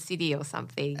cocktails in the city or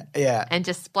something. Yeah. And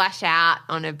just splash out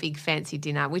on a big fancy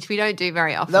dinner, which we don't do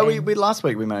very often. Though we last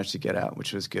week we managed to get out,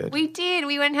 which was good. We did.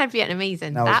 We went and had Vietnamese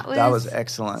and that was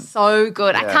excellent. So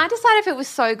good. Yeah. I can't decide if it was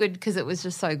so good because it was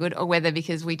just so good or whether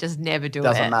because we just never do it.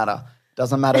 Doesn't matter.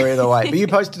 Doesn't matter either way. But you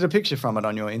posted a picture from it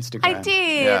on your Instagram.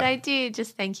 I did.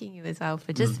 Just thanking you as well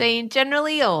for just being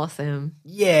generally awesome.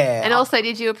 Yeah. And also,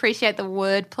 did you appreciate the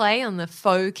wordplay on the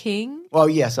Faux King? Well,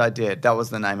 yes, I did. That was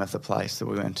the name of the place that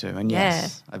we went to. And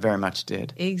yes, I very much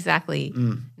did. Exactly.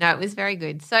 No, it was very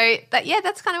good. So,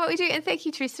 that's kind of what we do. And thank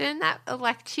you, Tristan. That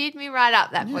cheered me right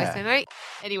up, that voice memo.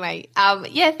 Anyway,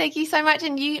 thank you so much.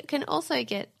 And you can also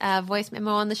get a voice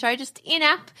memo on the show just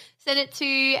in-app. Send it to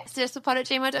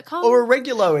suggestthepod@gmail.com. Or a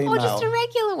regular email. Or just a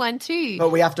regular one too. But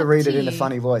we have to read it in a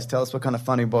funny voice. Tell us what kind of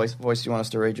funny voice you want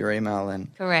us to read your email in.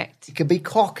 Correct. It could be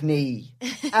Cockney.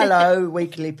 Hello,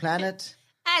 Weekly Planet.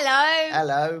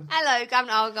 Hello,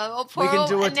 Governor. I'll go. We can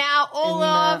do it. Now all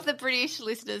of the British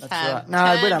listeners have. Right.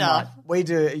 No, we don't mind. We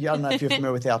do. I don't know if you're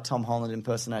familiar with our Tom Holland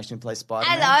impersonation who plays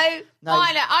Spider-Man.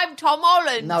 Hello, I'm Tom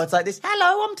Holland. No, it's like this.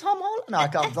 Hello, I'm Tom Holland. No,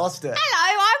 I've lost it.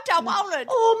 Hello, I'm Tom Holland.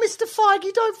 Oh, Mr.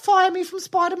 Feige, don't fire me from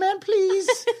Spider-Man, please.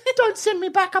 Don't send me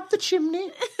back up the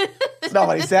chimney. It's not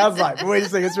what he sounds like, but we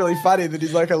just think it's really funny that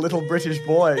he's like a little British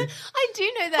boy. I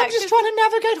do know that. I'm just trying to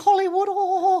navigate Hollywood.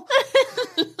 Oh.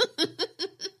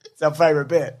 It's our favourite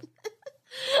bit.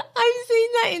 I've seen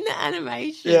that in the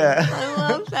animation. Yeah. I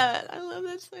love that. I love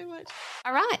that so much.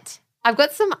 All right. I've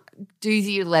got some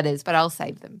doozy letters, but I'll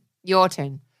save them. Your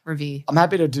turn. Review. I'm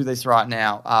happy to do this right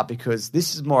now because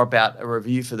this is more about a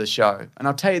review for the show. And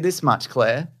I'll tell you this much,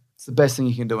 Claire. It's the best thing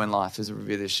you can do in life is a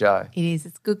review this show. It is.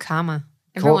 It's good karma.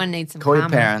 Everyone needs some karma. Call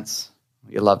your parents,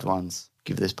 your loved ones.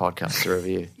 Give this podcast a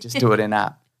review. Just do it in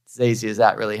app. It's as easy as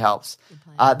that. Really helps.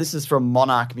 This is from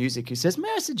Monarch Music who says,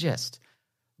 may I suggest,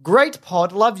 great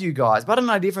pod, love you guys, but an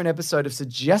idea for an episode of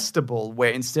Suggestible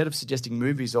where instead of suggesting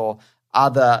movies or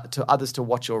others to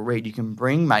watch or read, you can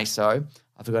bring Meso,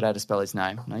 I forgot how to spell his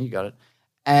name, no, you got it,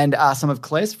 and some of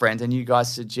Claire's friends, and you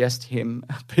guys suggest him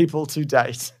people to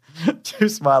date. 2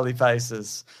 smiley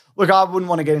faces. Look, I wouldn't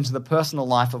want to get into the personal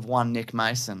life of one Nick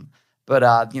Mason,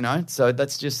 but, so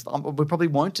that's just, we probably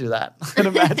won't do that, I can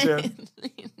imagine.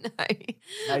 No.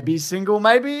 Maybe he's single,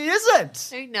 maybe he isn't.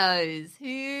 Who knows?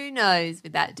 Who knows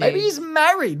with that dude? Maybe he's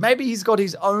married. Maybe he's got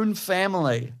his own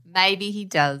family. Maybe he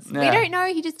does. Yeah. We don't know.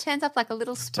 He just turns up like a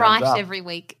little sprite every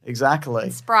week. Exactly.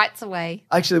 And sprites away.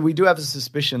 Actually, we do have a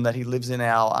suspicion that he lives in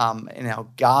our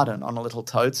garden on a little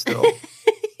toadstool.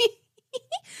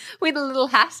 With a little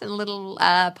hat and a little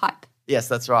pipe. Yes,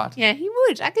 that's right. Yeah, he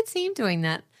would. I could see him doing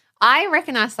that. I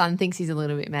reckon our son thinks he's a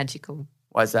little bit magical.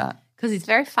 Why is that? Because he's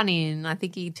very funny and I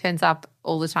think he turns up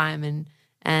all the time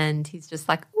and he's just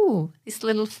like, ooh, this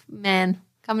little man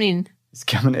coming in. He's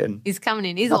coming in. He's coming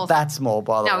in. He's not awesome. that small,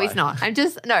 by the way. No, he's not.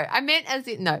 I meant as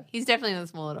in, no, he's definitely not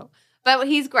small at all. But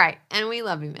he's great and we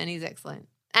love him and he's excellent.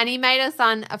 And he made our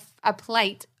son a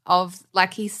plate of,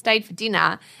 like, he stayed for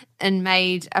dinner and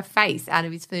made a face out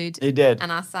of his food. He did.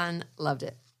 And our son loved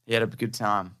it. He had a good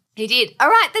time. He did. All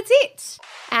right, that's it.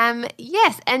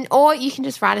 Yes, or you can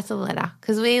just write us a letter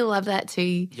because we love that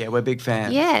too. Yeah, we're big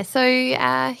fans. Yeah, so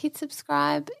hit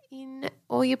subscribe in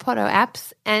all your Poddo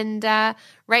apps and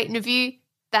rate and review.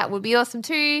 That would be awesome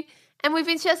too. And we've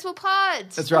been Suggestible Pod.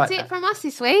 That's right. That's it from us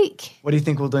this week. What do you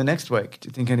think we'll do next week? Do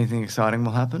you think anything exciting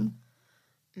will happen?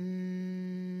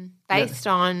 Based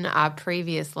on our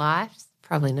previous lives,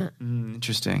 probably not.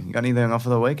 Interesting. You got anything off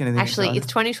of the week? Anything Actually, exciting? it's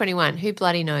 2021. Who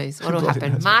bloody knows what will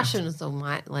happen? Martians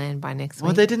might land by next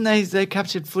week. Well, they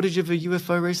captured footage of a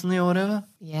UFO recently or whatever?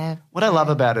 Yeah. What I love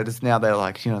about it is now they're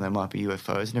like, there might be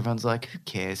UFOs and everyone's like, who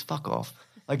cares? Fuck off.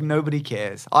 Like, nobody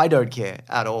cares. I don't care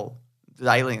at all. There's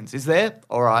aliens. Is there?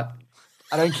 All right.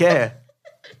 I don't care.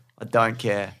 I don't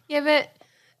care. Yeah, but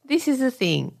this is the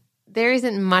thing. There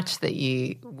isn't much that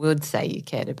you would say you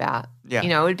cared about. Yeah.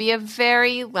 It would be a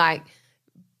very,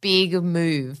 big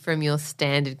move from your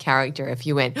standard character if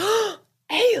you went,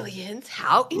 aliens,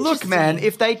 how interesting. Look, man,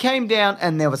 if they came down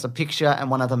and there was a picture and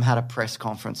one of them had a press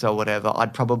conference or whatever,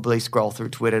 I'd probably scroll through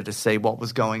Twitter to see what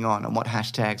was going on and what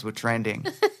hashtags were trending.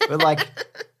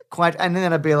 But, and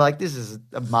then I'd be like, this is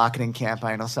a marketing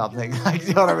campaign or something.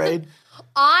 You know what I mean?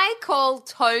 I call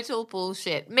total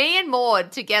bullshit. Me and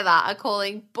Maud together are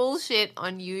calling bullshit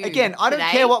on you. Again, I don't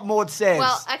care what Maud says.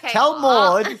 Well, okay. Tell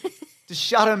Maud to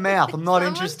shut her mouth. I'm not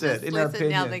interested in her opinions.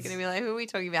 opinions. Now they're going to be like, who are we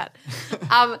talking about?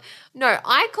 No,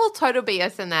 I call total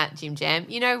BS on that, Jim Jam.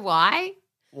 You know why?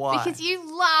 Why? Because you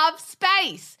love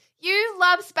space. You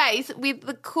love space with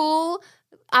the cool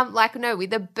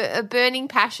with a burning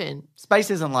passion.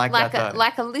 Space isn't like that, though.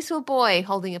 Like a little boy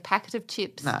holding a packet of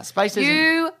chips. Nah, space isn't.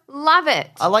 You love it.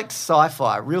 I like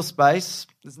sci-fi. Real space,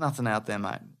 there's nothing out there,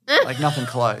 mate. Like nothing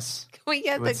close. Can we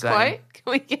get I would the say. quote?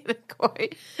 Can we get the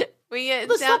quote?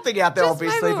 There's something out there, just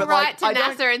obviously, maybe but we'll like, write to I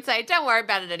don't- NASA and say, don't worry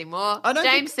about it anymore. I don't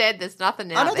James think- said there's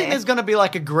nothing out I don't there. think there's going to be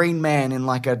like a green man in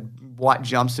like a white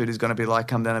jumpsuit who's going to be like,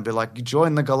 come down and be like,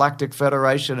 join the Galactic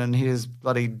Federation and here's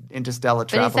bloody interstellar But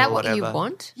travel is that or what whatever. you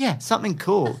want? Yeah, something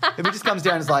cool. If he just comes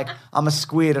down and is like, I'm a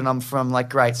squid and I'm from like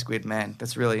Great Squid Man.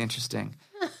 That's really interesting.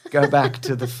 Go back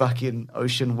to the fucking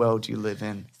ocean world you live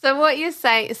in. So what you're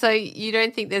saying, so you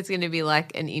don't think there's going to be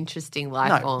like an interesting life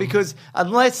No, form? because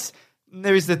unless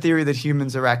there is the theory that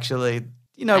humans are actually,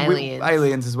 Aliens.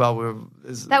 aliens as well.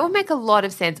 That would make a lot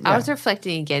of sense. Yeah. I was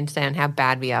reflecting again today on how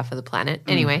bad we are for the planet.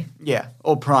 Anyway, Yeah,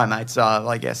 or primates are,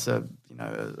 I guess, a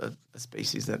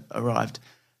species that arrived.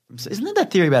 Isn't there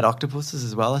that theory about octopuses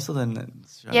as well? I saw that in the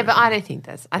show yeah, but recently. I don't think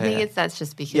that's. I think that's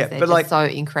just because Yeah, they're but, just like, so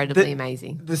incredibly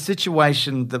amazing. The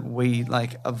situation that we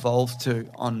like evolved to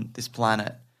on this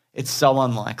planet, it's so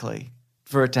unlikely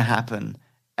for it to happen,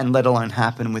 and let alone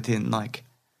happen within like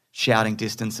shouting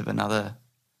distance of another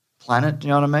planet. Do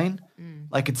you know what I mean?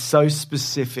 Like it's so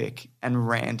specific and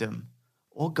random,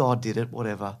 or God did it,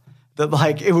 whatever. That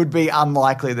like it would be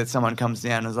unlikely that someone comes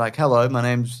down and is like, "Hello,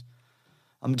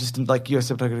 I'm just like you,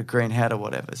 except I got a green hat or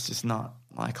whatever." It's just not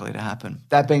likely to happen.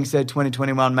 That being said,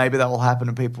 2021, maybe that will happen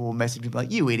and people will message me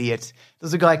like, "You idiot."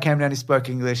 There's a guy who came down, he spoke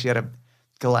English, he had a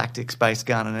galactic space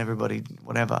gun and everybody,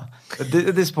 whatever. But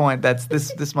at this point,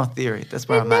 this is my theory. That's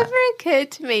where It I'm at. never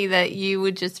occurred to me that you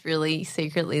would just really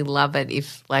secretly love it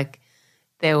if like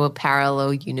there were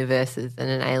parallel universes and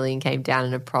an alien came down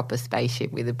in a proper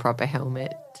spaceship with a proper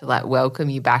helmet to like welcome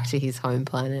you back to his home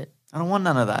planet. I don't want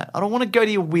none of that. I don't want to go to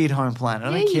your weird home planet.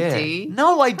 I Yeah, don't you care. do.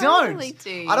 No, I Totally don't.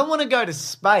 do. I don't want to go to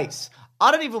space.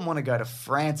 I don't even want to go to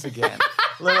France again,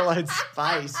 let alone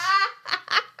space.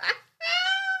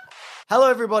 Hello,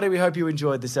 everybody. We hope you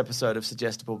enjoyed this episode of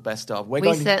Suggestible Best Of. We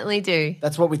certainly do.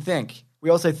 That's what we think. We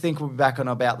also think we'll be back on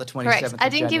about the 27th Correct. of I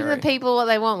didn't give January. the people what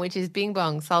they want, which is bing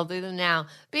bongs, so I'll do them now.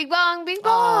 Bing bong, bing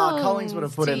bong. Collins would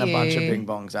have put in a bunch of bing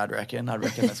bongs, I'd reckon.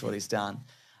 That's what he's done.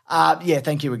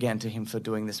 Thank you again to him for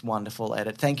doing this wonderful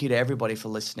edit. Thank you to everybody for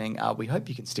listening. We hope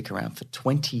you can stick around for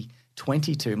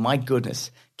 2022. My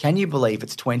goodness. Can you believe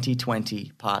it's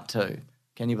 2020 part 2?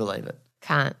 Can you believe it?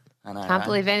 Can't. I know, Can't right?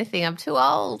 believe anything. I'm too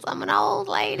old. I'm an old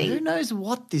lady. Who knows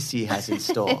what this year has in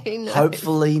store? Who knows?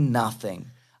 Hopefully nothing.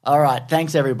 All right.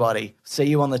 Thanks, everybody. See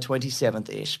you on the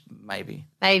 27th-ish, maybe.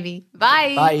 Maybe.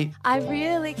 Bye. Bye. I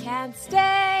really can't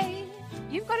stay.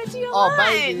 You've got to do your Oh, line.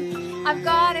 baby. I've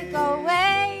got to go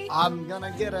away. I'm going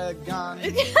to get a gun.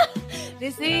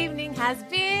 This evening has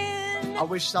been I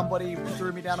wish somebody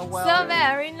threw me down a well. so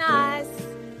very nice.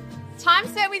 Time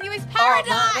spent with you is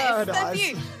paradise. paradise. The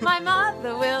view. My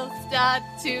mother will start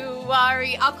to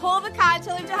worry. I'll call the car and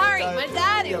tell him to hurry. My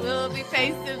daddy will be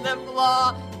pacing the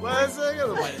floor. Where's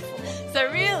the waiting for?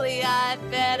 So really, I'd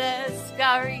better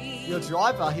scurry. Your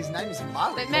driver, his name is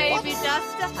Murray. But maybe What?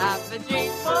 just to have a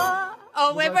drink more.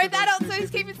 Oh, we're Well, both that's- adults, so who's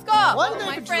keeping score? Why do All they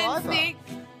my have a friends driver? think.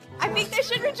 I think they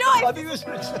should rejoice. I think this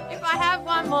If I have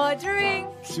one more drink.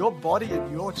 it's your body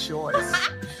and your choice.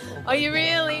 Oh, you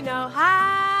really know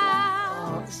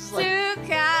how this is like- to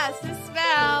cast a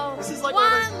spell. This is like one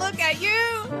of one look at you,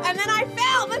 and then I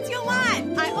fell. That's your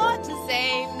line. I ought to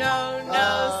say no,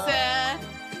 sir.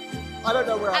 I don't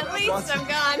know where I'm At least I'm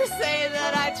gonna say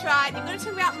that I tried. You're gonna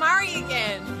talk about Murray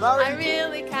again. Murray. I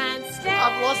really can't stay.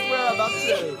 I've lost where I'm up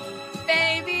to.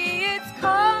 Baby, it's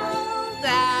cold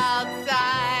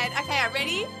outside. Okay, I'm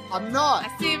ready. I'm not.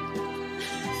 I sip.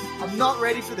 I'm not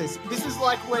ready for this. This is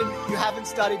like when you haven't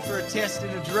studied for a test in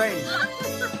a dream.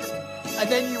 And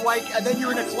then you wake, and then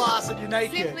you're in a class and you're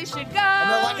naked. Simply should go.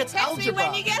 they're like, it's Text algebra. me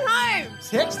when you get home.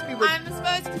 Text me with. I'm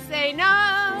supposed to say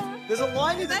no. There's a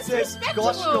line here that That's says, respectable.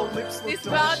 "Gosh, your lips look This delicious."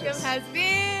 welcome has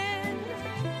been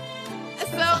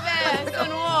so vast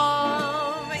and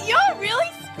warm. You're really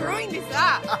screwing this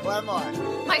up. How am I?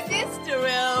 My sister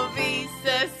will be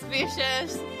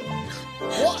suspicious.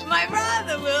 What? My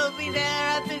brother will be there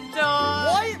at the door.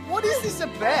 Why? What is this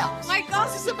about? My Is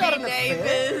this about gossipy an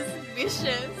affair? neighbor's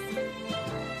vicious.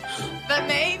 But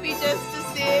maybe just a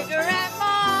cigarette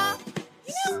more.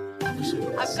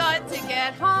 I've got to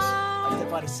get I home. need to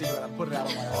find a cigarette and put it out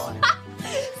of my eye.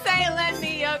 Say, lend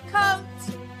me your coat.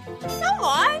 Come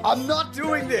on. I'm not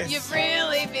doing this. You've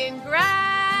really been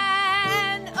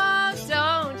grand. Oh,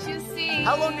 don't you see?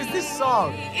 How long is this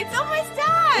song? It's almost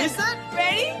done. Is it?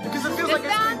 Ready? Because it feels It's like it's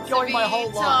been bound going to my be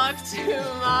whole life. Talk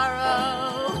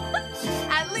tomorrow.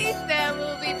 At least there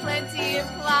will be plenty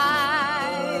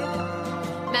implied.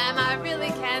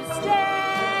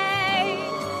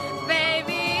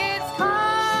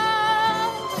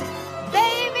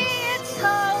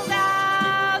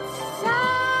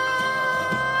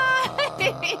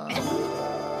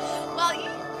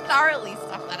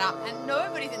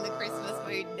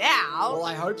 out. Well,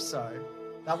 I hope so.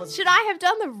 That was. Should I have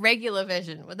done the regular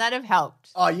version? Would that have helped?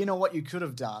 Oh, you know what you could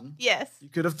have done? Yes. You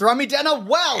could have thrown me down a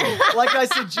well, like I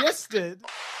suggested.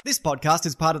 This podcast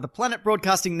is part of the Planet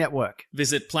Broadcasting Network.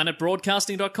 Visit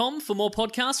planetbroadcasting.com for more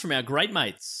podcasts from our great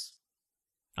mates.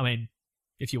 I mean,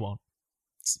 if you want.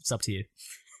 It's up to you.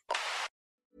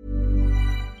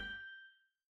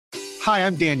 Hi,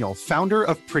 I'm Daniel, founder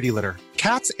of Pretty Litter.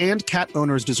 Cats and cat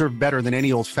owners deserve better than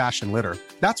any old-fashioned litter.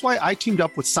 That's why I teamed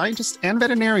up with scientists and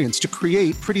veterinarians to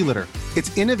create Pretty Litter.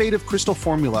 Its innovative crystal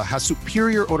formula has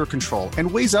superior odor control and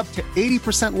weighs up to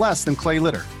 80% less than clay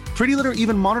litter. Pretty Litter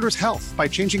even monitors health by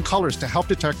changing colors to help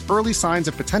detect early signs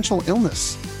of potential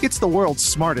illness. It's the world's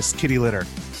smartest kitty litter.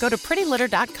 Go to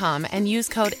prettylitter.com and use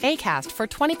code ACAST for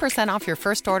 20% off your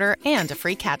first order and a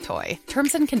free cat toy.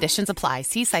 Terms and conditions apply.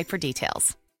 See site for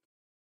details.